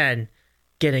State again,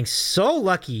 getting so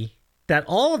lucky that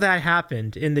all of that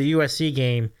happened in the USC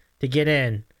game to get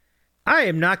in. I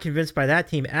am not convinced by that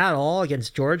team at all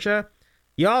against Georgia.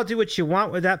 Y'all do what you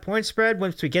want with that point spread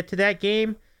once we get to that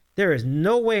game. There is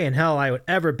no way in hell I would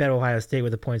ever bet Ohio State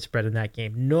with a point spread in that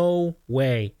game. No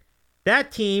way.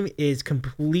 That team is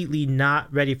completely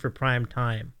not ready for prime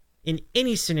time in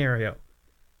any scenario.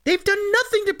 They've done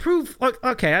nothing to prove.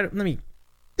 Okay,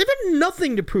 they've done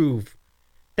nothing to prove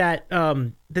that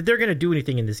they're going to do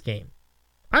anything in this game.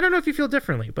 I don't know if you feel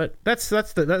differently, but that's the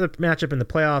matchup in the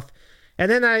playoff. And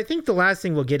then I think the last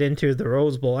thing we'll get into is the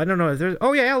Rose Bowl. I don't know if there's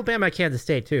Alabama, Kansas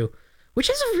State too, which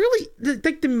is really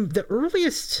the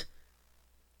earliest.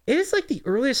 It is like the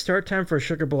earliest start time for a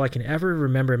Sugar Bowl I can ever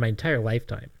remember in my entire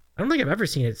lifetime. I don't think I've ever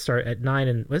seen it start at 9,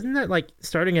 and wasn't that like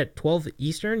starting at 12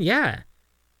 Eastern? Yeah.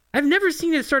 I've never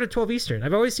seen it start at 12 Eastern.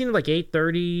 I've always seen it like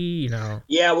 8:30,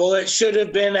 Yeah, well, it should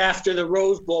have been after the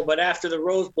Rose Bowl, but after the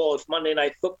Rose Bowl, it's Monday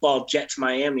Night Football, Jets,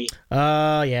 Miami.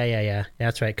 Oh, yeah.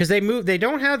 That's right. Because they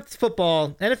don't have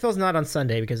football. NFL's not on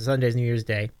Sunday because Sunday's New Year's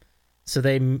Day. So no.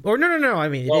 I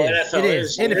mean, it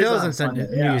is. NFL is on Sunday,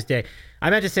 New Year's Day. I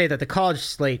meant to say that the college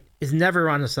slate is never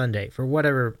on a Sunday for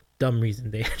whatever dumb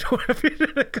reason they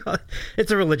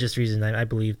it's a religious reason, I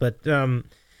believe. But,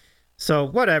 so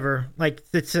whatever,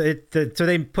 so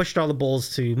they pushed all the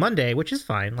bowls to Monday, which is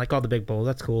fine. Like all the big bowls,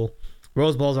 that's cool.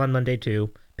 Rose Bowl's on Monday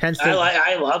too. Penn State.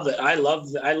 I love it. I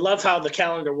love how the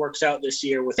calendar works out this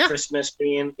year with Christmas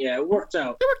being. Yeah, it worked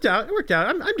out. It worked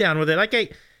out. I'm down with it. Like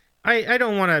I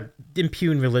don't want to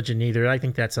impugn religion either. I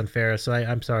think that's unfair. So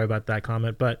I'm sorry about that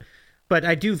comment, but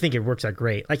I do think it works out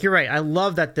great. Like you're right. I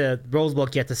love that the Rose Bowl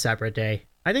gets a separate day.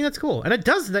 I think that's cool. And it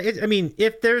does. I mean,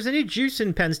 if there's any juice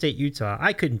in Penn State, Utah,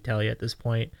 I couldn't tell you at this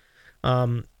point.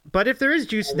 But if there is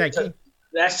juice in that game.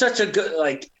 That's such a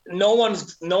good, no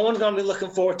one's going to be looking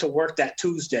forward to work that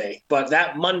Tuesday. But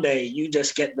that Monday, you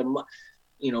just get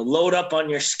load up on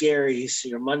your scaries,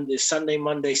 your Sunday,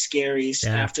 Monday scaries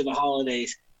after the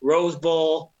holidays. Rose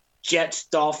Bowl, Jets,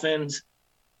 Dolphins,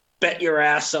 bet your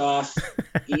ass off,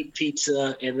 eat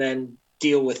pizza, and then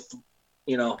deal with,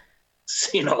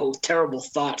 terrible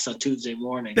thoughts on Tuesday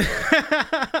morning.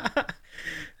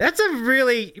 That's a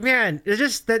really, man, it's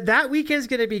just that weekend's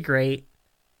going to be great.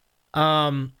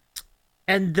 And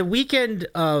the weekend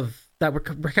of that we're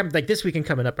coming, like this weekend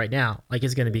coming up right now,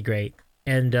 is going to be great.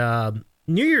 And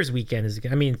New Year's weekend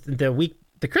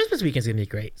the Christmas weekend is going to be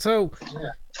great. So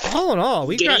all in all,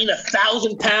 we gain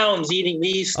 1,000 pounds eating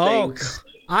these things.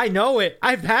 I know it.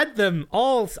 I've had them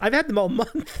all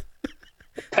month.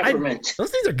 Peppermint. Those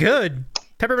things are good.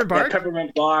 Peppermint bar? Yeah,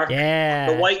 peppermint bar.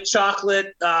 Yeah. The white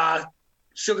chocolate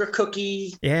sugar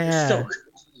cookie. Yeah. So good.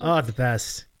 Oh, the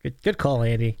best. Good call,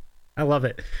 Andy. I love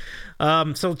it.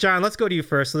 So, John, let's go to you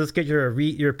first. So let's get your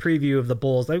preview of the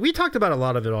Bulls. We talked about a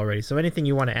lot of it already. So anything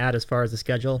you want to add as far as the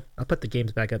schedule? I'll put the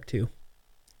games back up too.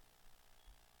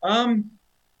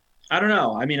 I don't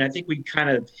know. I mean, I think we kind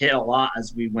of hit a lot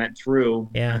as we went through.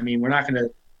 Yeah. I mean,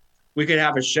 we could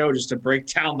have a show just to break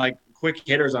down quick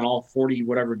hitters on all 40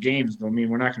 whatever games. But I mean,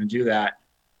 we're not going to do that.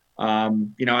 I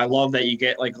love that you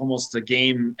get almost a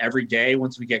game every day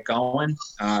once we get going,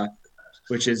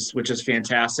 which is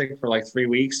fantastic for 3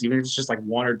 weeks. Even if it's just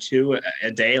 1 or 2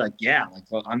 a day,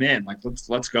 I'm in.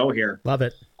 Let's go here. Love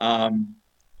it.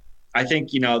 I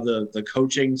think, the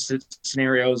coaching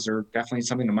scenarios are definitely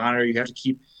something to monitor. You have to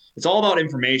keep, it's all about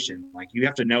information. Like you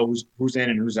have to know who's in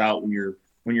and who's out when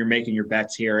you're making your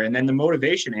bets here. And then the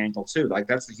motivation angle too. Like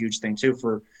that's the huge thing too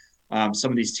for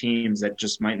some of these teams that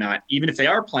just might not, even if they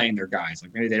are playing their guys,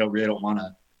 like maybe they don't want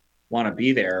to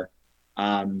be there.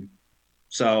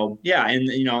 So yeah. And,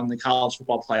 in the college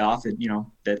football playoff,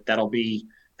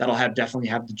 that'll definitely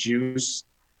have the juice.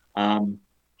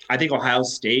 I think Ohio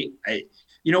State,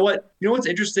 what's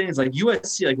interesting is like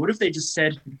USC, like what if they just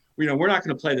said, we're not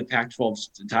going to play the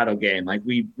Pac-12 title game. Like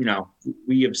we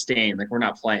abstain, like we're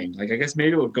not playing. Like, I guess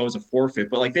maybe it would go as a forfeit,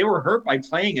 but like they were hurt by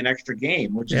playing an extra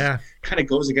game, which is kind of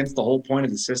goes against the whole point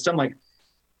of the system. Like,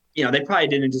 they probably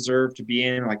didn't deserve to be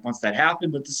in like once that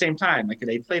happened, but at the same time, like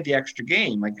they played the extra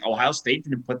game. Like Ohio State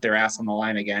didn't put their ass on the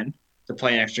line again to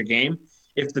play an extra game.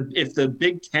 If the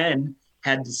Big Ten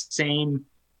had the same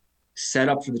set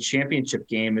up for the championship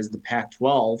game as the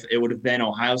Pac-12, it would have been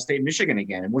Ohio State, Michigan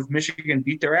again. And with Michigan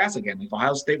beat their ass again, like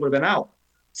Ohio State would have been out.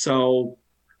 So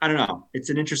I don't know. It's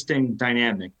an interesting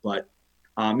dynamic, but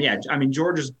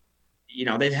Georgia's,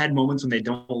 they've had moments when they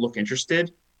don't look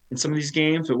interested in some of these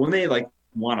games, but when they like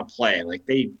want to play, like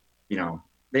they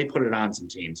put it on some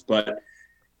teams, but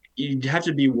you'd have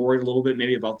to be worried a little bit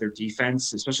maybe about their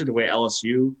defense, especially the way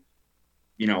LSU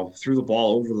threw the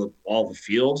ball over the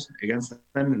field against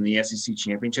them in the SEC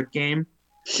championship game.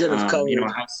 Should have covered.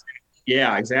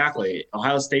 Yeah, exactly.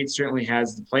 Ohio State certainly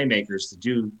has the playmakers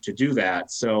to do that.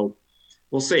 So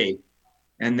we'll see.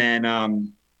 And then,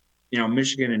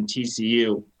 Michigan and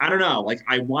TCU. I don't know. Like,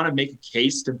 I want to make a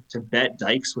case to bet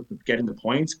Dykes with getting the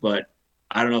points, but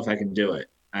I don't know if I can do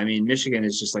it. I mean, Michigan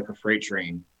is just like a freight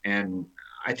train, and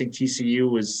I think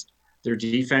TCU was. Their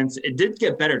defense, it did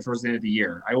get better towards the end of the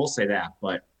year. I will say that,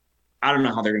 but I don't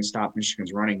know how they're going to stop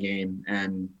Michigan's running game.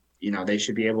 And, they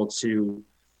should be able to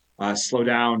slow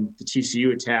down the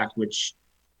TCU attack, which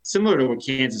similar to what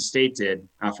Kansas State did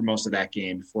for most of that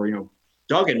game before,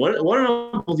 Duggan, what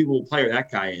an unbelievable player that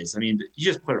guy is. I mean, he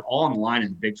just put it all on the line in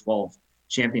the Big 12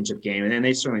 championship game, and then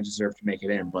they certainly deserve to make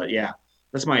it in. But yeah,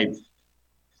 that's my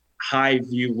high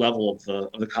view level of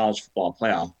the college football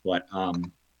playoff. But,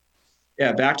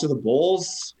 yeah, back to the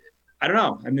Bulls. I don't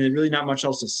know. I mean, really not much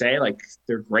else to say. Like,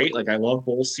 they're great. Like, I love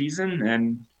bowl season.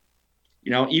 And,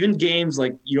 even games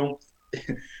like you don't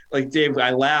 – like, Dave, I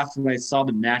laughed when I saw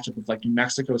the matchup of, like, New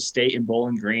Mexico State and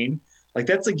Bowling Green. Like,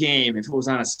 that's a game, if it was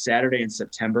on a Saturday in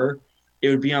September, it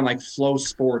would be on, like, Flow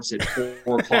Sports at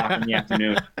 4 o'clock in the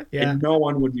afternoon. Yeah. And no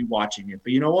one would be watching it.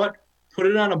 But you know what? Put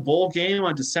it on a bowl game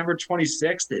on December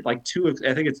 26th at like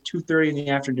I think it's 2:30 in the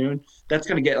afternoon. That's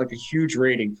going to get like a huge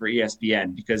rating for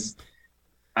ESPN because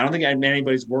I don't think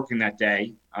anybody's working that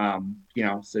day.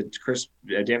 So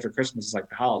day after Christmas is like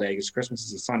the holiday because Christmas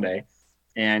is a Sunday,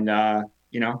 and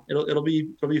it'll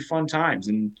be fun times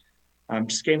and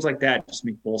just games like that just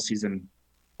make bowl season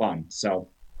fun. So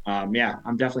I'm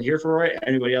definitely here for it.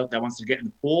 Anybody else that wants to get in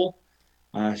the pool,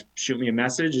 shoot me a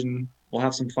message and we'll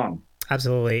have some fun.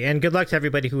 Absolutely. And good luck to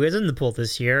everybody who is in the pool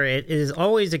this year. It is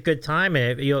always a good time.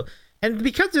 And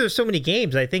because there's so many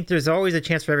games, I think there's always a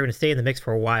chance for everyone to stay in the mix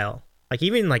for a while. Like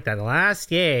even like that last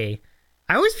day,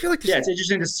 I always feel like it's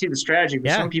interesting to see the strategy. For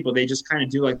some people, they just kind of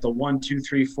do like the 1, 2,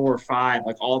 3, 4, 5,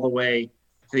 like all the way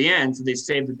to the end. So they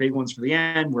save the big ones for the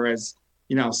end. Whereas,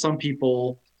 some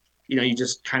people, you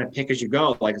just kind of pick as you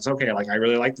go. Like, it's okay. Like, I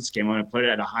really like this game. I'm going to put it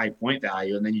at a high point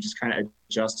value. And then you just kind of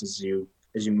adjust as you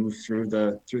move through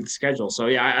the schedule. So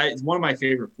yeah, it's one of my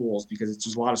favorite pools because it's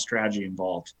just a lot of strategy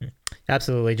involved.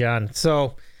 Absolutely, John.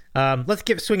 So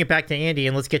let's swing it back to Andy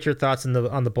and let's get your thoughts on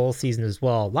the bowl season as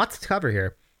well. Lots to cover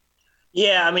here.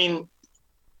 Yeah, I mean,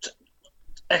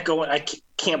 I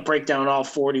can't break down all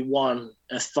 41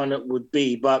 as fun it would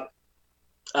be, but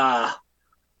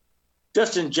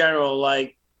just in general,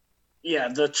 like, yeah,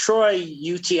 the Troy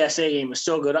UTSA game is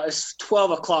so good. It's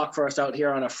 12 o'clock for us out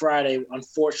here on a Friday.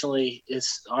 Unfortunately,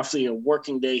 it's obviously a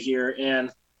working day here,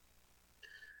 and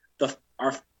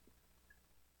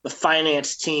the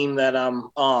finance team that I'm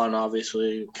on,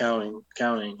 obviously accounting.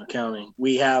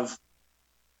 We have,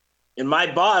 and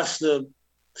my boss, the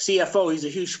CFO, he's a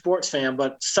huge sports fan,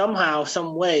 but somehow,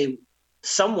 some way,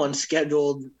 someone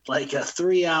scheduled like a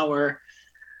 3-hour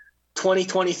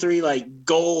 2023 like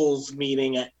goals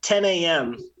meeting at 10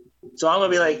 a.m. So I'm gonna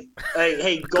be like,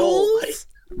 hey,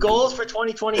 goals for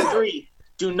 2023.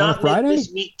 Do not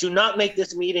make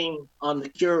this meeting on the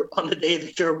day of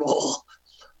the Cure Bowl.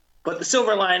 But the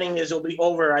silver lining is it'll be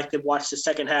over. I could watch the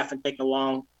second half and take a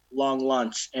long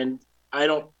lunch. And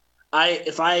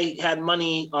if I had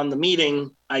money on the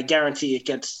meeting, I guarantee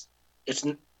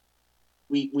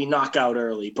we knock out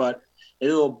early. But it's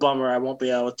a little bummer. I won't be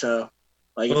able to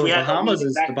Like Well, if we the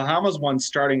had Bahamas one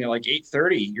starting at like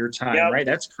 8:30 your time, Yep. right?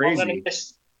 That's crazy.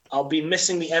 I'll be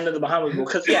missing the end of the Bahamas Bowl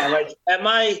because like at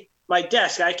my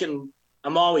desk,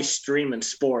 I'm always streaming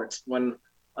sports when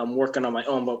I'm working on my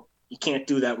own, but you can't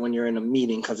do that when you're in a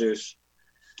meeting because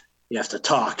you have to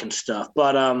talk and stuff.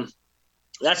 But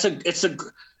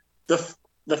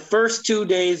the first 2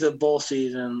 days of bowl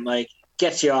season like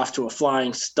gets you off to a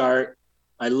flying start.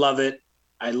 I love it.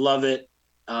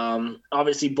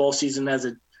 Obviously, bowl season has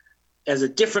a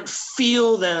different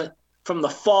feel than from the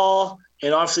fall.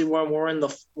 And obviously,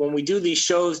 when we do these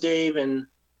shows, Dave, and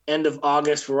end of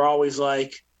August, we're always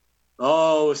like,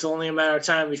 oh, it's only a matter of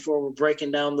time before we're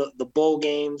breaking down the bowl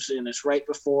games, and it's right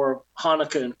before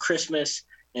Hanukkah and Christmas,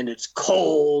 and it's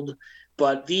cold.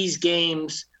 But these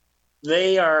games,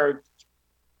 they are,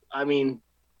 I mean,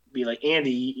 be like,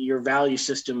 Andy, your value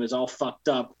system is all fucked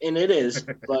up. And it is.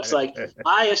 But it's like,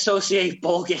 I associate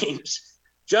bowl games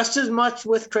just as much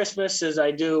with Christmas as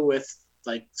I do with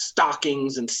like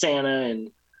stockings and Santa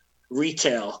and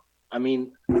retail. I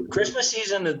mean, Christmas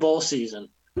season is bowl season.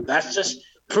 That's just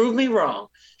prove me wrong.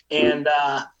 And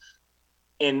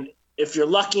if you're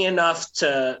lucky enough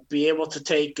to be able to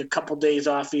take a couple days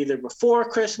off either before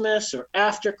Christmas or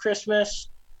after Christmas,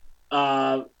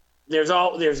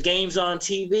 there's games on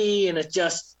TV, and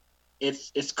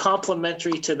it's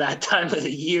complimentary to that time of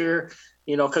the year,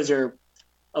 because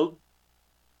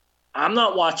I'm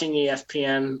not watching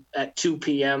ESPN at 2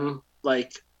 p.m.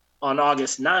 like on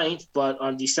August 9th, but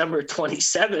on December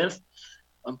 27th,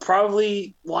 I'm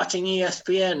probably watching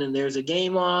ESPN, and there's a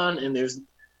game on, and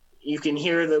you can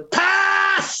hear the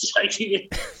pass, like you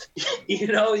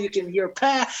can hear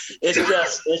pass.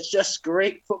 It's just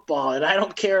great football, and I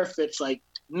don't care if it's like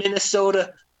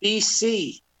Minnesota,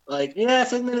 BC. Like, yeah,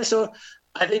 if it's Minnesota,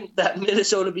 I think that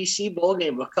Minnesota BC bowl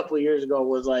game a couple of years ago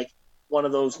was like one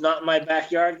of those not in my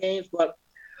backyard games, but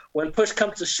when push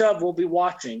comes to shove, we'll be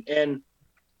watching. And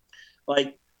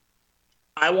like,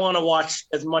 I want to watch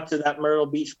as much of that Myrtle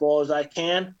Beach Bowl as I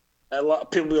can. A lot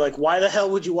of people be like, why the hell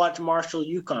would you watch Marshall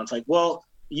UConn? It's like, well,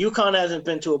 UConn hasn't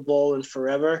been to a bowl in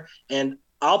forever, and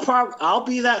I'll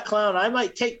be that clown. I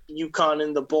might take UConn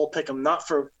in the bowl pick 'em, not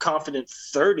for confident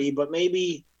 30, but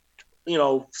maybe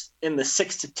in the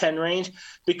 6 to 10 range,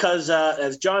 because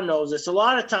as John knows, it's a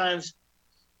lot of times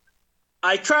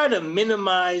I try to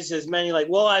minimize as many, like,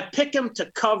 well, I pick him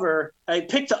to cover. I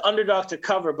pick the underdog to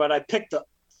cover, but I pick the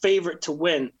favorite to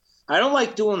win. I don't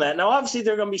like doing that. Now, obviously,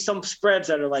 there are going to be some spreads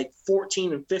that are like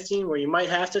 14 and 15 where you might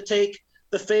have to take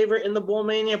the favorite in the Bowl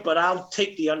Mania, but I'll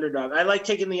take the underdog. I like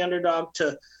taking the underdog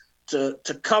to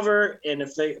cover, and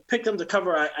if they pick them to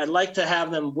cover, I'd like to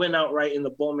have them win outright in the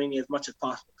Bowl Mania as much as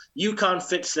possible. UConn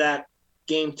fits that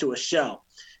game to a shell.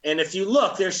 And if you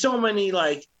look, there's so many,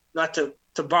 like, not to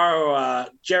borrow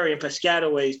Jerry and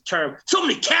Piscataway's term, so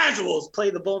many casuals play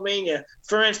the Bowl Mania.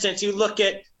 For instance, you look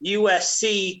at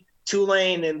USC,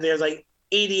 Tulane, and there's like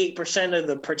 88% of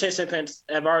the participants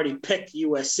have already picked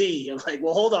USC. I'm like,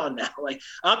 well, hold on now. Like,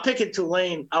 I'm picking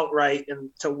Tulane outright and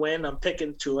to win. I'm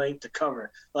picking Tulane to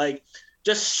cover. Like,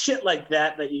 just shit like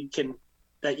that you can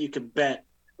bet.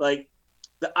 Like,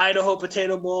 the Idaho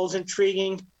Potato Bowl is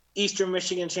intriguing. Eastern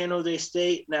Michigan, San Jose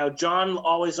State. Now, John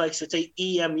always likes to take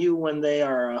EMU when they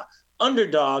are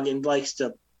underdog and likes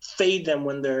to fade them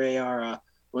when they are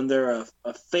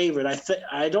a favorite.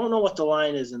 I don't know what the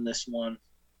line is in this one.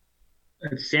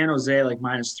 San Jose like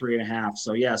 -3.5.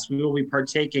 So yes, we will be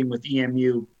partaking with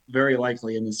EMU very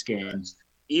likely in this game.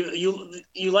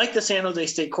 You like the San Jose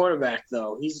State quarterback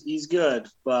though. He's good,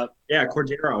 but yeah,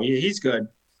 Cordero, he's good.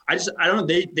 I don't know.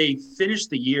 They finished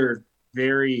the year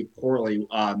very poorly.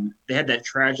 They had that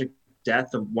tragic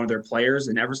death of one of their players,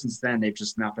 and ever since then they've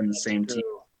just not been the same team.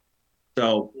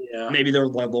 So maybe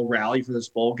they'll rally for this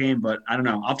bowl game, but I don't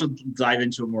know. I'll have to dive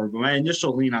into it more. But my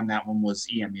initial lean on that one was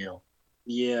EMU.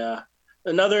 Yeah.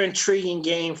 Another intriguing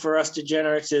game for us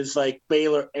degenerates is like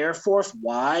Baylor Air Force.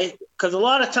 Why? Because a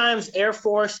lot of times Air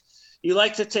Force, you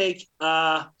like to take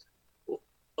a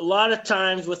lot of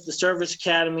times with the service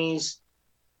academies,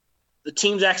 the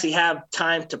teams actually have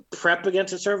time to prep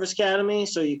against the service academy,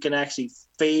 so you can actually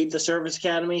fade the service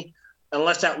academy.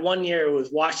 Unless that one year it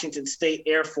was Washington State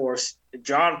Air Force.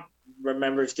 John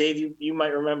remembers, Dave, you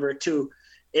might remember it too.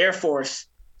 Air Force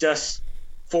just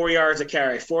 4 yards a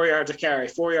carry, 4 yards a carry,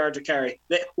 4 yards a carry.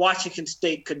 Washington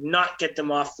State could not get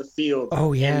them off the field.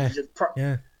 Oh, yeah.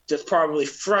 Just probably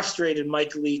frustrated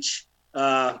Mike Leach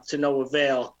to no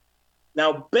avail.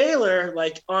 Now, Baylor,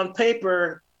 like on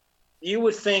paper, you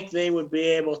would think they would be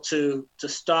able to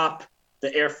stop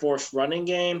the Air Force running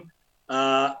game.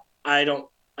 I don't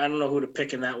know who to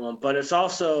pick in that one, but it's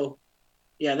also,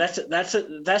 Yeah,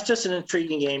 that's just an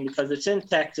intriguing game because it's in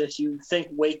Texas. You think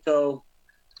Waco.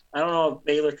 I don't know if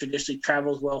Baylor traditionally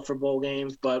travels well for bowl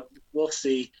games, but we'll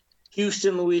see.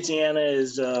 Houston, Louisiana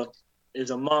is a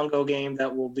Mongo game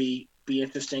that will be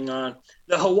interesting on.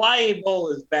 The Hawaii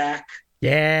Bowl is back.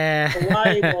 Yeah.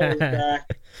 Hawaii Bowl is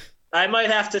back. I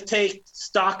might have to take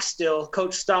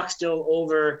Coach Stockstill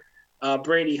over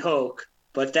Brady Hoke,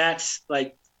 but that's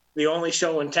like the only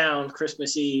show in town,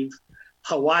 Christmas Eve,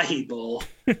 Hawaii Bowl.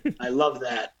 I love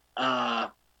that.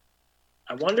 I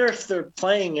wonder if they're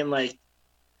playing in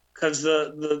because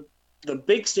the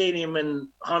big stadium in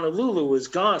Honolulu is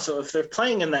gone. So if they're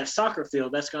playing in that soccer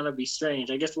field, that's going to be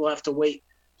strange. I guess we'll have to wait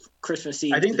Christmas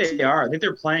Eve. I think they are. I think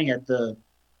they're playing at the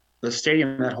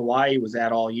stadium that Hawaii was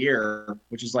at all year,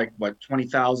 which is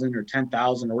 20,000 or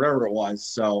 10,000 or whatever it was.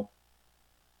 So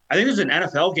I think there's an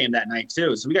NFL game that night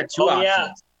too. So we got two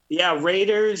options. Yeah,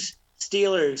 Raiders,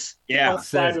 Steelers. Yeah,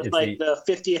 that was the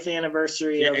 50th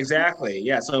anniversary. Yeah, exactly.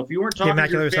 Yeah, so if you weren't talking to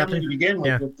your family to begin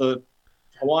with the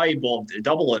Hawaii Bowl,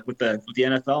 double it with the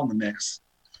NFL in the mix.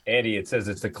 Andy, it says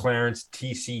it's the Clarence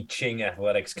T.C. Ching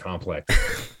Athletics Complex.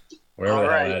 Wherever the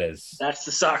hell that is. That's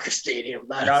the soccer stadium.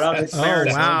 Shout out to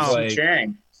Clarence T.C.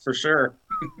 Ching, for sure.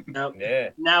 Now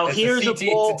it's here's a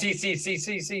bowl.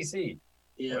 TCCCCC.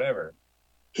 Yeah. Whatever.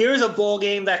 Here's a bowl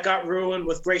game that got ruined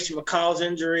with Grayson McCall's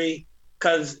injury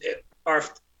because two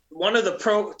of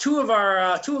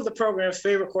the program's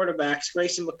favorite quarterbacks,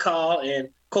 Grayson McCall and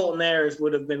Colton Ayers,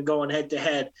 would have been going head to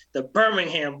head. The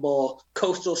Birmingham Bowl,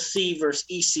 Coastal C versus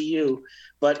ECU,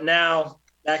 but now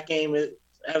that game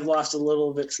has lost a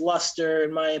little of its luster,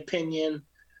 in my opinion.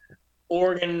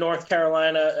 Oregon, North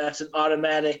Carolina, that's an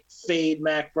automatic fade.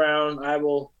 Mac Brown. I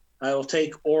will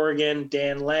take Oregon.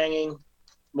 Dan Lanning,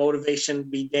 motivation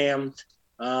be damned.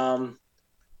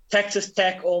 Texas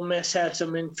Tech, Ole Miss has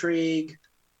some intrigue.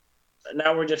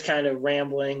 Now we're just kind of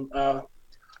rambling.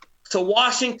 So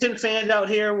Washington fans out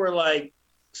here were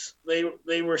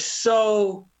they were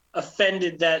so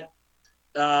offended that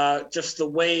just the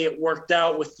way it worked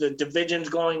out with the divisions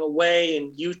going away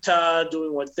and Utah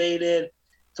doing what they did.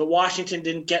 So Washington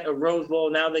didn't get a Rose Bowl.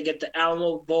 Now they get the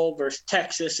Alamo Bowl versus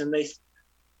Texas, and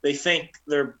they think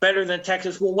they're better than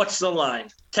Texas. Well, what's the line?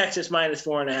 Texas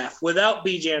 -4.5 without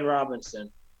Bijan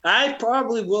Robinson. I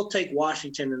probably will take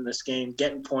Washington in this game,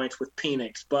 getting points with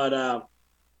Penix. But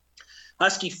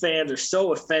Husky fans are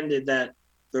so offended that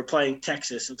they're playing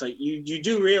Texas. It's like you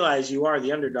do realize you are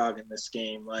the underdog in this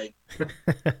game.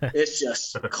 It's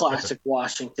just classic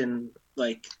Washington.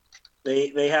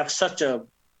 They have such a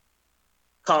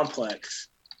complex,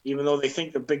 even though they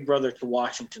think they're big brother to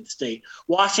Washington State.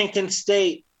 Washington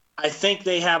State, I think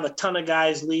they have a ton of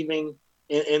guys leaving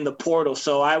in the portal.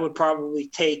 So I would probably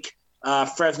take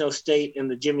Fresno State in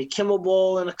the Jimmy Kimmel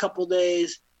Bowl in a couple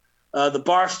days. The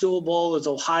Barstool Bowl is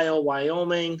Ohio,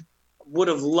 Wyoming. Would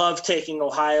have loved taking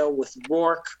Ohio with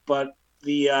Rourke, but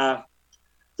their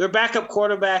backup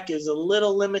quarterback is a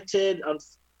little limited.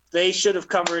 They should have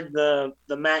covered the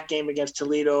MAC game against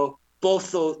Toledo.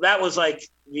 That was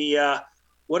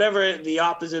whatever the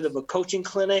opposite of a coaching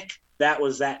clinic. That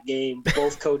was that game.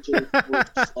 Both coaches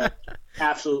were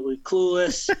absolutely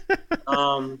clueless.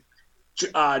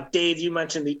 Dave, you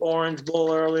mentioned the Orange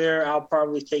Bowl earlier. I'll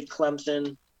probably take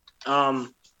Clemson.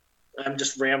 I'm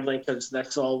just rambling because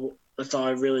that's all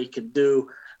I really could do.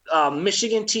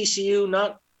 Michigan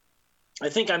TCU, I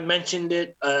think I mentioned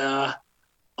it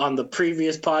on the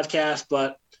previous podcast,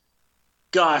 but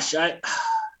gosh, I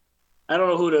don't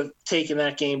know who to take in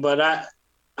that game, but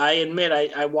I admit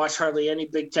I watched hardly any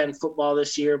Big Ten football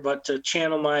this year, but to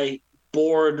channel my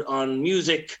board on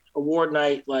music award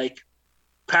night,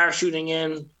 parachuting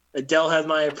in, Adele has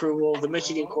my approval. The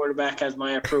Michigan quarterback has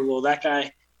my approval. That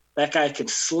guy could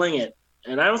sling it.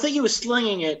 And I don't think he was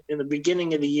slinging it in the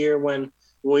beginning of the year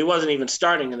he wasn't even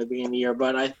starting in the beginning of the year,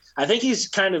 but I think he's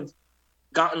kind of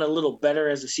gotten a little better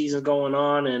as the season's going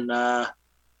on. And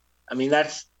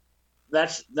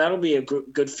that'll be a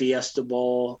good Fiesta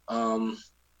Bowl.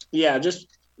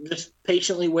 Just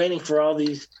patiently waiting for all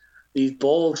these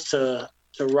bowls to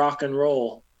rock and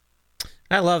roll.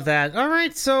 I love that. All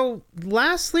right, so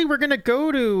lastly, we're gonna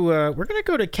go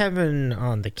to Kevin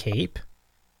on the Cape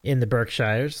in the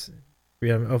Berkshires,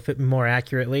 more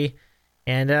accurately,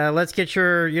 and let's get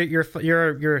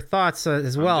your thoughts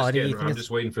as well. I'm just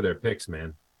waiting for their picks,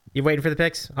 man. You waiting for the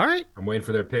picks? All right. I'm waiting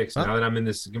for their picks. Now that I'm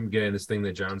getting this thing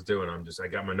that John's doing, I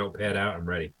got my notepad out. I'm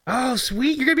ready. Oh,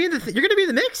 sweet! You're gonna be in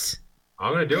the mix.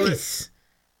 I'm gonna do it.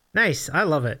 Nice. I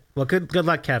love it. Well, good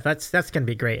luck, Kev. That's gonna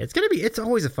be great. It's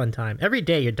always a fun time. Every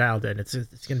day you're dialed in. It's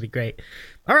gonna be great.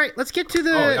 All right, let's get to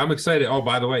the. Oh, I'm excited. Oh,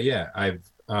 by the way, yeah,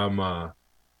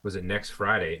 was it next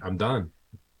Friday? I'm done.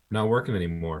 not working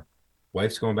anymore.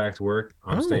 Wife's going back to work.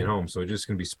 I'm staying home. So it's just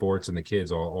gonna be sports and the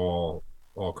kids all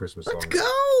Christmas Let's songs.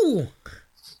 go.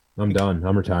 I'm done.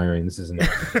 I'm retiring. This isn't.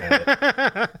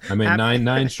 I mean,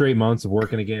 nine straight months of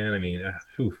working again. I mean, I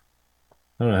don't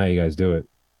know how you guys do it.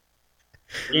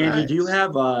 Andy, do you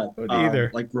have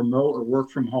like remote or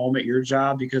work from home at your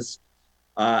job? Because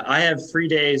I have 3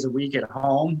 days a week at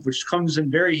home, which comes in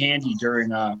very handy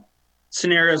during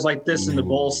scenarios like this in the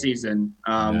bowl season.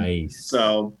 Nice.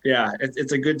 So yeah,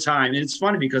 it's a good time, and it's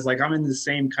funny because like I'm in the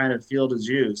same kind of field as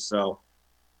you. So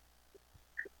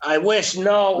I wish.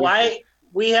 No,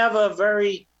 we have a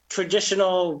very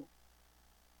traditional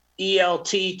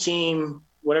ELT team,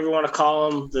 whatever you want to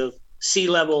call them, the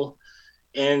C-level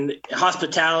and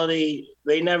hospitality.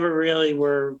 They never really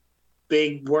were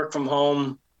big work from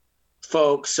home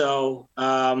folks. So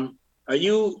do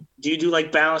you do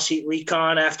like balance sheet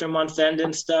recon after month end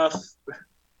and stuff?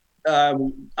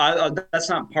 That's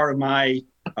not part of my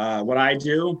what I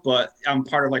do, but I'm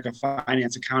part of like a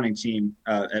finance accounting team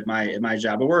at my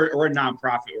job. But we're a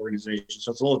nonprofit organization,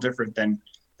 so it's a little different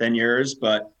than yours,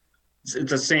 but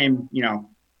it's the same,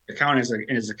 accounting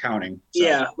is accounting. So.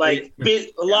 Yeah, like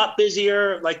a lot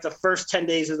busier like the first 10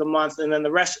 days of the month, and then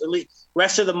the rest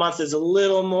of the month is a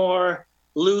little more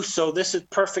loose. So this is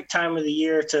perfect time of the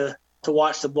year to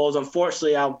watch the Bulls.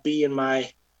 Unfortunately, I'll be in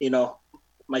my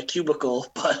my cubicle,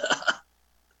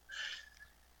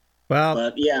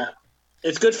 but yeah,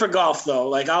 it's good for golf though.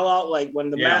 Like I'll out like when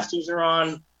the Masters are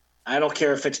on. I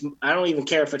don't even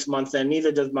care if it's month end.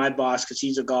 Neither does my boss because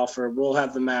he's a golfer. We'll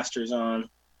have the Masters on.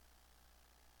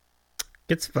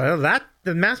 Good spot.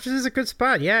 The Masters is a good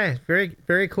spot. Yeah, very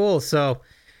very cool. So,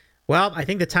 well, I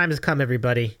think the time has come,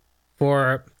 everybody,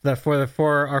 for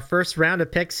our first round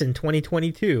of picks in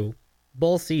 2022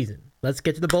 bowl season. Let's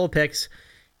get to the bowl picks,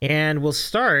 and we'll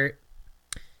start.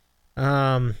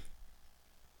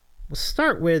 We'll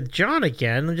start with John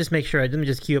again. Let me just make sure. Let me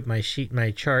just queue up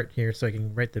my chart here so I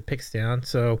can write the picks down.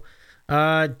 So,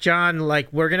 John, like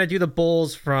we're gonna do the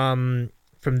bowls from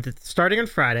starting on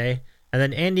Friday and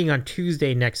then ending on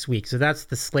Tuesday next week. So that's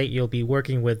the slate you'll be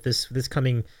working with this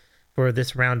coming for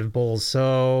this round of bowls.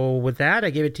 So with that, I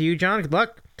give it to you, John. Good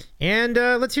luck, and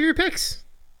let's hear your picks.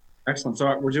 Excellent.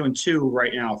 So we're doing 2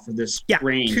 right now for this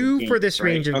range. 2 of games, for this right?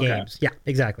 range of games. Yeah,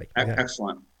 exactly.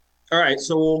 Excellent. All right,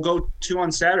 so we'll go 2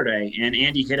 on Saturday, and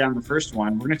Andy hit on the first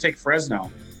one. We're going to take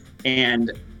Fresno,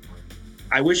 and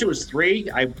I wish it was 3.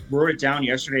 I wrote it down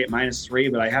yesterday at -3,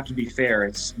 but I have to be fair.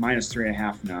 It's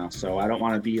 -3.5 now, so I don't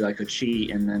want to be like a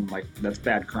cheat, and then like that's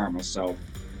bad karma. So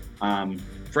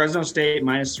Fresno State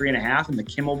 -3.5 in the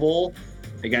Kimmel Bowl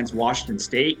against Washington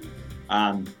State.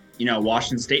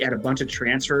 Washington State had a bunch of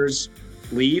transfers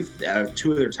leave,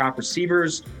 2 of their top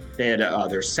receivers. They had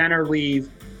their center leave.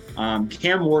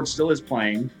 Cam Ward still is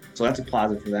playing, so that's a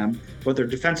positive for them. But their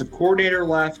defensive coordinator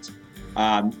left.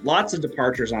 Lots of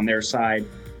departures on their side.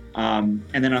 And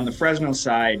then on the Fresno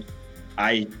side,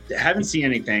 I haven't seen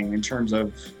anything in terms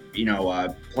of,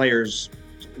 players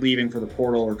leaving for the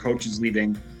portal or coaches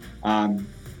leaving.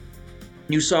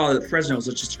 You saw that Fresno is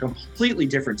just a completely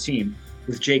different team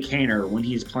with Jake Haener when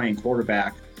he's playing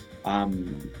quarterback.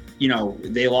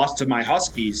 They lost to my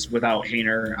Huskies without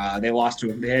Haener.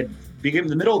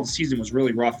 The middle of the season was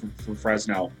really rough for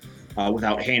Fresno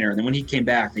without Haener. And then when he came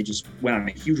back, they just went on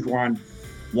a huge run,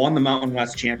 won the Mountain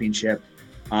West Championship.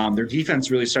 Their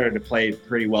defense really started to play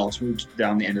pretty well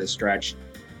down the end of the stretch.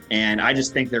 And I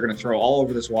just think they're going to throw all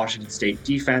over this Washington State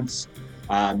defense.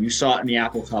 You saw it in the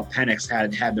Apple Cup. Penix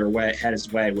had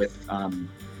his way with,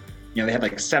 they had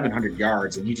like 700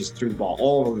 yards, and he just threw the ball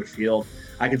all over the field.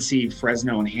 I could see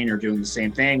Fresno and Haener doing the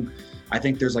same thing. I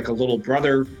think there's like a little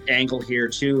brother angle here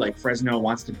too. Like Fresno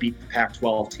wants to beat the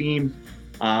Pac-12 team.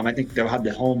 I think they'll have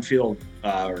the home field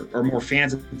or more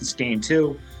fans at this game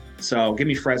too. So give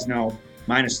me Fresno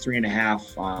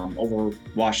 -3.5 over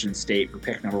Washington State for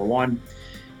pick number 1.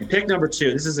 And pick number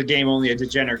 2, this is a game only a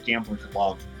degenerate gambler could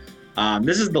love.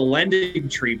 This is the Lending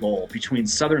Tree Bowl between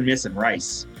Southern Miss and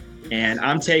Rice. And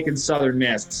I'm taking Southern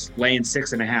Miss laying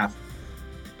 6.5.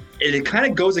 It kind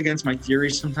of goes against my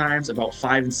theory sometimes about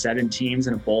 5 and 7 teams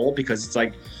in a bowl, because it's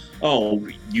like, oh,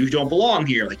 you don't belong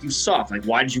here. Like, you suck. Like,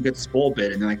 why did you get this bowl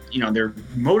bid? And they're like, they're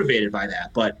motivated by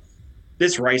that. But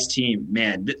this Rice team,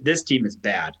 man, this team is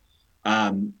bad.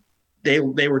 They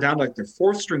were down to like their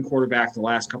 4th string quarterback the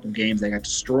last couple of games. They got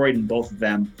destroyed in both of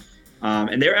them.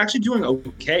 And they're actually doing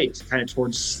okay kind of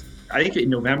towards, I think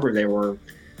in November they were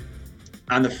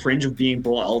on the fringe of being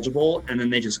bowl eligible, and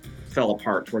then they just fell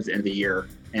apart towards the end of the year.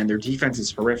 And their defense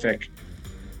is horrific.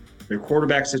 Their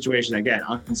quarterback situation, again,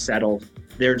 unsettled.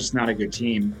 They're just not a good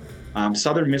team.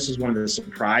 Southern Miss is one of the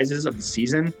surprises of the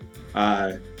season.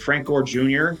 Frank Gore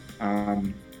Jr.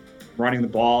 Running the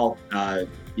ball,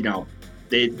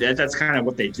 that's kind of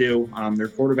what they do. Their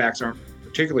quarterbacks aren't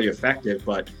particularly effective,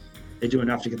 but they do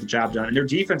enough to get the job done. And their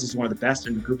defense is one of the best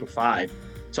in the group of 5.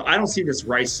 So I don't see this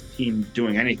Rice team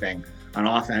doing anything on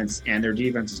offense, and their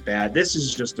defense is bad. This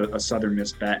is just a Southern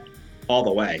Miss bet all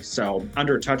the way. So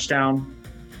under a touchdown,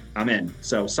 I'm in.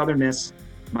 So Southern Miss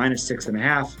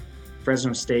 -6.5,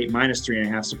 Fresno State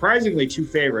 -3.5. Surprisingly, 2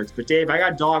 favorites. But Dave, I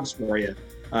got dogs for you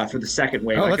for the second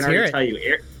wave. I can already tell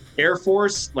you, Air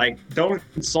Force, don't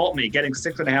insult me. Getting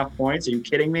 6.5 points? Are you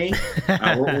kidding me?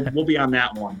 We'll be on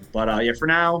that one. But for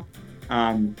now,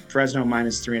 Fresno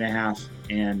 -3.5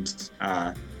 and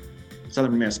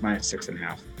Southern Miss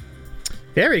 -6.5.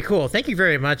 Very cool. Thank you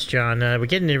very much, John. We're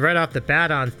getting it right off the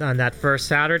bat on that first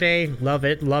Saturday. Love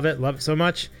it so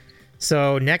much.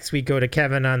 So next we go to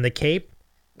Kevin on the Cape.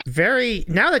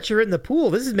 Now that you're in the pool,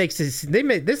 this makes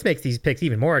these picks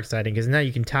even more exciting because now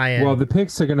you can tie in. Well, the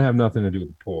picks are going to have nothing to do with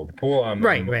the pool. The pool, I'm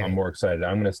more excited.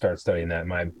 I'm going to start studying that.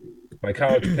 My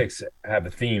college picks have a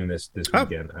theme this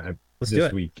weekend.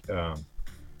 This week,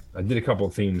 I did a couple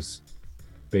of themes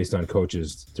based on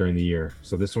coaches during the year.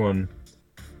 So this one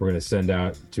we're going to send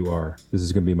out to this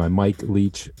is going to be my Mike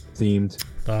Leach themed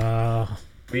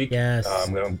week. Yes.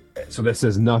 So this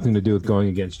has nothing to do with going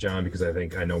against John because I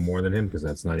think I know more than him because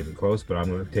that's not even close, but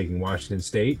I'm taking Washington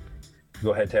State.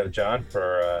 Go ahead to have John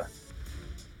for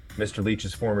Mr.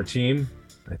 Leach's former team.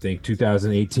 I think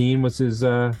 2018 was his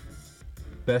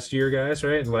best year, guys,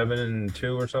 right?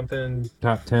 11-2 or something.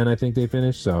 Top 10, I think they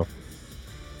finished. So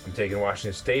I'm taking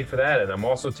Washington State for that, and I'm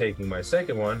also taking my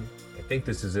second one. I think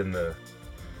this is in the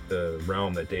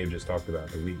realm that Dave just talked about.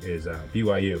 The week is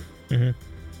BYU. Mm-hmm.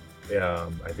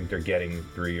 I think they're getting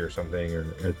 3 or something, or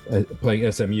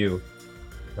playing SMU,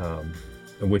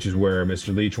 which is where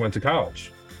Mr. Leach went to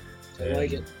college. I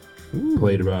like it.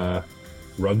 Played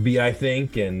rugby, I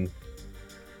think, and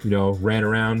ran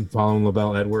around following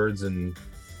LaBelle Edwards and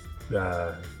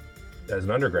as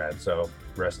an undergrad. So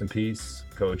rest in peace,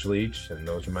 Coach Leach, and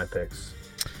those are my picks.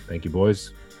 Thank you,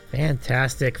 boys.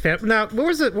 Fantastic. Now, what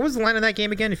was the line of that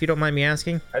game again, if you don't mind me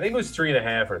asking? I think it was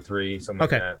 3.5 or 3, something like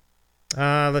that.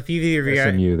 If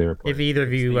either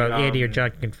of you, Andy or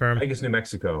John, can confirm. I guess New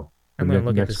Mexico. I'm going to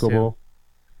look at this too. Bowl.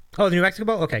 Oh, the New Mexico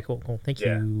Bowl? Okay, cool. Thank you.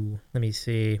 Yeah. Let me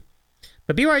see.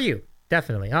 But BYU,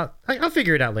 definitely. I'll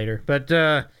figure it out later. But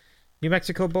New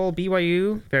Mexico Bowl,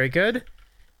 BYU, very good.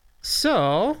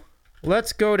 So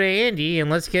let's go to Andy and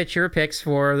let's get your picks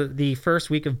for the first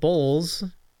week of bowls.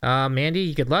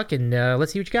 Andy, good luck, and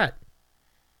let's see what you got.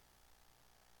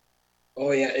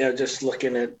 Oh, yeah, just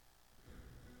looking at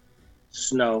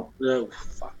snow. Oh,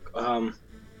 fuck.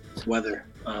 Weather.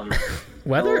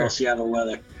 Weather? Seattle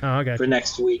weather. Oh, okay. For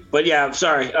next week. But yeah, I'm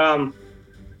sorry.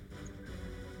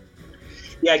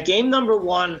 Game number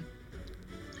 1.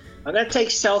 I'm going to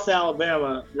take South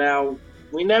Alabama. Now,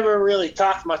 we never really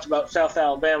talked much about South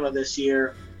Alabama this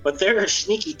year, but they're a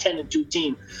sneaky 10-2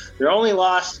 team. Their only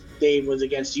loss, Dave, was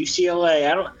against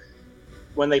UCLA.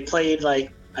 When they played, I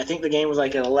think the game was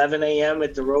at 11 a.m.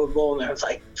 at the Rose Bowl, and there was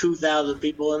 2,000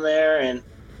 people in there. And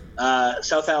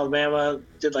South Alabama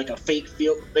did a fake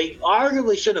field. They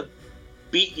arguably should have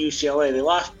beat UCLA. They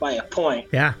lost by a point.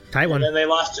 Yeah, tight one. And then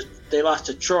they lost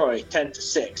to Troy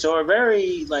 10-6. So a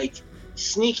very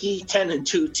sneaky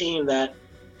 10-2 team that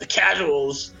the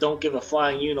casuals don't give a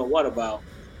flying you-know-what about.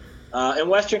 In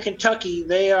Western Kentucky,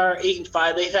 they are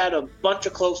 8-5. They've had a bunch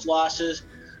of close losses.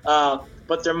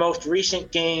 But their most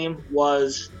recent game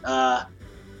was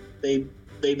they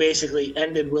basically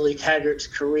ended Willie Taggart's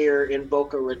career in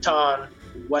Boca Raton,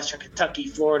 Western Kentucky,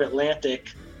 Florida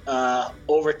Atlantic,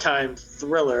 overtime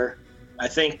thriller. I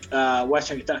think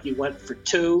Western Kentucky went for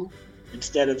 2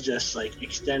 instead of just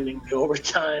extending the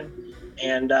overtime.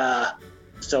 And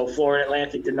so Florida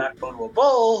Atlantic did not go to a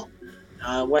bowl.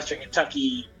 Western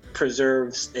Kentucky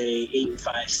preserves a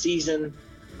 8-5 season.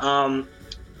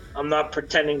 I'm not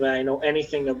pretending that I know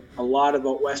anything a lot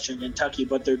about Western Kentucky,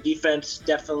 but their defense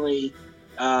definitely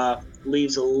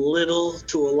leaves a little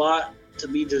to a lot to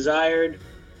be desired.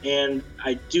 And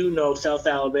I do know South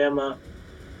Alabama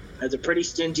has a pretty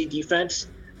stingy defense,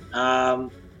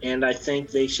 and I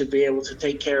think they should be able to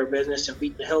take care of business and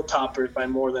beat the Hilltoppers by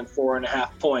more than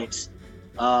 4.5 points.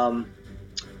 I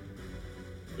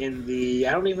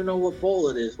don't even know what bowl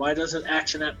it is. Why doesn't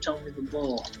Action App tell me the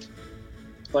bowl?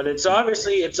 But it's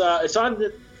obviously it's on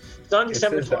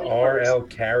December 21st. The RL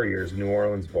Carriers New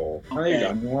Orleans Bowl. Oh, there you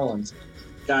go, New Orleans.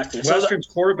 Gotcha. Western's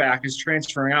quarterback is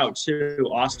transferring out too,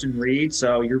 Austin Reed.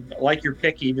 So you're your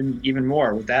pick even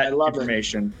more with that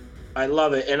information. I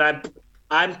love it, and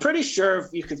I'm pretty sure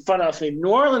if you could funhouse me, New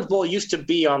Orleans Bowl used to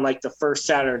be on like the first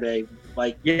Saturday.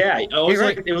 Like it was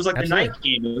right. like Absolutely. the night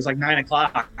game. It was like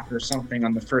 9:00 or something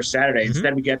on the first Saturday. Mm-hmm.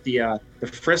 Instead, we get the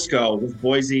Frisco with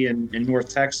Boise and North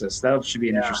Texas. That should be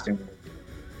an interesting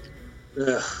one.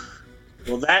 Ugh.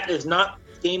 Well, that is not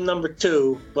game number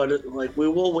 2, but we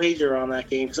will wager on that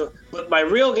game. So, but my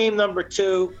real game number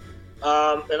 2,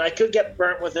 and I could get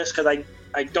burnt with this because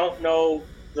I don't know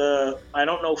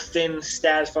Finn's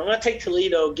stats, but I'm going to take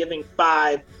Toledo, giving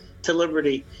 5 to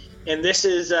Liberty, and this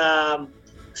is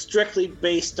strictly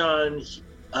based on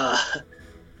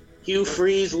Hugh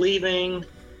Freeze leaving.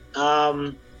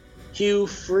 Hugh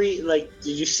Freeze, did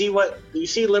you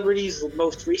see Liberty's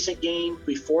most recent game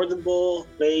before the bowl?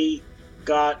 They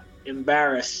got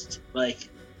embarrassed.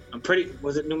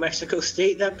 Was it New Mexico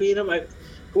State that beat them?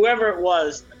 Whoever it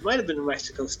was, it might have been New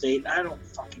Mexico State. I don't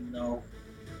fucking know.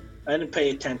 I didn't pay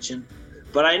attention,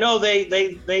 but I know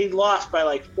they lost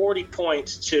by 40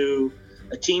 points to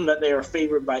a team that they were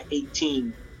favored by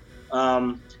 18.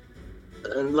 And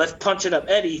let's punch it up,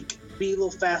 Eddie. Be a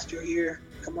little faster here.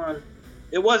 Come on.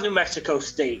 It was New Mexico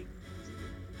State.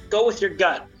 Go with your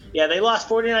gut. Yeah, they lost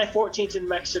 49-14 to New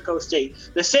Mexico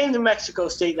State. The same New Mexico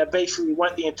State that basically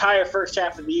went the entire first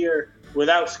half of the year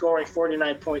without scoring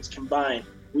 49 points combined.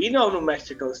 We know New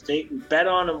Mexico State. We bet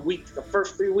on them the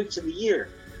first 3 weeks of the year.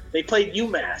 They played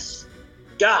UMass.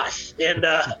 Gosh. And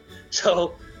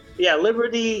so, yeah,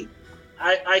 Liberty,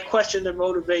 I question their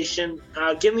motivation.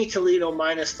 Give me Toledo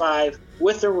 -5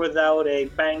 with or without a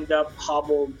banged-up,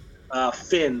 hobbled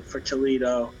Finn for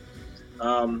Toledo.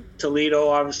 Toledo,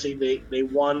 obviously, they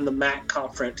won the MAC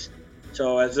conference.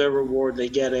 So as their reward, they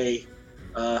get a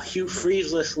Hugh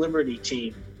Freeze-less Liberty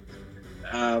team.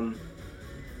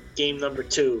 Game number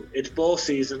 2. It's bowl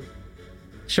season.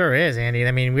 Sure is, Andy.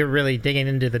 I mean, we're really digging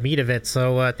into the meat of it,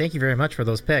 so thank you very much for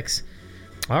those picks.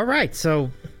 All right, so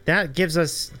that gives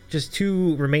us just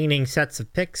 2 remaining sets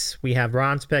of picks. We have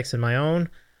Ron's picks and my own.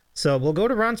 So we'll go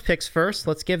to Ron's picks first.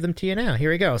 Let's give them to you now.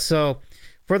 Here we go. So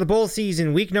for the bowl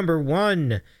season, week number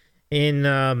 1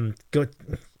 in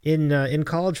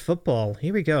college football,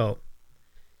 here we go.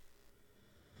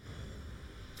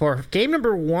 For game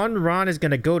number 1, Ron is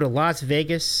going to go to Las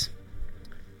Vegas,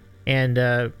 and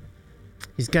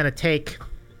he's going to take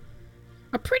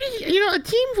a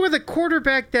team with a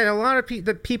quarterback that a lot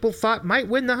of people thought might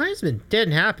win the Heisman.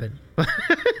 Didn't happen.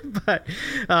 But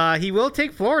he will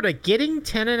take Florida, getting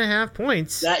 10.5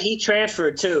 points. That he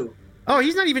transferred too. Oh,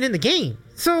 he's not even in the game.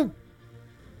 So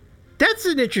that's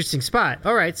an interesting spot.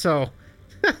 All right, so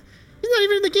he's not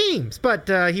even in the games. But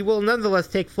he will nonetheless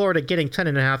take Florida, getting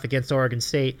 10.5 against Oregon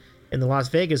State in the Las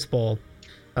Vegas Bowl,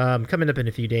 coming up in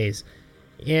a few days.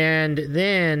 And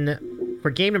then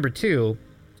for game number 2,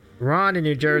 Ron in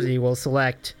New Jersey will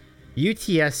select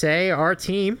UTSA, our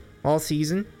team, all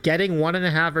season, getting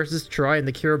 1.5 versus Troy in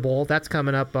the Cure Bowl. That's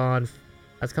coming up on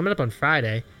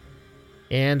Friday.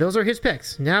 And those are his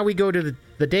picks. Now we go to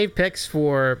the Dave picks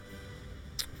for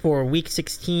week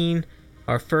 16,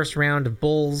 our first round of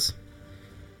bowls.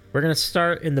 We're going to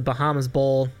start in the Bahamas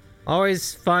Bowl.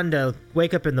 Always fun to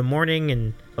wake up in the morning,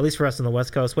 and at least for us on the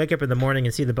West Coast, wake up in the morning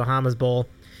and see the Bahamas Bowl.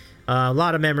 A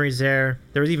lot of memories there.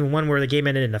 There was even one where the game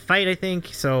ended in a fight, I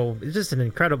think. So it's just an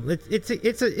incredible. It's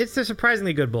a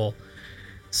surprisingly good bowl.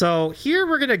 So here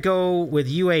we're gonna go with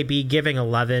UAB giving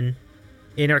 11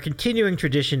 in our continuing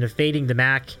tradition of fading the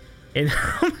MAC. And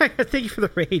oh my God, thank you for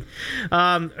the raid.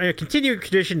 A continuing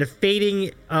tradition of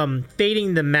fading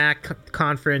the MAC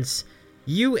conference.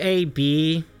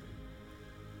 UAB.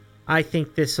 I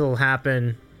think this will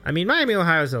happen. I mean, Miami,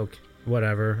 Ohio's okay.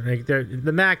 Whatever.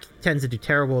 The MAC tends to do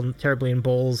terribly in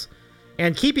bowls.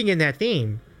 And keeping in that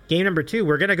theme, game number 2,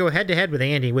 we're going to go head-to-head with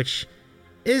Andy, which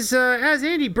is, as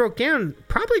Andy broke down,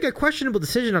 probably a questionable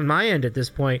decision on my end at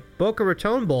this point. Boca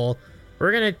Raton Bowl,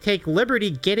 we're going to take Liberty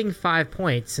getting 5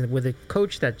 points and with a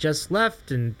coach that just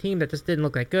left and a team that just didn't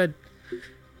look that good.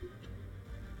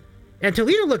 And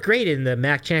Toledo looked great in the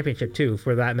MAC championship, too,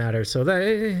 for that matter. So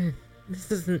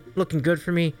this isn't looking good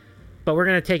for me. But we're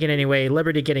going to take it anyway.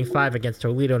 Liberty getting 5 against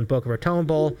Toledo and Boca Raton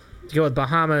Bowl. To go with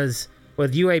Bahamas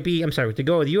with UAB. To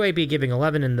go with UAB giving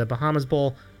 11 in the Bahamas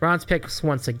Bowl. Ron's picks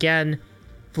once again.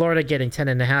 Florida getting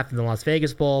 10.5 in the Las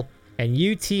Vegas Bowl. And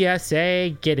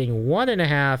UTSA getting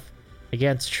 1.5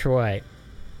 against Troy.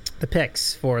 The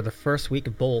picks for the first week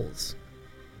of bowls.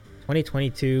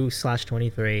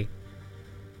 2022/23.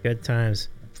 Good times.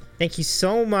 Thank you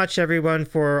so much, everyone,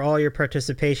 for all your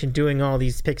participation, doing all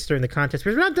these picks during the contest.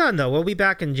 We're not done, though. We'll be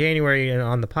back in January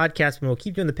on the podcast, and we'll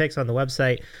keep doing the picks on the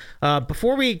website.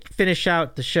 Before we finish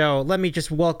out the show, let me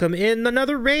just welcome in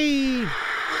another raid.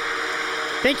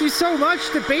 Thank you so much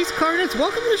to Bass Clarinets.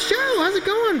 Welcome to the show. How's it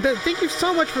going? Thank you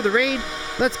so much for the raid.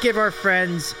 Let's give our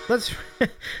friends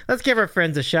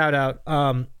a shout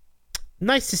out.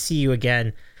 Nice to see you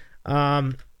again.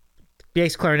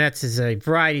 Bass Clarinets is a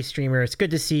variety streamer. It's good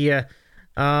to see you.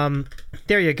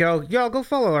 There you go. Y'all go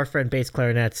follow our friend Bass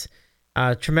Clarinets.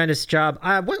 Tremendous job.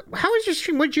 How was your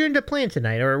stream? What did you end up playing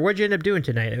tonight, or what did you end up doing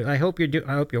tonight? I hope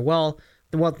you're well.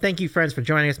 Well, thank you, friends, for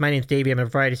joining us. My name's Davey. I'm a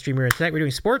variety streamer, and tonight we're doing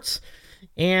sports.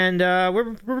 And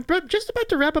we're just about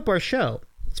to wrap up our show.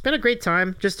 It's been a great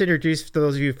time. Just to introduce to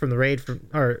those of you from the raid to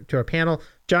our panel.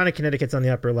 John in Connecticut's on the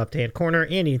upper left-hand corner.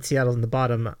 Andy in Seattle's on the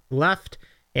bottom left.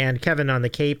 And Kevin on the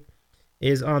Cape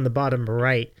is on the bottom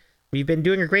right. We've been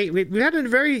doing we've had a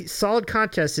very solid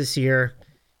contest this year.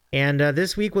 And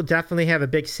this week we'll definitely have a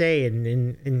big say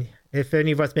in if any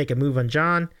of us make a move on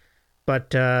John.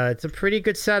 But it's a pretty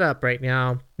good setup right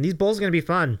now. These bowls are going to be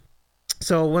fun.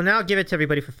 So we'll now give it to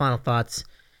everybody for final thoughts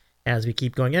as we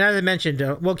keep going. And as I mentioned,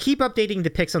 we'll keep updating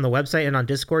the picks on the website and on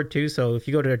Discord too. So if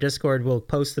you go to our Discord, we'll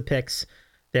post the picks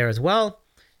there as well.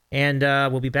 And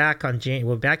we'll be back in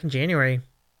January.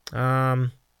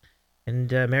 And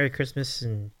Merry Christmas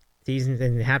and seasons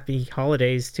and happy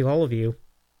holidays to all of you.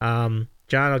 John,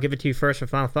 I'll give it to you first for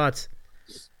final thoughts.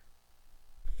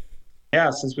 Yeah,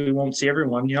 since we won't see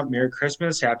everyone, Merry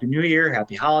Christmas, Happy New Year,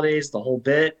 Happy Holidays, the whole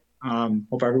bit.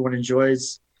 Hope everyone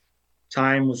enjoys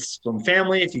time with some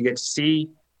family. If you get to see,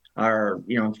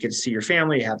 get to see your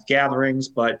family, have gatherings,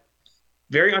 but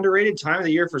very underrated time of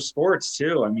the year for sports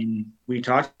too. I mean, we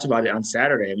talked about it on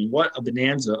Saturday. I mean, what a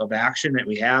bonanza of action that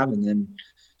we have, and then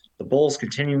the Bulls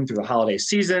continuing through the holiday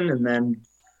season, and then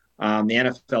the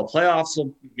NFL playoffs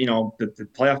will, the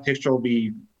playoff picture will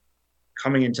be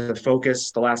coming into the focus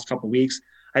the last couple of weeks.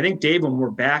 I think, Dave, when we're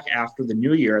back after the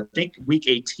new year, I think week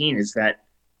 18 is that.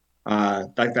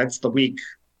 That's the week,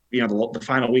 the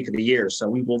final week of the year. So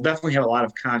we will definitely have a lot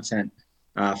of content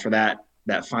for that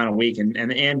final week and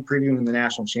previewing the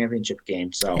national championship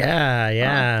game. So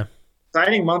yeah.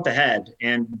 Exciting month ahead.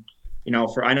 And,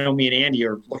 I know me and Andy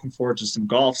are looking forward to some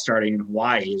golf starting in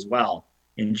Hawaii as well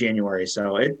in January.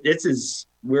 So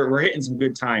we're hitting some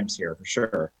good times here for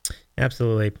sure.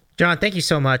 Absolutely. John, thank you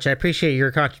so much. I appreciate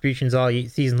your contributions all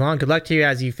season long. Good luck to you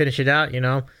as you finish it out,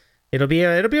 It'll be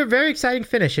a very exciting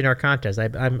finish in our contest.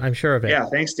 I'm sure of it. Yeah,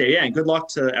 thanks, Dave. Yeah, and good luck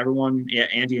to everyone. Yeah,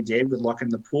 Andy and Dave, good luck in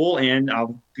the pool. And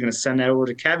I'm gonna send that over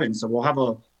to Kevin. So we're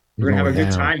gonna have a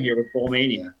good time here with Bowl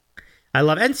Mania. I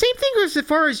love it. And same thing as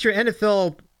far as your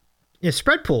NFL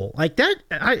spread pool. Like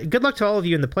that. Good luck to all of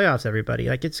you in the playoffs, everybody.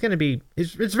 Like it's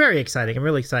very exciting. I'm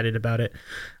really excited about it.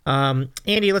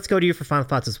 Andy, let's go to you for final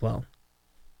thoughts as well.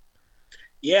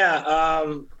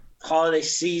 Yeah. Holiday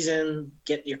season,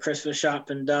 get your Christmas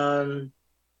shopping done.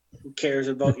 Who cares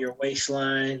about your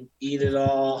waistline? Eat it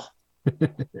all.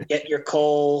 Get your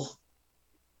coal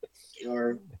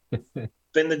or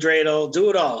spin the dreidel. Do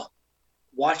it all.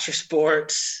 Watch your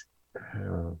sports.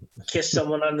 Kiss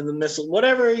someone under the missile.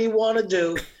 Whatever you want to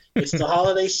do. It's the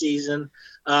holiday season.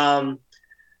 I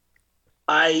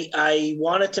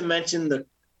wanted to mention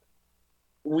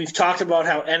we've talked about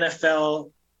how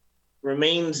NFL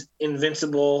remains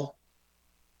invincible.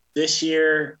 This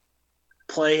year,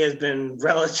 play has been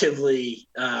relatively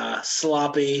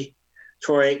sloppy.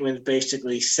 Troy Aikman's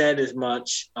basically said as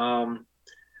much. They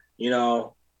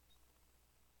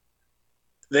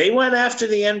went after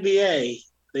the NBA.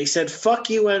 They said, "Fuck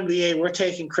you, NBA. We're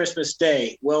taking Christmas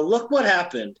Day." Well, look what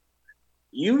happened.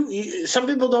 You some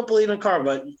people don't believe in karma,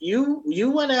 but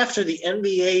you went after the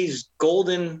NBA's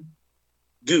golden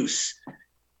goose.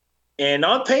 And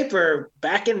on paper,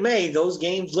 back in May, those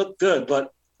games look good.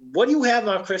 But what do you have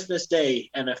on Christmas Day,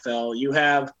 NFL? You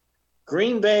have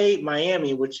Green Bay,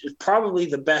 Miami, which is probably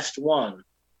the best one.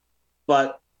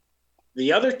 But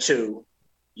the other two,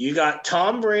 you got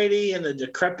Tom Brady and the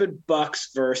decrepit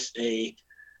Bucks versus a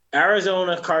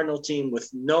Arizona Cardinal team with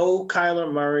no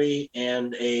Kyler Murray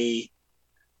and a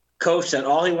coach that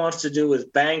all he wants to do is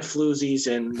bang floozies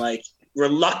and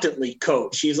reluctantly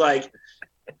coach. He's like,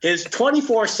 his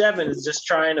 24/7 is just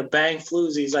trying to bang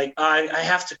floozies. Like, I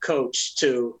have to coach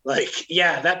too.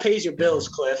 Yeah, that pays your bills,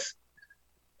 Cliff.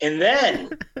 And then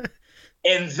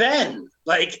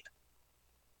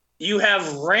you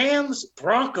have Rams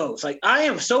Broncos.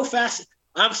 I'm so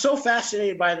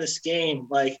fascinated by this game.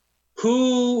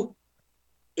 Who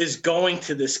is going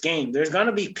to this game? There's going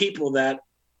to be people that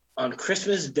on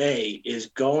Christmas Day is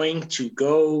going to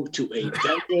go to a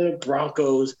Denver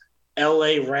Broncos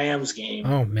LA Rams game.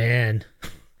 Oh man.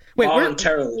 Wait,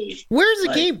 voluntarily. Where's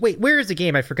the game? Wait, where is the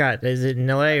game? I forgot. Is it in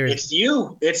LA or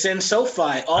it's in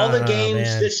SoFi. All the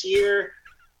games this year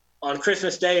on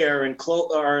Christmas Day are in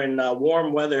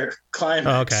warm weather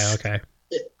climates. Oh, okay.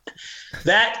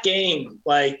 That game,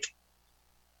 like,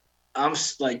 I'm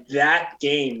like, that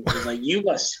game is like, you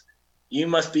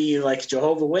must be like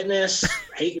Jehovah's Witness,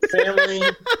 hate your family,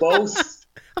 both.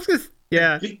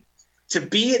 Yeah. To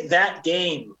be at that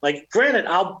game, like, granted,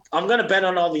 I'm gonna bet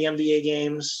on all the NBA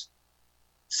games.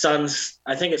 Suns,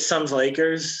 I think it's Suns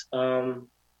Lakers,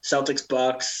 Celtics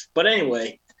Bucks. But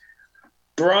anyway,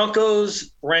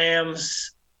 Broncos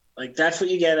Rams, like, that's what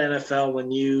you get NFL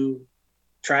when you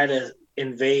try to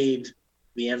invade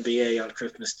the NBA on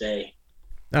Christmas Day.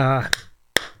 You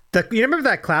remember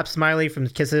that clap smiley from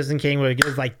Citizen King where it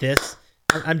goes like this?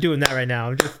 I'm doing that right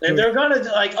now. And they're gonna,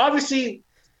 like, obviously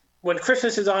when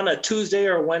Christmas is on a Tuesday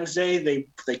or a Wednesday,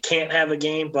 they can't have a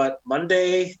game, but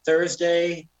Monday,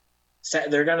 Thursday,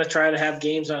 they're gonna try to have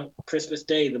games on Christmas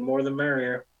Day. The more the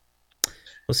merrier.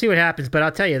 We'll see what happens, but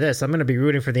I'll tell you this: I'm gonna be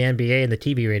rooting for the NBA and the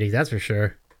TV ratings. That's for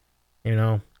sure.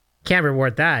 Can't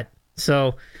reward that.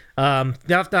 So,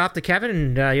 off to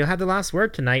Kevin, and you'll have the last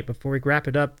word tonight before we wrap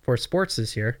it up for sports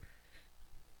this year.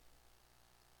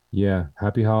 Yeah,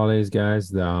 happy holidays,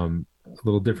 guys. A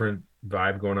little different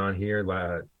vibe going on here.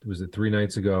 Was it 3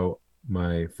 nights ago?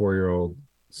 My 4-year-old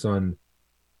son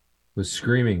was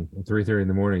screaming at 3:30 in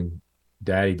the morning,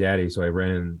 "Daddy, Daddy!" So I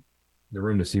ran in the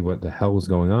room to see what the hell was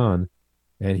going on,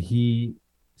 and he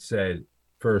said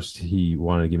first he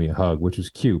wanted to give me a hug, which was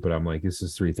cute, but I'm like, this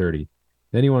is 3:30.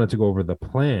 Then he wanted to go over the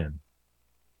plan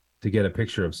to get a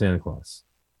picture of Santa Claus.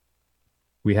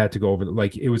 We had to go over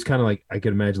it was kind of like, I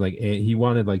could imagine, like, he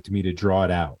wanted like me to draw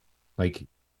it out. Like,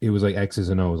 it was like X's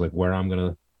and O's, like where I'm going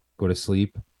to go to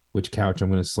sleep, which couch I'm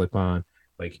going to slip on,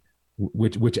 like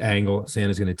which angle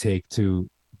Santa's going to take to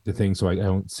the thing so I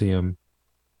don't see him.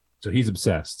 So he's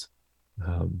obsessed.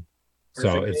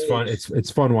 So it's fun.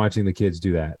 It's fun watching the kids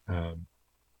do that.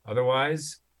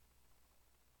 Otherwise,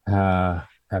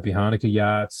 happy Hanukkah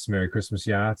yachts, Merry Christmas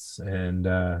yachts, and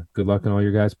good luck on all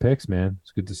your guys' picks, man.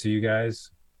 It's good to see you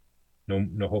guys.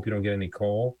 No hope you don't get any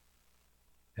coal.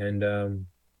 And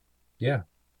yeah,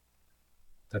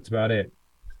 that's about it.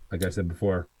 Like I said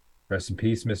before, rest in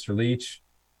peace, Mr. Leach.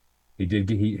 He did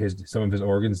get some of his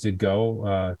organs did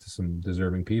go to some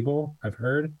deserving people, I've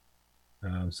heard.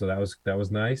 So that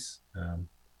was nice.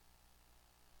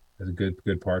 That's a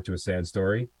good part to a sad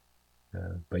story.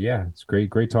 But yeah, it's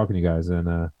great talking to you guys, and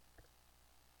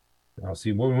I'll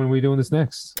see when are we doing this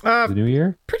next? The new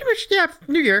year? Pretty much, yeah.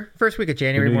 New year, first week of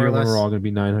January, more or less. We're all going to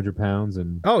be 900 pounds,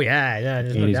 and there's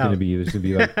there's going to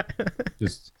be like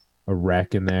just a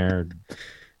wreck in there.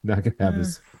 Not going to have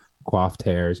his coiffed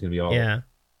hair. It's going to be all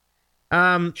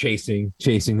chasing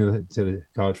to the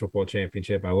college football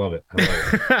championship. I love it.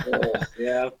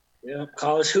 Yeah.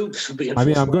 College hoops will be. I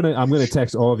mean, I'm gonna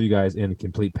text all of you guys in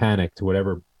complete panic to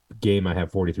whatever game I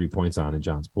have 43 points on in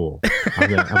John's pool.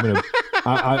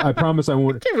 I promise I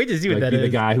won't. Can't wait to see what that be is. The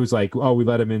guy who's like, oh, we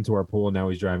let him into our pool and now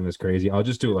he's driving us crazy. I'll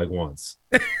just do it like once,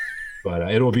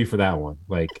 but it'll be for that one.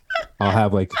 Like I'll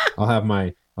have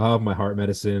my heart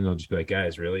medicine. I'll just be like,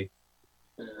 guys, really?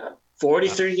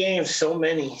 43 games, so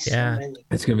many. Yeah, so many.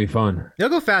 It's gonna be fun. They'll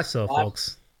go fast though,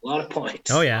 folks. A lot of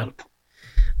points. Oh yeah.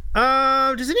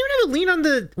 Does anyone have a lean on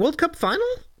the World Cup final?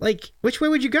 Like, which way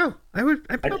would you go? I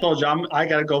told you I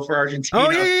gotta go for Argentina. Oh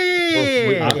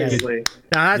yeah. Obviously.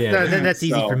 That's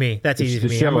easy for me. That's easy for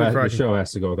me. The show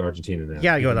has to go with Argentina now. You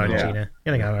gotta go with Argentina.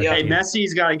 Hey,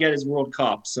 Messi's got to get his World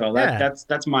Cup, so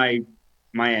that's my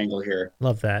angle here.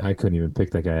 Love that. I couldn't even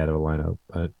pick that guy out of a lineup,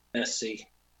 but Messi.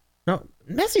 No,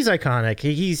 Messi's iconic.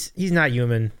 He's not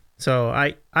human. So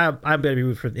I'm gonna be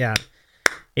rooting for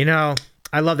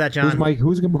I love that, John.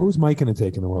 Who's Mike going to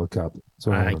take in the World Cup?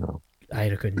 So I don't know. I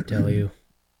couldn't tell you.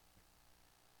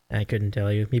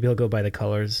 Maybe he'll go by the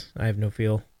colors. I have no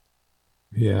feel.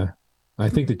 Yeah. I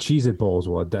think the Cheez-It Bowls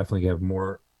will definitely have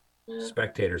more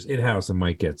spectators in-house than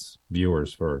Mike gets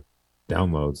viewers for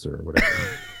downloads or whatever.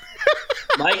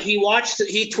 Mike, it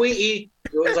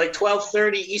was like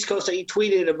 12:30 East Coast. He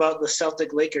tweeted about the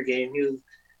Celtic-Laker game.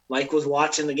 Mike was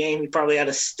watching the game. He probably had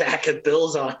a stack of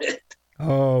bills on it.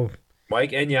 Oh,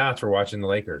 Mike and Yachts were watching the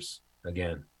Lakers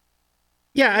again.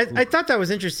 Yeah, I thought that was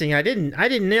interesting. I didn't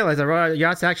realize that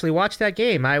Yachts actually watched that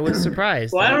game. I was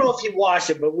surprised. Well, I don't know if you watched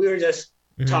it, but we were just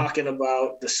talking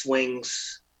about the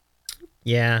swings.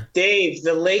 Yeah. Dave,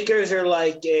 the Lakers are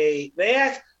like the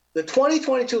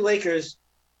 2022 Lakers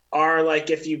are like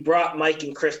if you brought Mike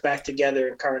and Chris back together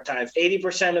in current times.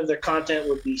 80% of their content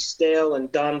would be stale and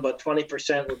done, but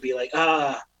 20% would be like,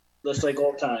 looks like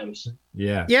old times.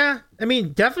 Yeah. Yeah. I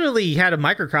mean, definitely had a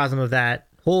microcosm of that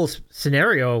whole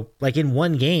scenario, like in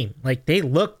one game. Like they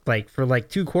looked like for like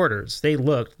 2 quarters, they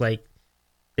looked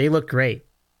great.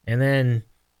 and then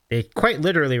they quite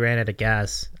literally ran out of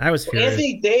gas. I was furious.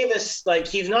 Anthony Davis, like,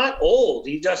 he's not old.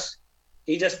 He just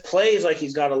plays like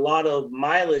he's got a lot of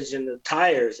mileage in the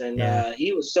tires, and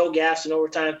he was so gassed in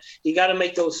overtime. You got to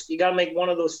make one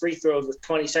of those free throws with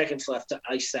 20 seconds left to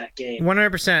ice that game.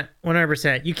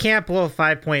 100%. You can't blow a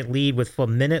 5-point lead with a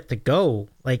minute to go.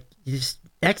 Like, you just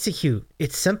execute.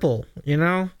 It's simple. You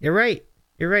know, you're right.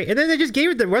 And then they just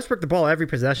gave Westbrook the ball every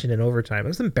possession in overtime. It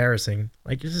was embarrassing.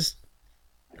 Like, it's just,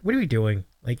 what are we doing?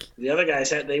 Like, the other guys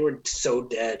they were so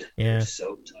dead. Yeah. They were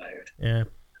so tired. Yeah.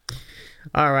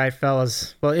 All right,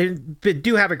 fellas. Well,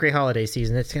 do have a great holiday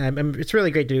season. It's really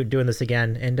great doing this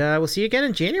again, and we'll see you again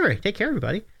in January. Take care,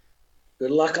 everybody. Good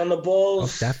luck on the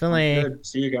Bulls. Oh, definitely. Good.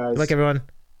 See you guys. Good luck, everyone.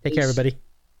 Take care, everybody.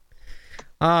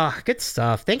 Good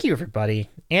stuff. Thank you, everybody.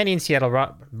 Andy in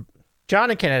Seattle,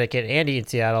 John in Connecticut, Andy in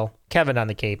Seattle, Kevin on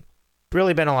the Cape.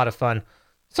 Really been a lot of fun.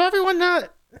 So, everyone,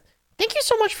 thank you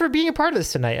so much for being a part of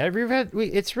this tonight.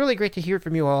 It's really great to hear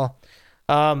from you all.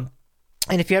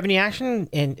 And if you have any action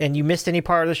and you missed any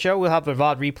part of the show, we'll have the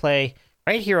VOD replay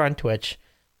right here on Twitch.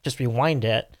 Just rewind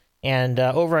it. And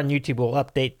over on YouTube, we'll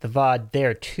update the VOD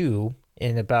there too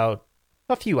in about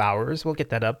a few hours. We'll get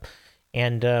that up.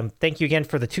 And thank you again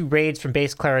for the 2 raids from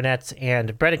Bass Clarinets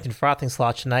and Breddington Frothing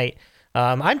Slot tonight.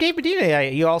 I'm Dave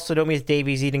Medina. You also know me as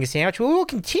Davey's Eating a Sandwich. We will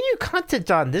continue content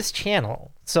on this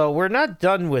channel. So we're not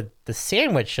done with the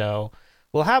sandwich show.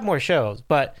 We'll have more shows,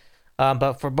 but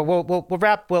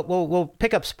we'll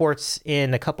pick up sports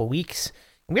in a couple weeks.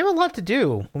 We have a lot to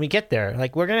do when we get there.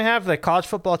 Like, we're gonna have the college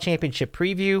football championship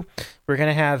preview. We're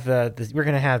gonna have the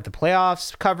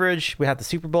playoffs coverage. We have the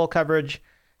Super Bowl coverage.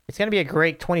 It's gonna be a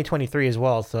great 2023 as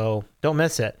well. So don't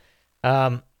miss it.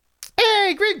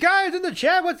 Hey, Green Guy is in the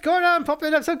chat. What's going on?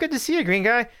 Pumping up. So good to see you, Green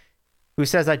Guy. Who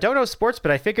says, I don't know sports,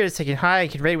 but I figured it's taking high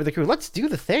and can raid with the crew. Let's do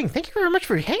the thing. Thank you very much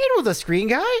for hanging with us, Green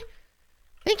Guy.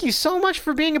 Thank you so much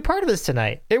for being a part of this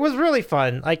tonight. It was really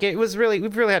fun.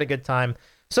 We've really had a good time.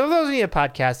 So for those of you in the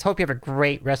podcast, hope you have a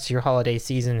great rest of your holiday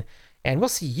season, and we'll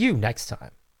see you next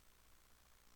time.